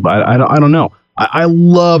that. But I don't know. I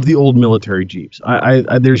love the old military Jeeps.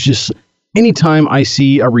 I there's just anytime I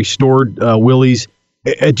see a restored Willys,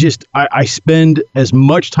 I spend as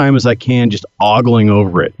much time as I can just ogling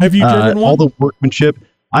over it. Have you driven one? All the workmanship.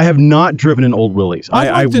 I have not driven an old Willys. I'd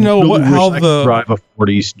like to know how I could drive a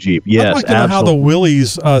 40s Jeep. Yes, I'd like to know how the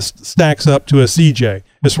Willys stacks up to a CJ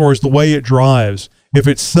as far as the way it drives. If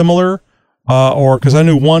it's similar, or because I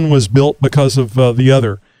knew one was built because of the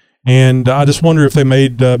other, and I just wonder if they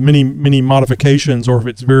made many modifications, or if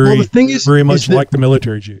it's very much like the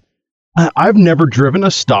military Jeep. I've never driven a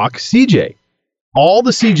stock CJ. All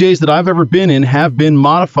the CJs that I've ever been in have been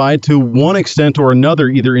modified to one extent or another,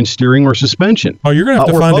 either in steering or suspension. Oh, you're going to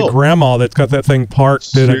have to find a grandma that's got that thing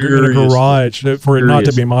parked in a garage for it not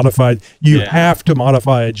to be modified. You have to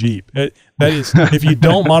modify a Jeep. That is, if you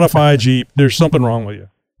don't modify a Jeep, there's something wrong with you.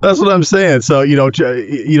 That's what I'm saying. So,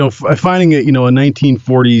 finding a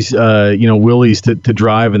 1940s, Willys to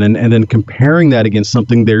drive and then comparing that against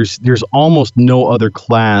something, there's almost no other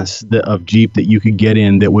class of Jeep that you could get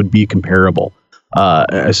in that would be comparable.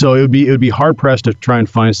 So it would be hard pressed to try and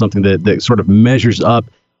find something that sort of measures up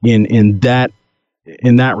in that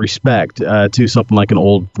respect to something like an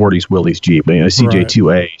old 40s Willys Jeep, a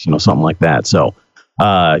CJ2A, something like that. So,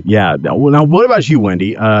 yeah. Now, what about you,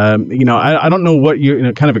 Wendy? I don't know what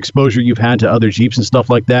kind of exposure you've had to other Jeeps and stuff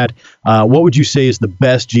like that. What would you say is the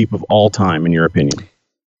best Jeep of all time, in your opinion?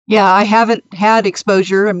 Yeah, I haven't had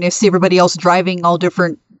exposure. I mean, I see everybody else driving all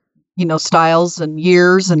different, styles and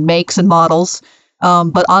years and makes and models.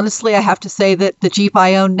 But honestly, I have to say that the Jeep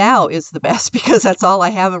I own now is the best because that's all I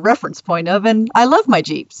have a reference point of, and I love my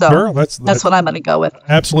Jeep. So sure, that's what I'm going to go with.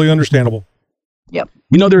 Absolutely understandable. Yep.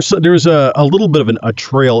 There's a little bit of a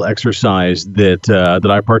trail exercise that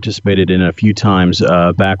I participated in a few times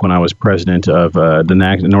back when I was president of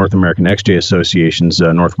the North American XJ Association's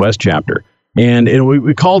Northwest chapter. And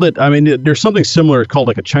we called it, there's something similar called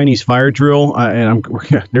like a Chinese fire drill.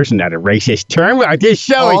 There's not a racist term. This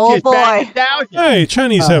show is just boy. Hey,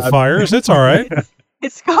 Chinese have fires. It's all right.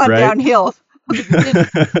 It's gone downhill.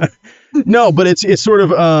 No, but it's sort of,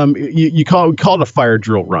 we call it a fire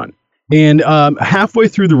drill run. And halfway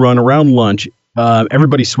through the run, around lunch,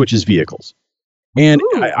 everybody switches vehicles. And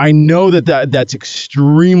I know that's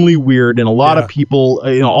extremely weird, and a lot of people,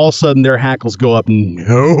 all of a sudden their hackles go up.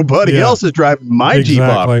 Nobody else is driving my Jeep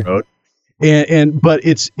off road, but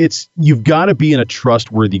it's you've got to be in a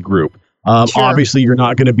trustworthy group. Obviously, you're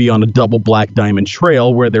not going to be on a double black diamond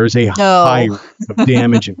trail where there's a high risk of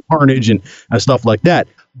damage and carnage and stuff like that.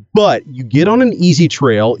 But you get on an easy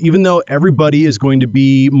trail, even though everybody is going to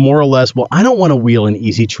be more or less, well, I don't want to wheel an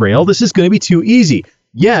easy trail. This is going to be too easy.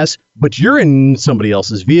 Yes, but you're in somebody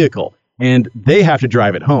else's vehicle and they have to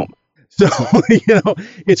drive it home. So,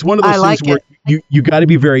 it's one of those things where you got to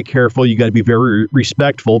be very careful. You got to be very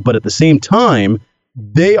respectful. But at the same time,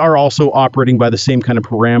 they are also operating by the same kind of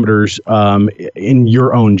parameters in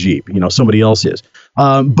your own Jeep. Somebody else is.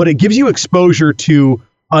 But it gives you exposure to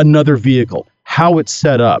another vehicle, how it's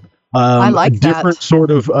set up. I like a different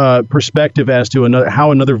sort of perspective as to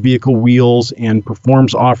how another vehicle wheels and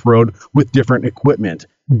performs off-road with different equipment,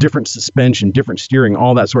 different suspension, different steering,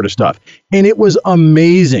 all that sort of stuff. And it was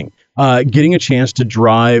amazing getting a chance to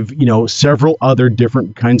drive, several other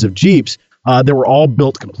different kinds of Jeeps that were all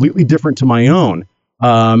built completely different to my own.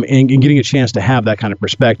 And getting a chance to have that kind of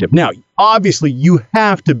perspective. Now, obviously, you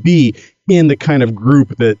have to be in the kind of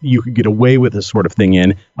group that you could get away with this sort of thing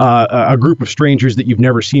in. A group of strangers that you've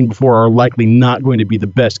never seen before are likely not going to be the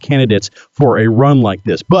best candidates for a run like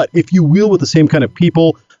this. But if you wheel with the same kind of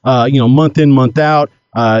people, month in, month out,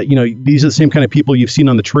 these are the same kind of people you've seen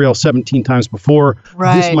on the trail 17 times before.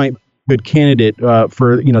 Right. This might be a good candidate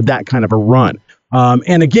for, that kind of a run.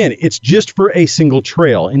 And again, it's just for a single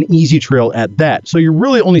trail, an easy trail at that. So you're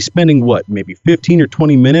really only spending maybe 15 or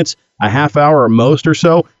 20 minutes, a half hour at most or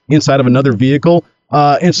so inside of another vehicle.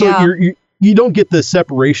 And so you don't get the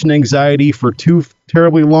separation anxiety for too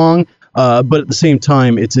terribly long. But at the same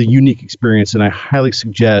time, it's a unique experience, and I highly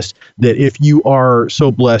suggest that if you are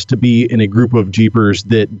so blessed to be in a group of Jeepers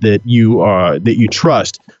that you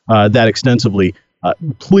trust that extensively,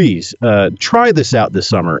 please try this out this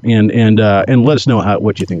summer and let us know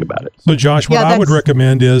what you think about it. So, Josh, what I would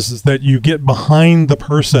recommend is that you get behind the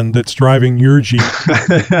person that's driving your Jeep.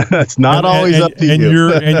 It's not always up to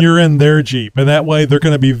you. And you're in their Jeep, and that way they're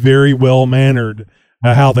going to be very well mannered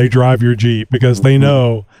how they drive your Jeep, because they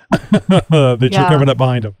know that you're coming up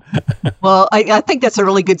behind them. Well, I think that's a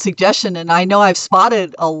really good suggestion, and I know I've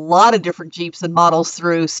spotted a lot of different Jeeps and models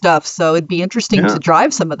through stuff, so it'd be interesting to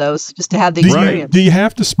drive some of those just to have the experience. Do you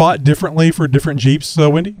have to spot differently for different Jeeps,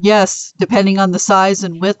 Wendy? Yes, depending on the size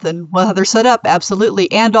and width and how they're set up,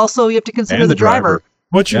 absolutely. And also you have to consider the driver.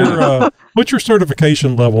 What's your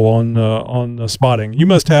certification level on spotting? You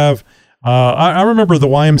must have. I remember the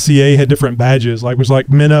YMCA had different badges, it was like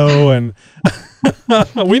minnow, and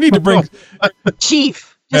we need to bring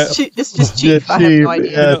Chief. It's just Chief. I have no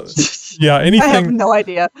idea. Anything. I have no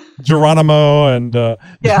idea. Geronimo and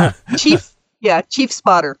Chief. Yeah, Chief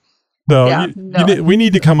Spotter. So we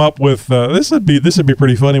need to come up with this would be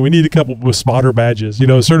pretty funny. We need to come up with spotter badges,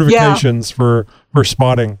 certifications for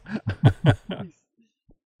spotting.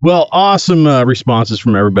 Well, awesome responses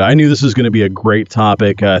from everybody. I knew this was going to be a great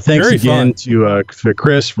topic. Thanks Very again to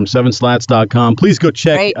Chris from 7slats.com. Please go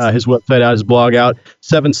check his website out, his blog out,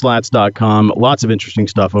 7slats.com. Lots of interesting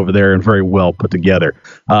stuff over there and very well put together.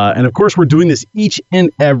 And of course, we're doing this each and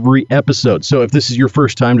every episode. So if this is your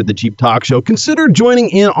first time to the Jeep Talk Show, consider joining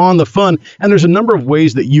in on the fun. And there's a number of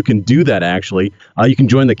ways that you can do that, actually. You can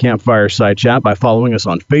join the Campfire Side Chat by following us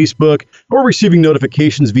on Facebook or receiving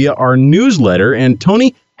notifications via our newsletter. And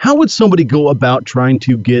Tony, how would somebody go about trying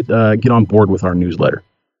to get on board with our newsletter?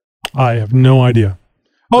 I have no idea.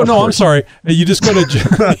 Oh, no, I'm sorry. You just go to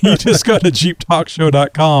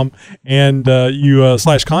jeeptalkshow.com and you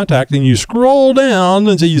 /contact, and you scroll down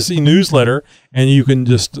until you see newsletter, and you can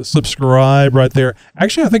just subscribe right there.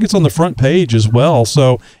 Actually, I think it's on the front page as well.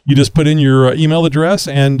 So you just put in your email address,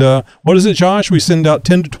 and what is it, Josh? We send out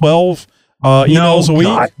 10 to 12 emails a week?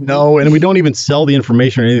 God, no, and we don't even sell the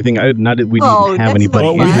information or anything. We didn't have anybody.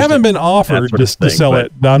 Well, we haven't been offered just to sell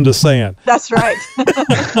it. I'm just saying. That's right.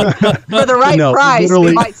 For the right price,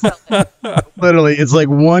 we might sell it. Literally, it's like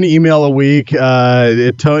one email a week.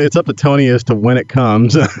 It's up to Tony as to when it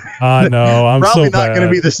comes. I know. I'm probably so not going to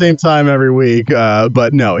be the same time every week.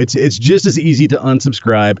 But no, it's just as easy to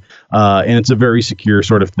unsubscribe, and it's a very secure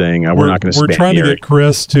sort of thing. We're not going to. We're trying to get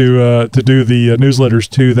Chris to do the newsletters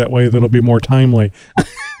too. That way, that'll be more timely.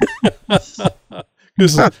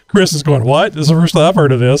 Chris is going, what? This is the first time I've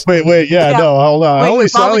heard of this. Wait, no, hold on. I only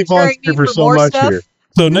volunteer for so much here.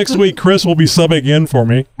 So next week, Chris will be subbing in for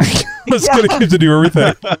me. It's going to get to do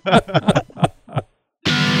everything.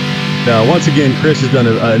 Once again, Chris has done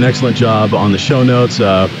an excellent job on the show notes,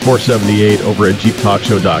 478 over at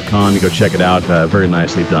jeeptalkshow.com. You go check it out. Very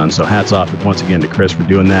nicely done. So hats off once again to Chris for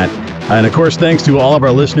doing that. And of course, thanks to all of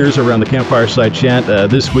our listeners around the Campfire Side Chat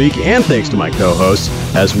this week, and thanks to my co-hosts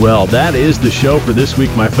as well. That is the show for this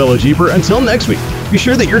week, my fellow Jeeper. Until next week, be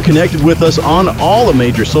sure that you're connected with us on all the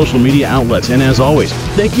major social media outlets. And as always,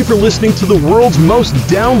 thank you for listening to the world's most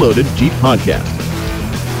downloaded Jeep podcast.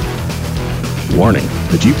 Warning,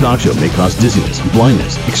 the Jeep Talk Show may cause dizziness,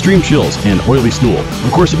 blindness, extreme chills, and oily stool.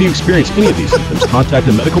 Of course, if you experience any of these symptoms, contact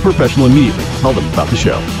a medical professional immediately. Tell them about the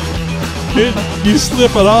show. You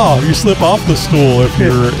slip it off. You slip off the stool if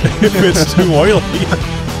it's too oily.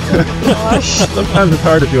 Sometimes it's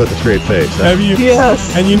hard to do with a straight face.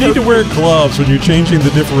 Yes. And you need to wear gloves when you're changing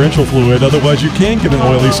the differential fluid, otherwise you can get an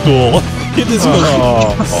oily stool. It just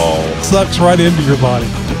sucks right into your body.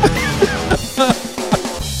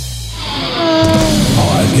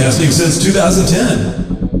 Podcasting since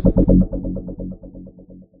 2010.